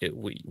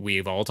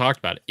 we've all talked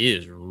about it,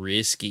 is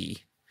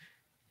risky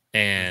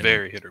and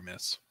very hit or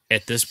miss.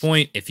 At this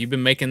point, if you've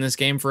been making this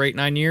game for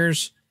 8-9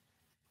 years,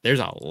 there's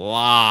a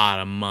lot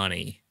of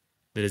money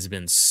that has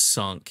been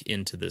sunk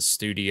into this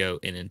studio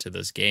and into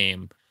this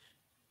game.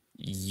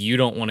 You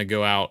don't want to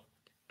go out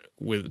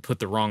put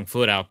the wrong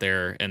foot out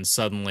there and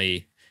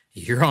suddenly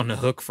you're on the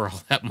hook for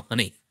all that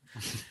money.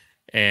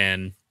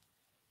 And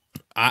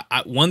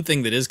one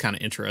thing that is kind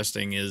of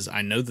interesting is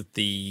I know that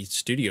the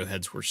studio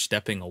heads were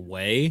stepping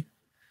away.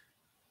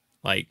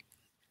 Like,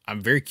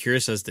 I'm very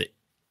curious as to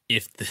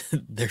if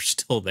they're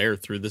still there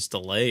through this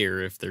delay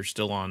or if they're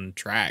still on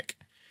track.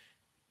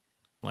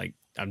 Like,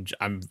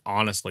 I'm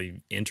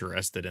honestly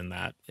interested in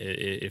that,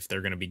 if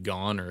they're going to be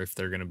gone or if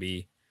they're going to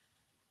be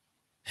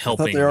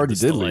helping. I thought they already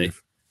did delay.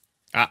 leave.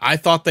 I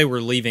thought they were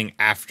leaving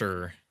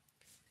after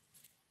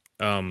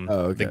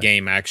okay. the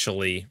game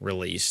actually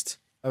released.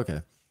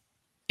 Okay.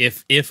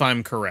 If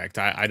I'm correct,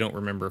 I don't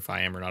remember if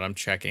I am or not. I'm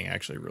checking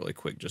actually really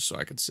quick just so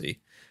I could see.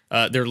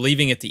 They're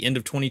leaving at the end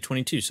of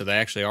 2022, so they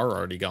actually are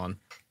already gone.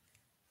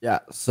 Yeah.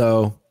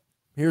 So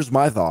here's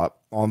my thought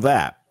on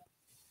that.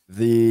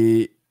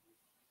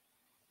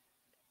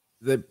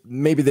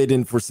 Maybe they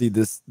didn't foresee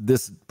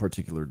this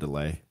particular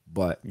delay,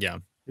 but yeah.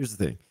 Here's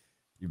the thing: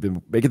 you've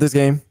been making this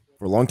game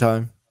for a long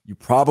time. You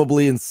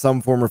probably, in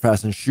some form or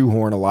fashion,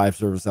 shoehorn a live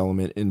service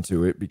element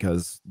into it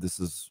because this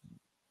is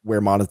where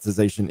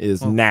monetization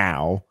is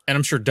now. And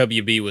I'm sure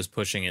WB was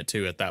pushing it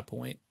too at that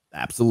point.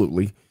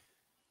 Absolutely.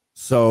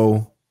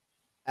 So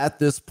at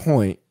this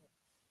point,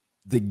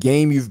 the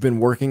game you've been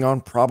working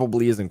on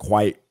probably isn't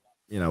quite,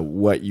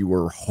 what you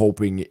were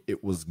hoping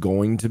it was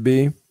going to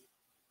be.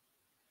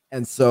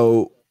 And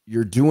so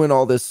you're doing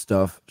all this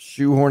stuff,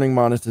 shoehorning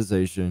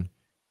monetization,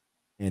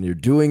 and you're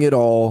doing it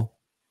all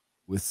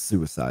with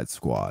Suicide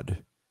Squad.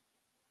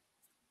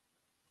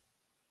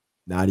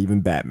 Not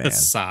even Batman. A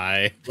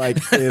sigh. Like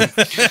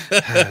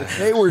if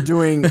they were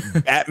doing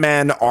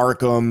Batman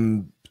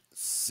Arkham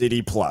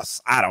City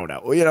Plus, I don't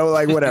know,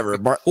 like whatever.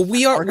 Well,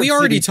 we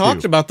already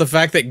talked about the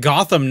fact that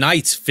Gotham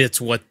Knights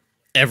fits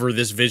whatever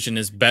this vision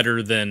is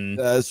better than.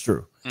 That's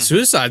true.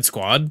 Suicide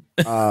Squad.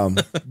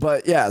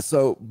 But yeah,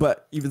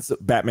 but even so,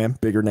 Batman,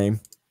 bigger name.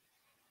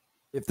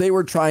 If they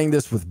were trying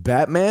this with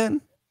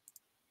Batman,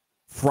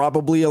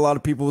 probably a lot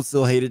of people would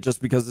still hate it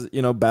just because,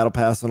 Battle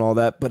Pass and all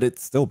that, but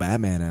it's still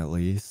Batman at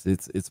least.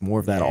 It's more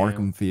of that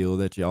Arkham feel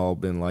that y'all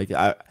been like.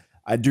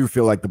 I do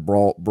feel like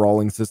the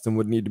brawling system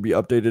would need to be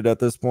updated at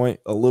this point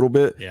a little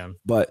bit. Yeah.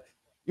 But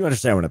you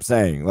understand what I'm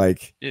saying.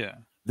 Like, yeah.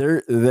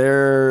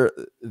 They're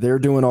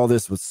doing all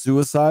this with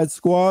Suicide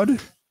Squad.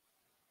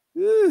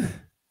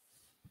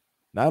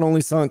 Not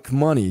only sunk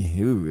money.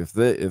 Ooh,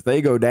 if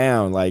they go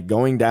down, like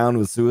going down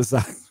with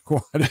Suicide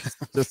Squad, is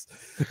just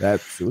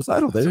that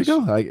suicidal. There you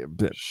go.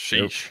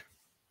 Sheesh.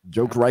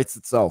 Joke writes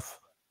itself.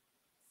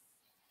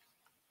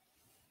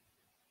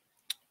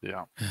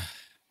 Yeah.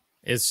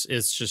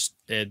 It's just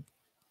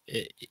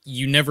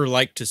you never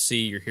like to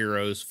see your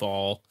heroes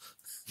fall,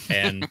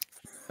 and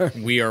I've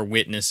had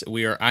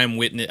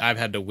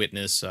to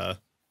witness.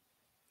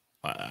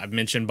 I've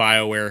mentioned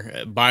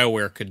BioWare.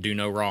 BioWare could do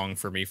no wrong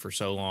for me for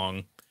so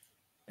long,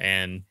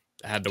 and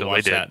I had to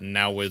watch that. And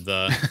now with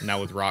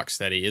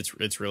Rocksteady,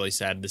 it's really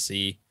sad to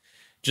see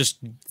just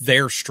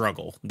their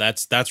struggle.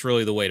 That's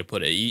really the way to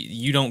put it.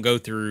 You don't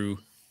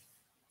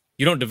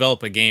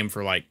develop a game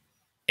for like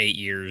 8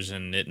 years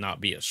and it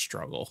not be a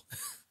struggle.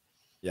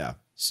 Yeah.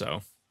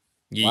 So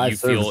you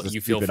feel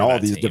for all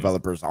that these team.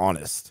 Developers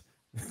honest.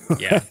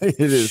 Yeah, it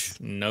is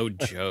no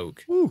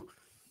joke. Woo.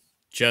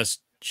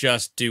 Just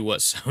do what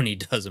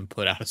Sony does and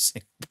put out a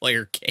single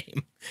player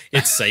game.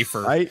 It's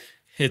safer. Right?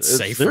 It's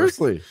safer.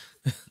 Seriously.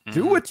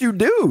 Do what you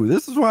do.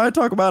 This is why I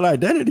talk about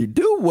identity.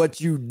 Do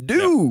what you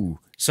do.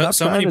 Yep.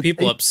 So many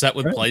people upset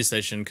with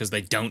PlayStation because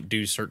they don't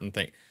do certain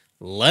things.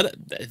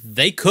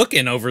 They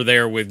cooking over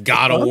there with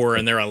God of War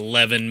and their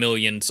 11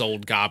 million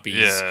sold copies.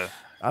 Yeah.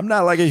 I'm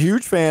not like a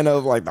huge fan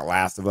of like The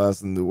Last of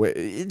Us and the way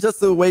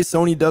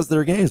Sony does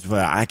their games,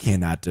 but I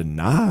cannot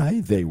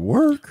deny they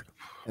work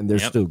and they're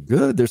still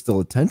good. They're still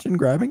attention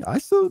grabbing. I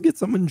still get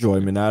some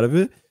enjoyment out of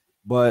it,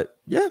 but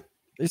yeah,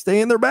 they stay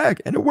in their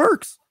bag and it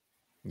works.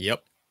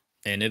 Yep.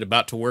 And it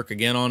about to work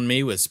again on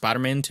me with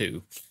Spider-Man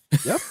 2.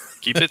 Yep.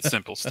 Keep it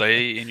simple.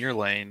 Stay in your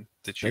lane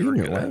that you're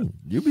good at.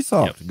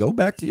 Ubisoft, go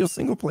back to your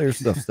single player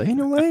stuff. Stay in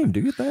your lane. Do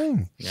your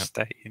thing. Yep.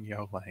 Stay in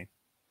your lane.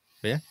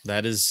 Yeah,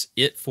 that is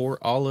it for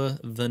all of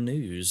the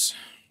news.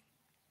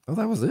 Oh,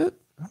 that was it?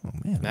 Oh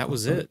man. That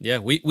was it. Yeah,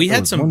 we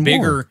had some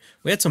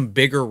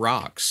bigger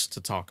rocks to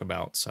talk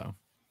about, so.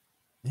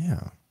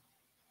 Yeah.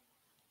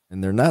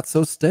 And they're not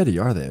so steady,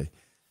 are they?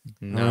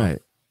 No. All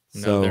right.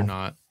 No, they're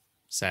not,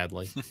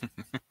 sadly.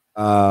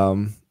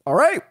 All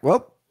right.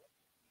 Well,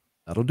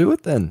 that'll do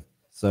it then.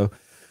 So,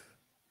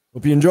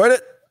 hope you enjoyed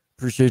it.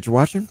 Appreciate you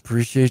watching.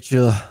 Appreciate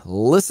you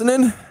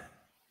listening.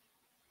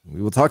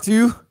 We will talk to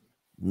you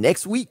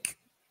next week.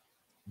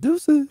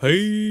 Deuces.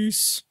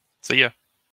 Peace. See ya.